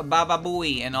 gamba, baba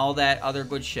booey, and all that other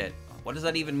good shit. What does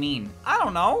that even mean? I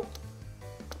don't know.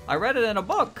 I read it in a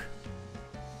book.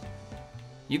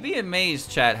 You'd be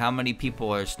amazed, chat, how many people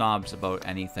are snobs about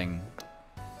anything.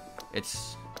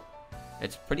 It's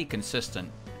pretty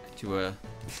consistent to a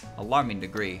alarming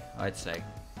degree, I'd say.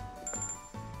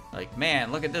 Like,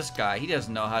 man, look at this guy. He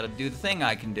doesn't know how to do the thing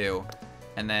I can do.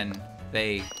 And then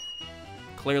they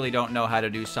clearly don't know how to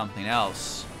do something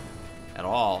else at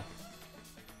all.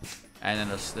 And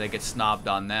then they get snobbed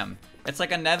on them. It's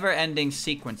like a never-ending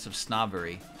sequence of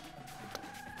snobbery.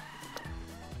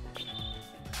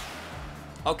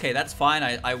 Okay, that's fine.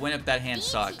 I win if that hand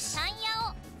sucks.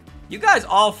 You guys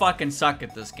all fucking suck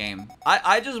at this game.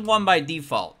 I just won by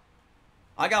default.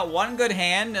 I got one good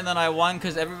hand, and then I won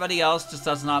because everybody else just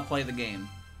does not play the game.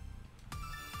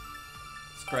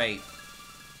 It's great.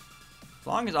 As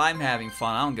long as I'm having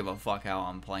fun, I don't give a fuck how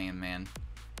I'm playing, man.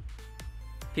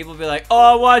 People be like,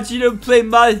 oh, I want you to play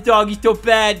Mahjong, he's so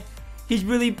bad. He's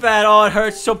really bad, oh, it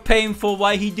hurts, so painful,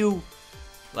 why he do?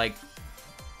 Like,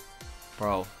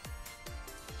 bro.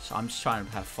 So I'm just trying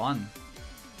to have fun.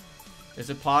 Is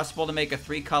it possible to make a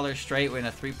 3-color straight in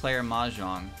a 3-player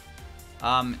Mahjong?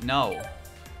 No.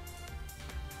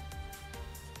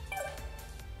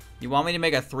 You want me to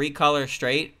make a 3-color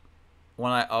straight?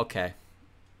 Okay.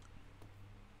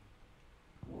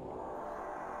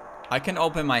 I can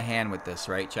open my hand with this,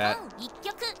 right, chat?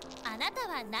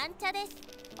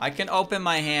 I can open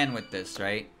my hand with this,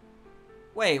 right?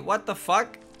 Wait, what the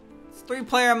fuck? It's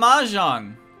 3-player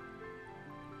Mahjong.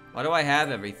 Why do I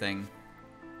have everything?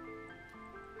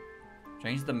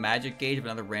 Change the magic gauge of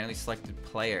another randomly selected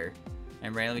player.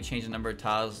 And randomly change the number of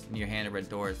tiles in your hand to red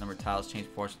doors. Number of tiles change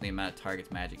proportionally the amount of target's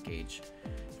magic gauge.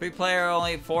 3-player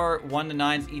only 4 1 to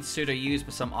 9s each suit are used,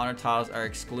 but some honor tiles are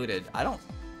excluded. I don't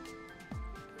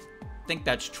think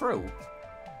that's true.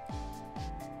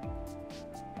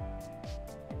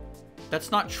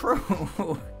 That's not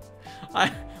true.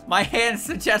 My hand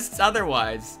suggests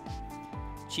otherwise.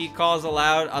 Cheat calls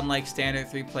allowed, unlike standard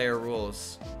 3-player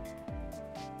rules.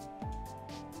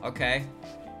 Okay.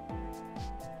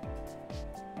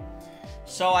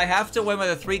 So I have to win with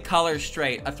a 3-color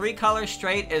straight. A 3-color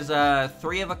straight is a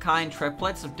 3-of-a-kind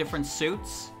triplets of different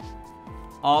suits.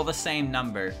 All the same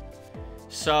number.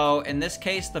 So in this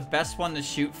case, the best one to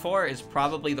shoot for is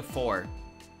probably the 4.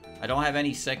 I don't have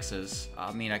any 6s.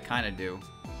 I mean, I kind of do.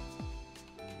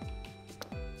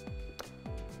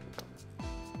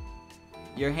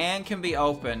 Your hand can be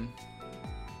open.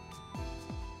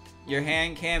 Your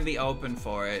hand can be open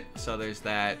for it, so there's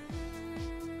that.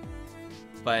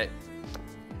 But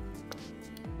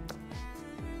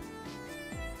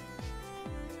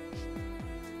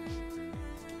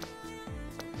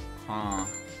huh.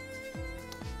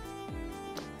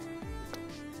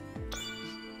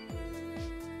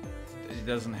 It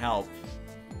doesn't help.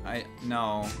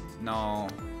 No.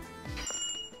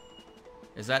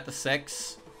 Is that the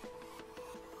 6?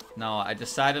 No, I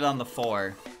decided on the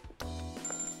 4.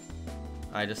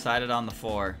 I decided on the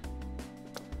 4.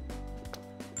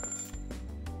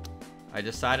 I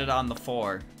decided on the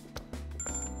 4.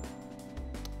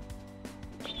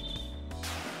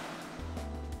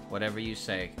 Whatever you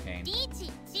say, Kane.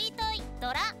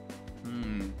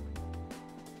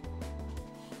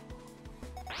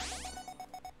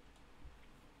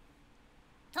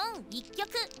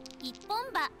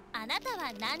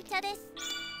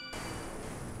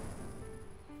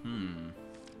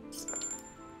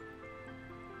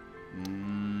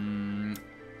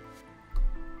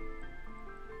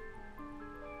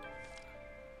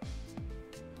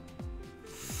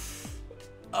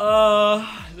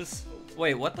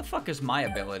 Wait, what the fuck is my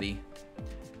ability?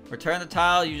 Return the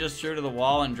tile you just threw to the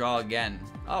wall and draw again.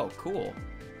 Oh, cool.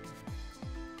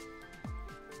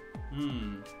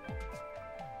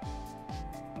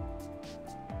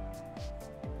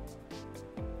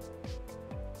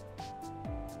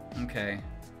 Okay.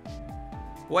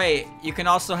 Wait, you can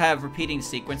also have repeating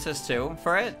sequences too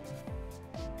for it?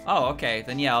 Oh, okay.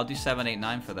 Then yeah, I'll do 7, 8,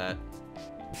 9 for that.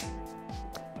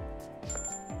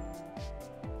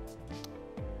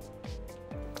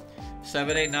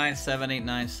 Seven, 8, 9, 7, 8,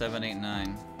 9, 7, 8,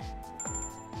 9.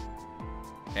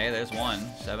 Okay, there's 1.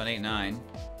 7, 8, 9.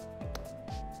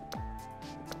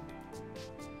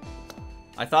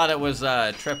 I thought it was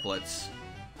triplets.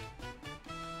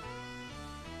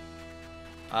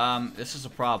 This is a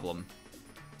problem.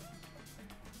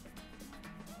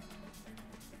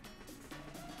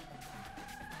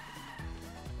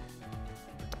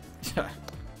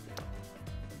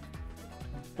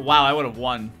 Wow, I would have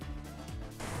won.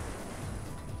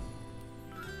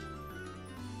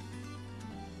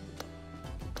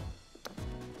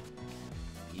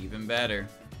 Even better.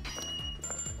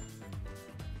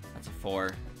 That's a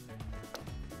 4.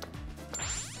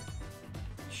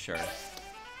 Sure.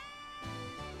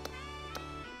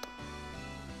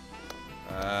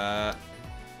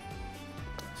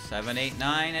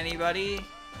 789, anybody?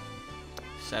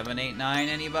 789,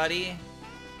 anybody?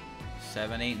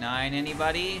 789,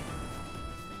 anybody?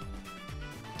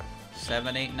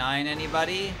 789,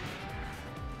 anybody?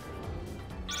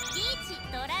 リーチ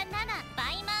ドラ7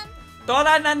倍満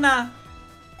Dora Nana!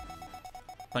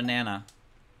 Banana.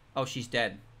 Oh, she's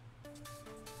dead.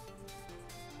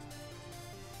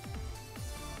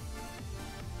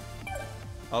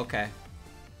 Okay.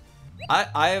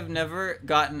 I have never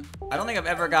gotten... I don't think I've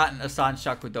ever gotten a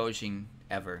Sanshaku Dojin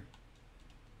ever.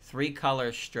 3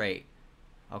 colors straight.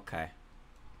 Okay.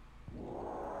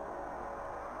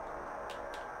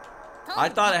 I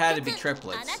thought it had to be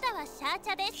triplets. あなたはシャー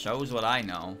チャです Shows what I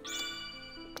know.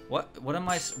 What am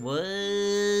I... What?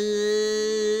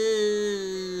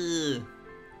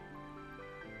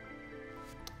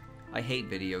 I hate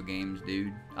video games,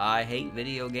 dude. I hate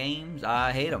video games.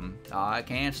 I hate them. I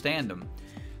can't stand them.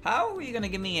 How are you gonna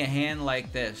give me a hand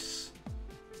like this?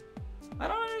 I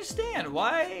don't understand.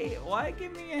 Why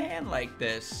give me a hand like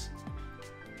this?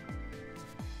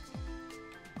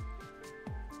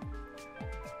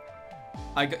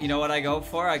 You know what I go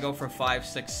for? I go for 5,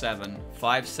 6, 7.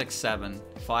 5, 6, 7.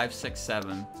 5, 6,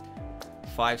 7.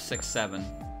 5, 6, 7.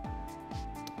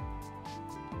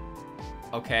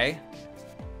 Okay.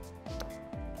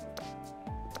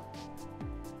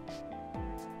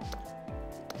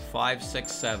 Five,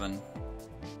 6, 7.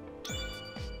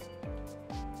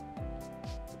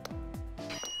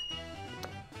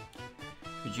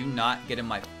 Could you not get in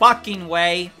my fucking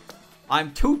way?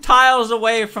 I'm 2 tiles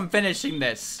away from finishing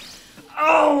this.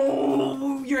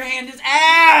 Oh, your hand is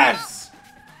ass!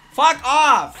 Fuck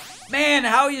off! Man,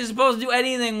 how are you supposed to do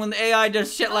anything when the AI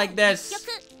does shit like this?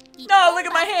 No, look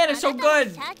at my hand, it's so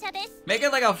good! Make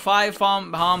it like a 5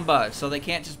 hamba, so they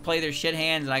can't just play their shit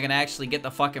hands and I can actually get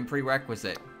the fucking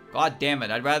prerequisite. God damn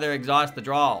it, I'd rather exhaust the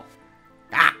draw.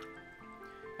 Ah!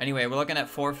 Anyway, we're looking at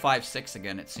 4, 5, 6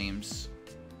 again, it seems.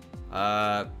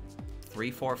 3,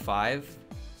 4, 5.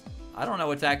 I don't know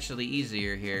what's actually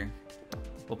easier here.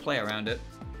 We'll play around it.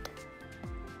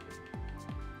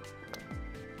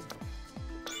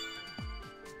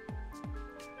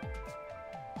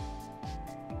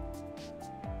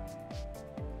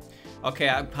 Okay,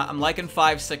 I'm liking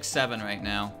 5, 6, 7 right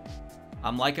now.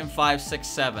 I'm liking 5, 6,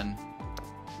 7.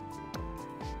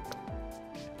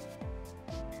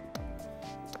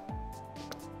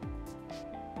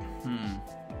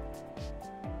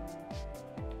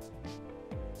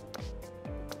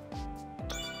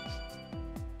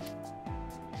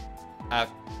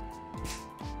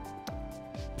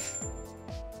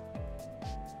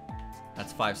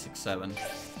 That's 5, 6, 7.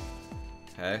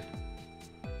 Okay.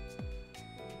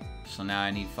 So now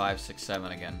I need 5, 6,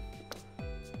 7 again.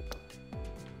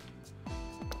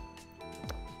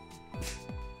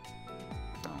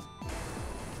 No.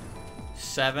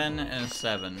 7 and a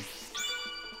 7.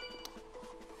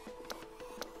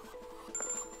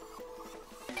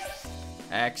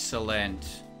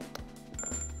 Excellent.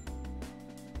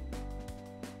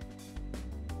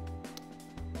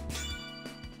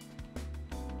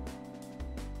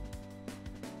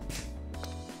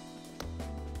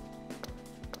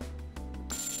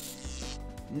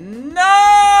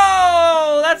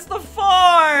 No! That's the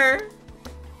 4!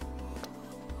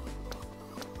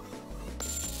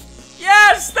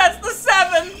 Yes! That's the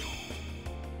 7!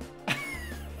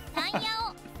 タイヤ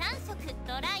を3色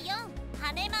ドラ4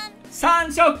羽マン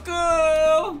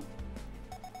Sanshoku!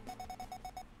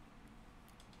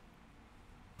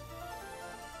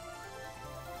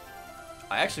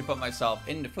 I actually put myself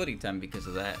into footy time because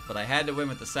of that, but I had to win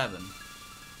with the 7.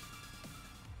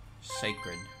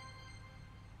 Sacred.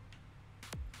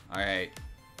 Alright.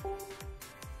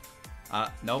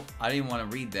 Nope. I didn't want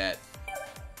to read that.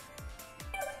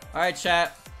 Alright,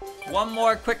 chat. One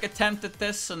more quick attempt at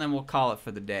this, and then we'll call it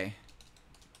for the day.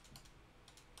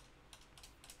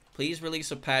 Please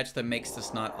release a patch that makes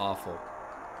this not awful.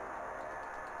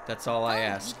 That's all I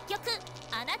ask. 1曲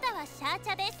あなたはシャーチ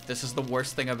ャです This is the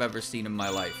worst thing I've ever seen in my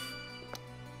life.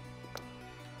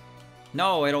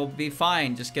 No, it'll be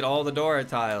fine. Just get all the Dora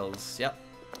tiles. Yep.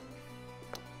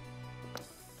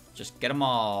 Just get them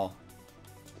all.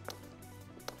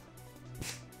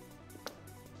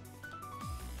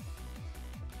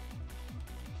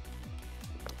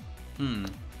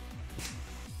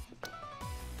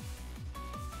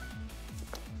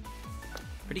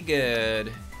 Pretty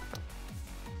good.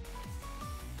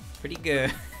 Pretty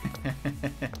good.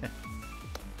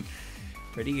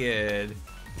 Pretty good.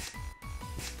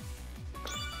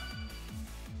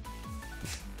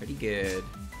 Pretty good.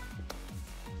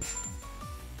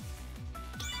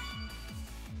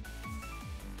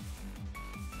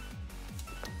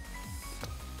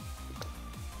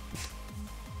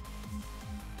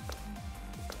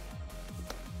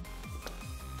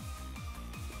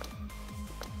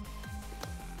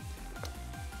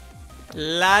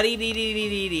 La dee dee dee dee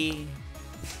dee dee.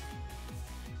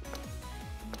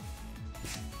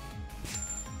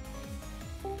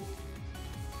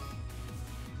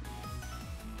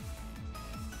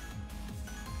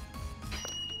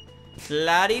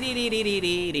 La dee dee dee dee dee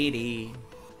dee dee dee.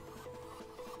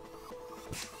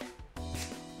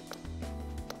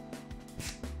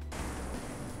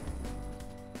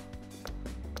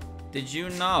 Did you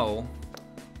know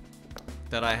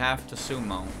that I have to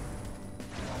sumo?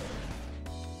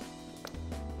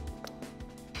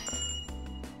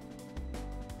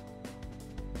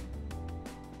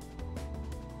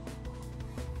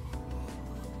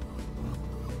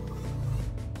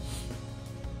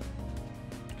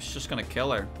 It's just gonna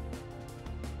kill her.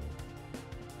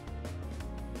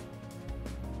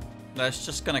 That's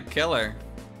just gonna kill her.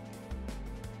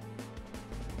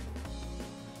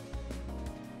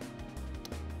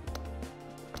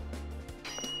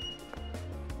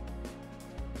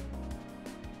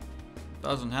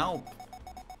 Doesn't help.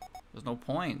 There's no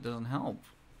point. Doesn't help.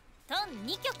 トン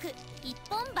2曲1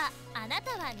本馬あな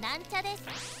たはなんちゃです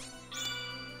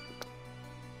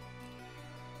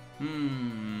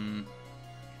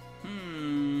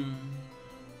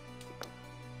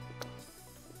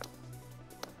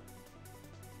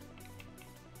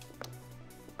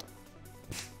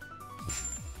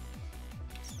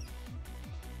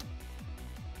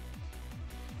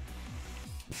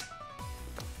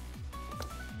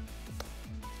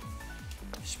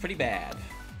It's pretty bad.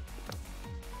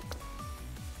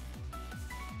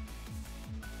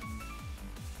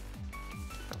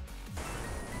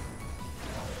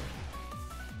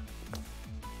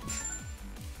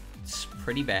 It's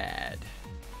pretty bad.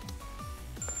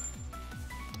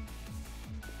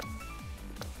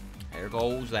 There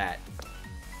goes that.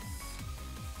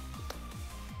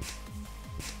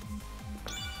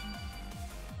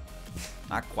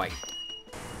 Not quite.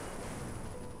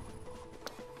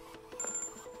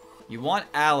 You want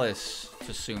Alice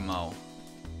to sumo.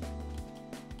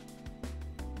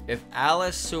 If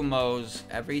Alice sumos,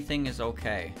 everything is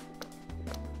okay.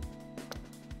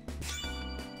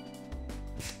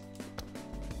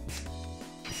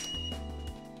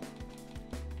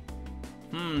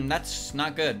 That's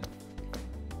not good.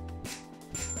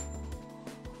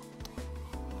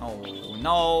 Oh,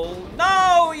 no.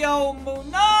 No, Yomu,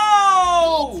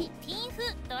 no!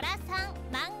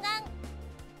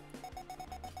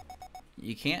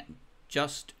 You can't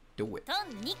just do it. ト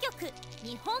ン2曲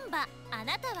2本馬あ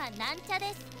なたはなんちゃ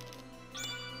です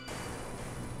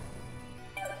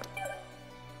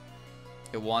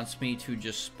It wants me to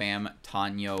just spam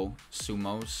Tanyo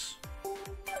sumos.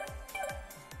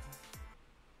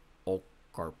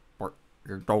 Okay, but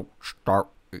you don't start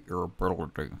with your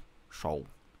ability, so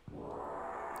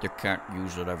you can't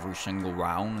use it every single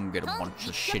round and get a トン bunch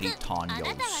of 1 shitty 曲あなた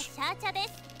は Tanyos. シャーチャで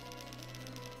す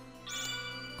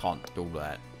Can't do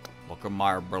that. Look at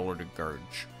my ability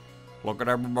gauge. Look at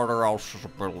everybody else's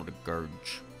ability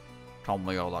gauge. Tell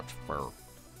me how that's fair.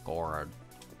 Go ahead.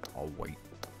 I'll wait.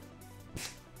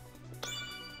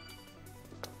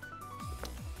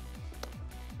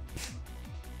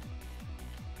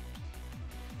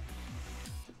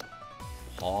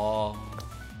 Ha.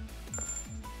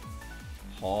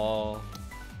 Ha.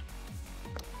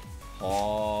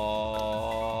 Ha.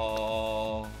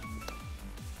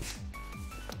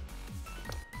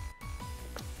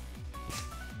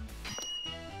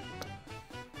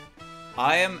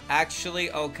 I am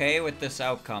actually okay with this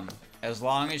outcome, as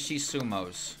long as she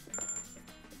sumos.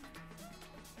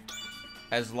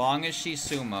 As long as she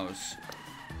sumos.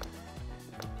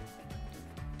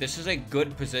 This is a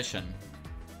good position.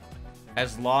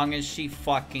 As long as she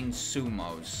fucking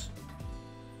sumos.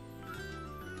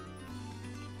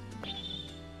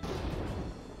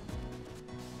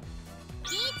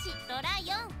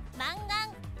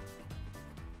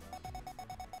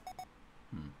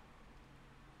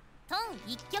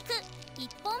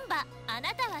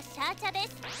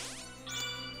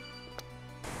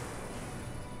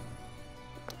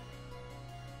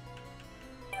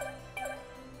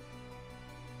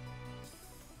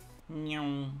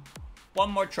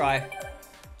 One more try.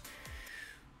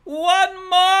 One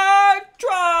more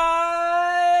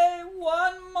try.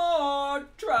 One more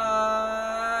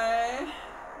try.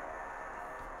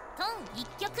 トン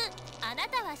1曲あな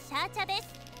たはシャーチャです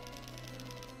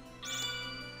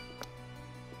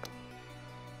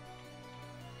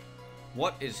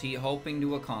What is he hoping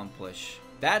to accomplish?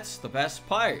 That's the best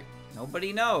part.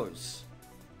 Nobody knows.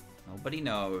 Nobody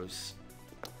knows.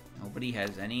 Nobody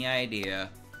has any idea.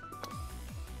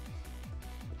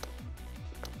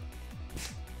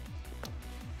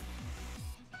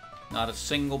 Not a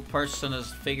single person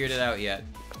has figured it out yet.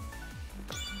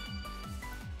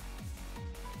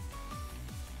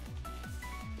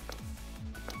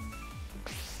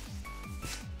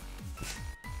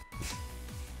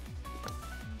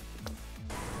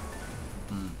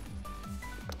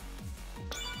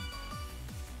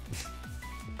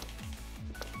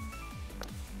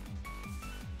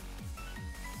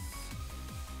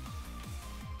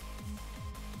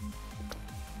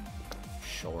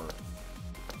 short.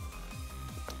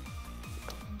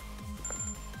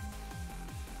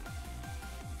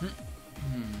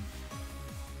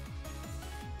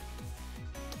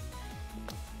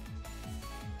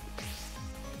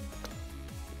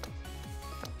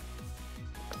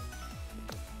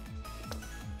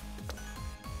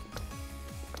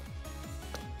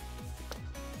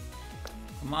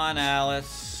 Come on,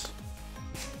 Alice.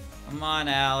 Come on,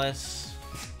 Alice.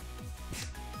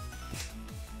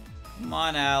 Come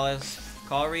on, Alice.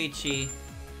 Call Ricci.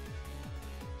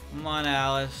 Come on,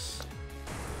 Alice.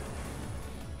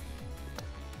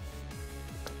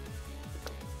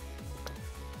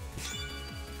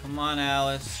 Come on,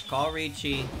 Alice. Call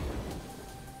Ricci.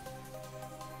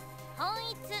 本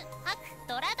一白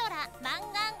ドラドラマ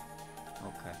ンガン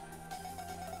Okay.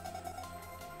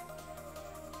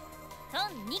 ト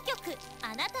ン2曲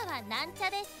あなたはなんちゃ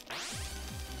です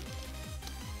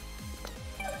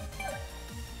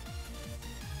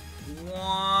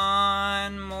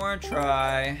One more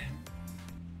try.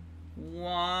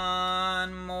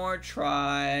 One more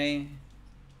try.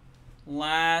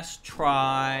 Last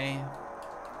try.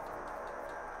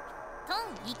 ト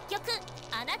ン1曲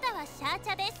あなたはシャーチ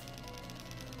ャです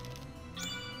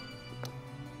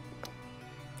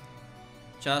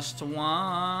Just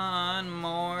one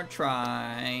more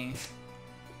try.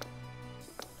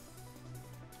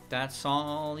 That's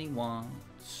all he wants.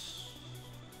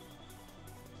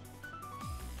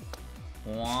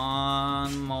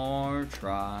 One more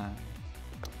try.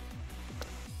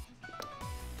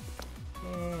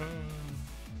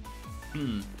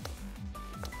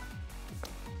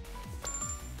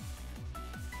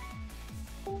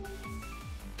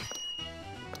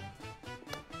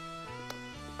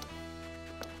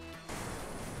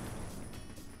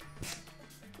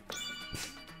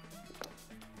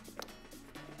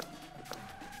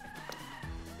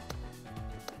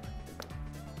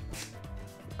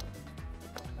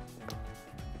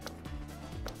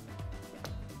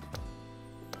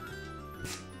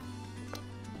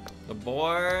 The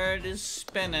board is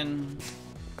spinning.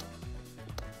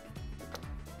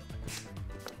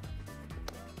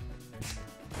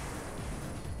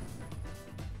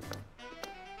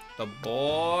 The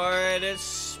board is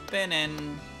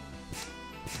spinning.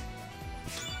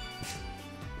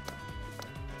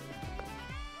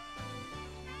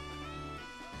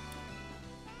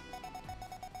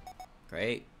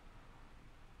 Great.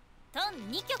 ト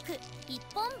ン2曲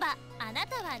1本馬あな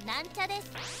たはなんちゃで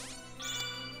す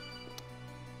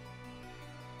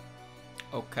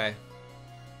Okay.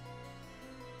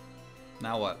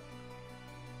 Now what?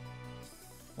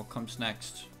 What comes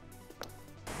next?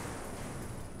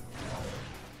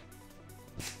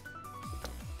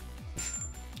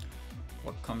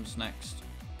 What comes next?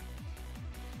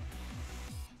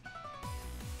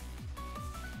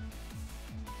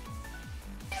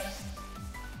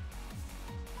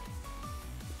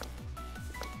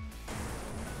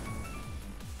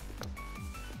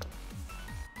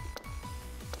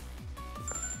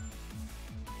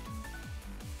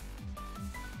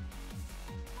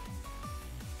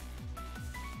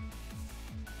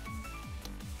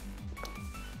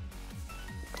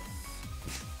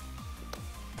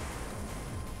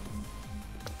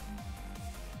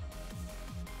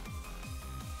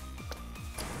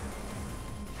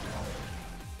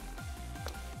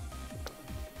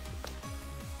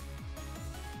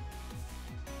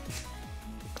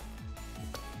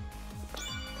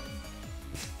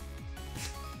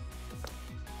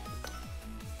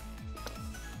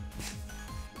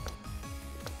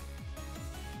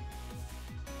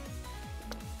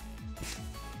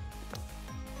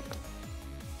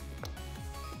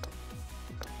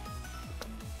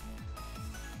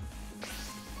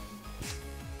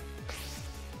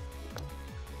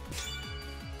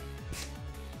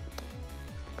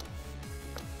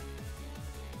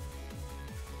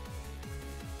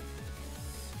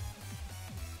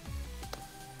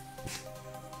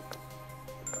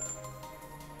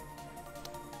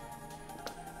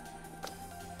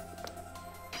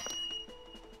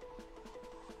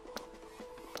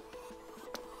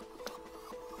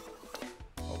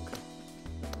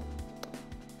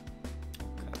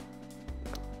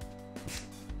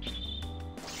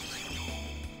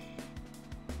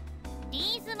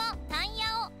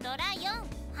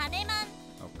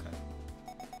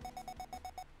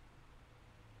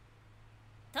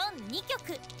本2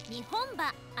曲日本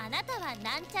馬あなたは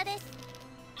なんちゃです。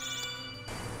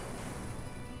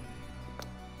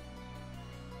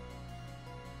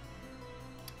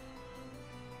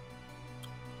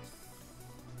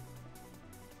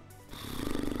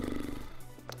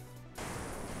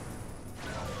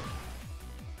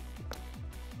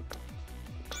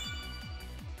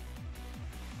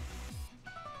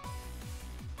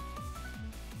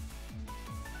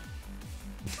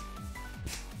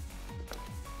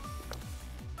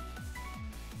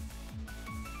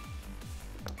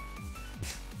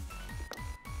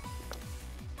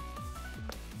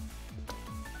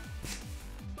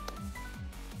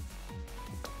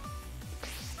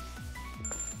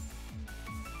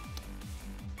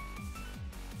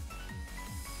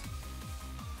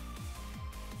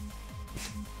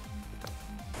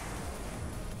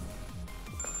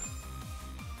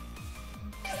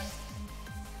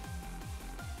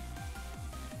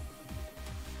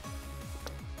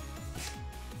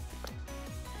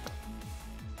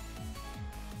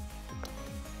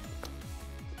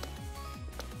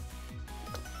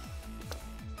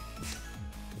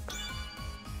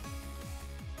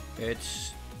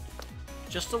It's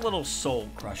just a little soul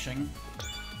crushing.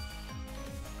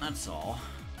 That's all.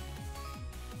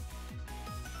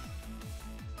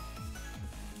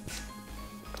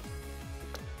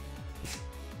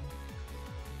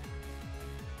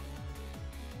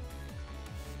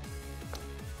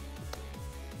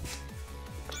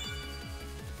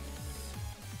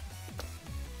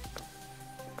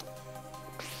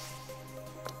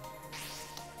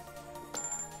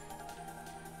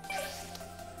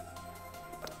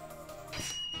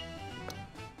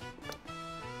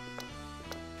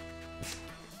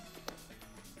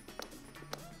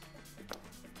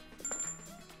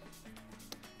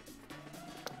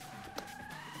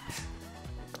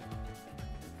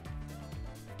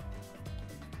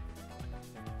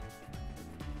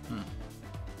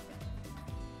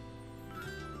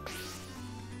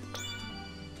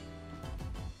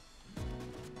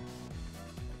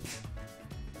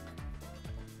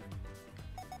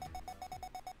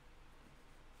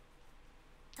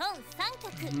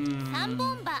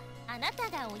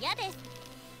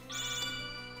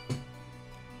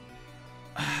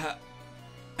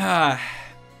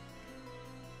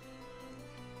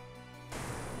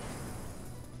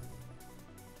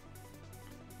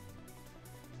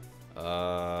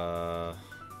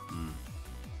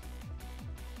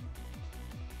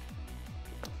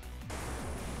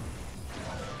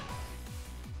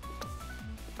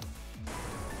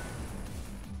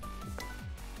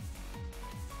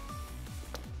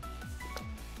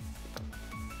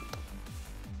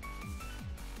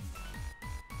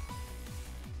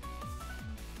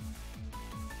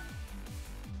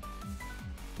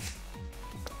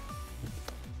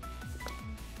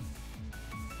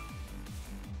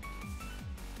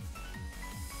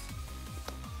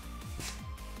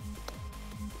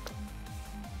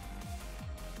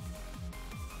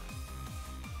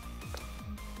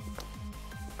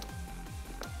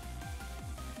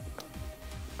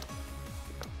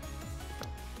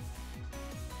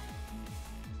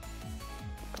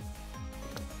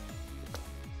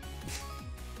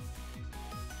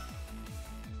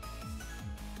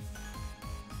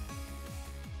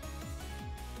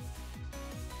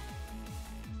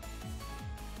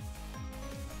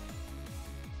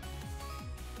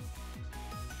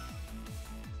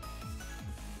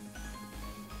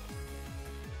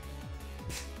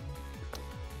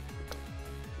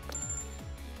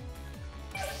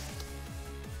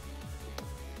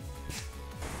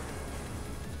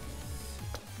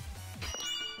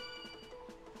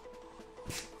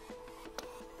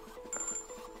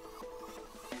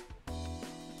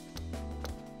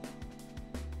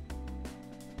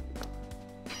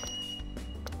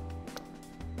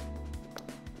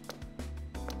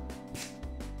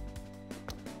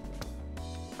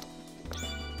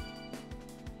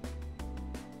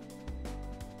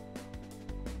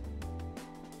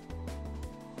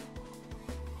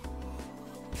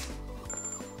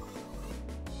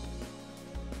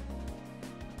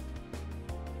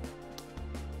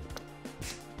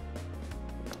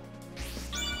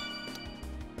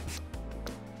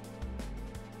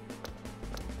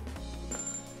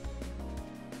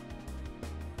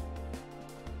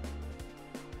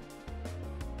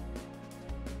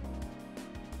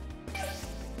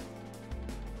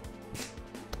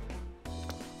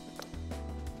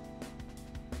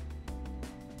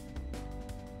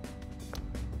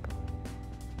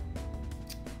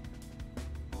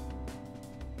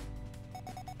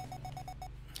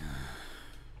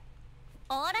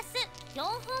オーラス4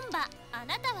本馬、あ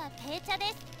なたは定茶で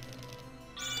す。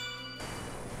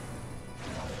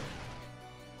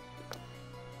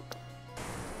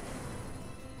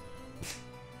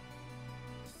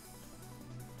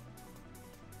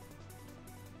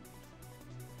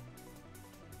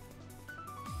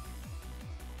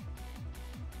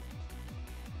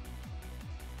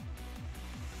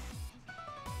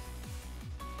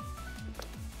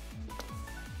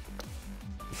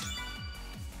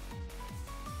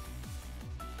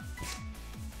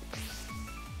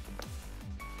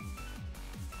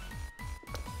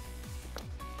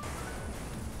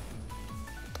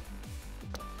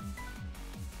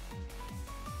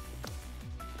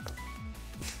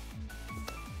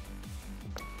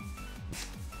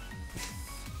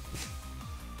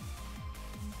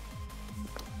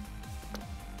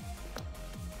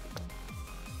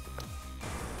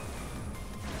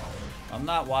I'm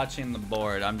not watching the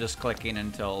board, I'm just clicking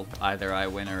until either I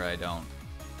win or I don't.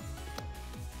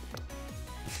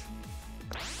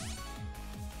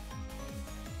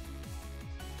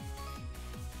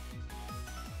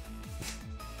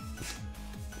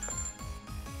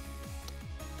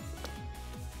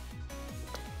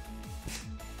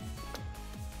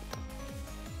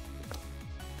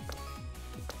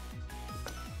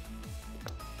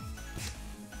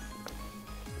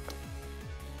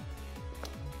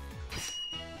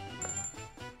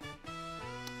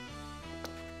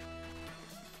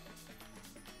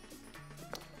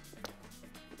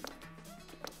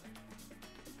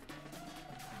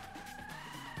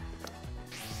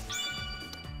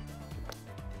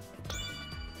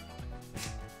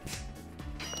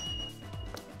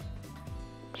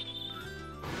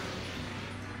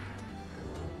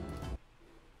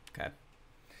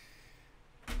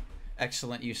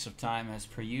 Excellent use of time as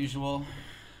per usual.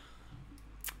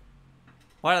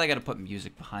 Why do they gotta put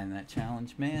music behind that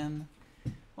challenge, man?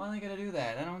 Why do they gotta do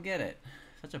that? I don't get it.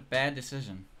 Such a bad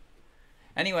decision.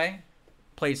 Anyway,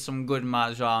 played some good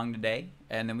Mahjong today,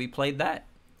 and then we played that.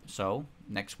 So,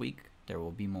 next week, there will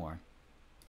be more.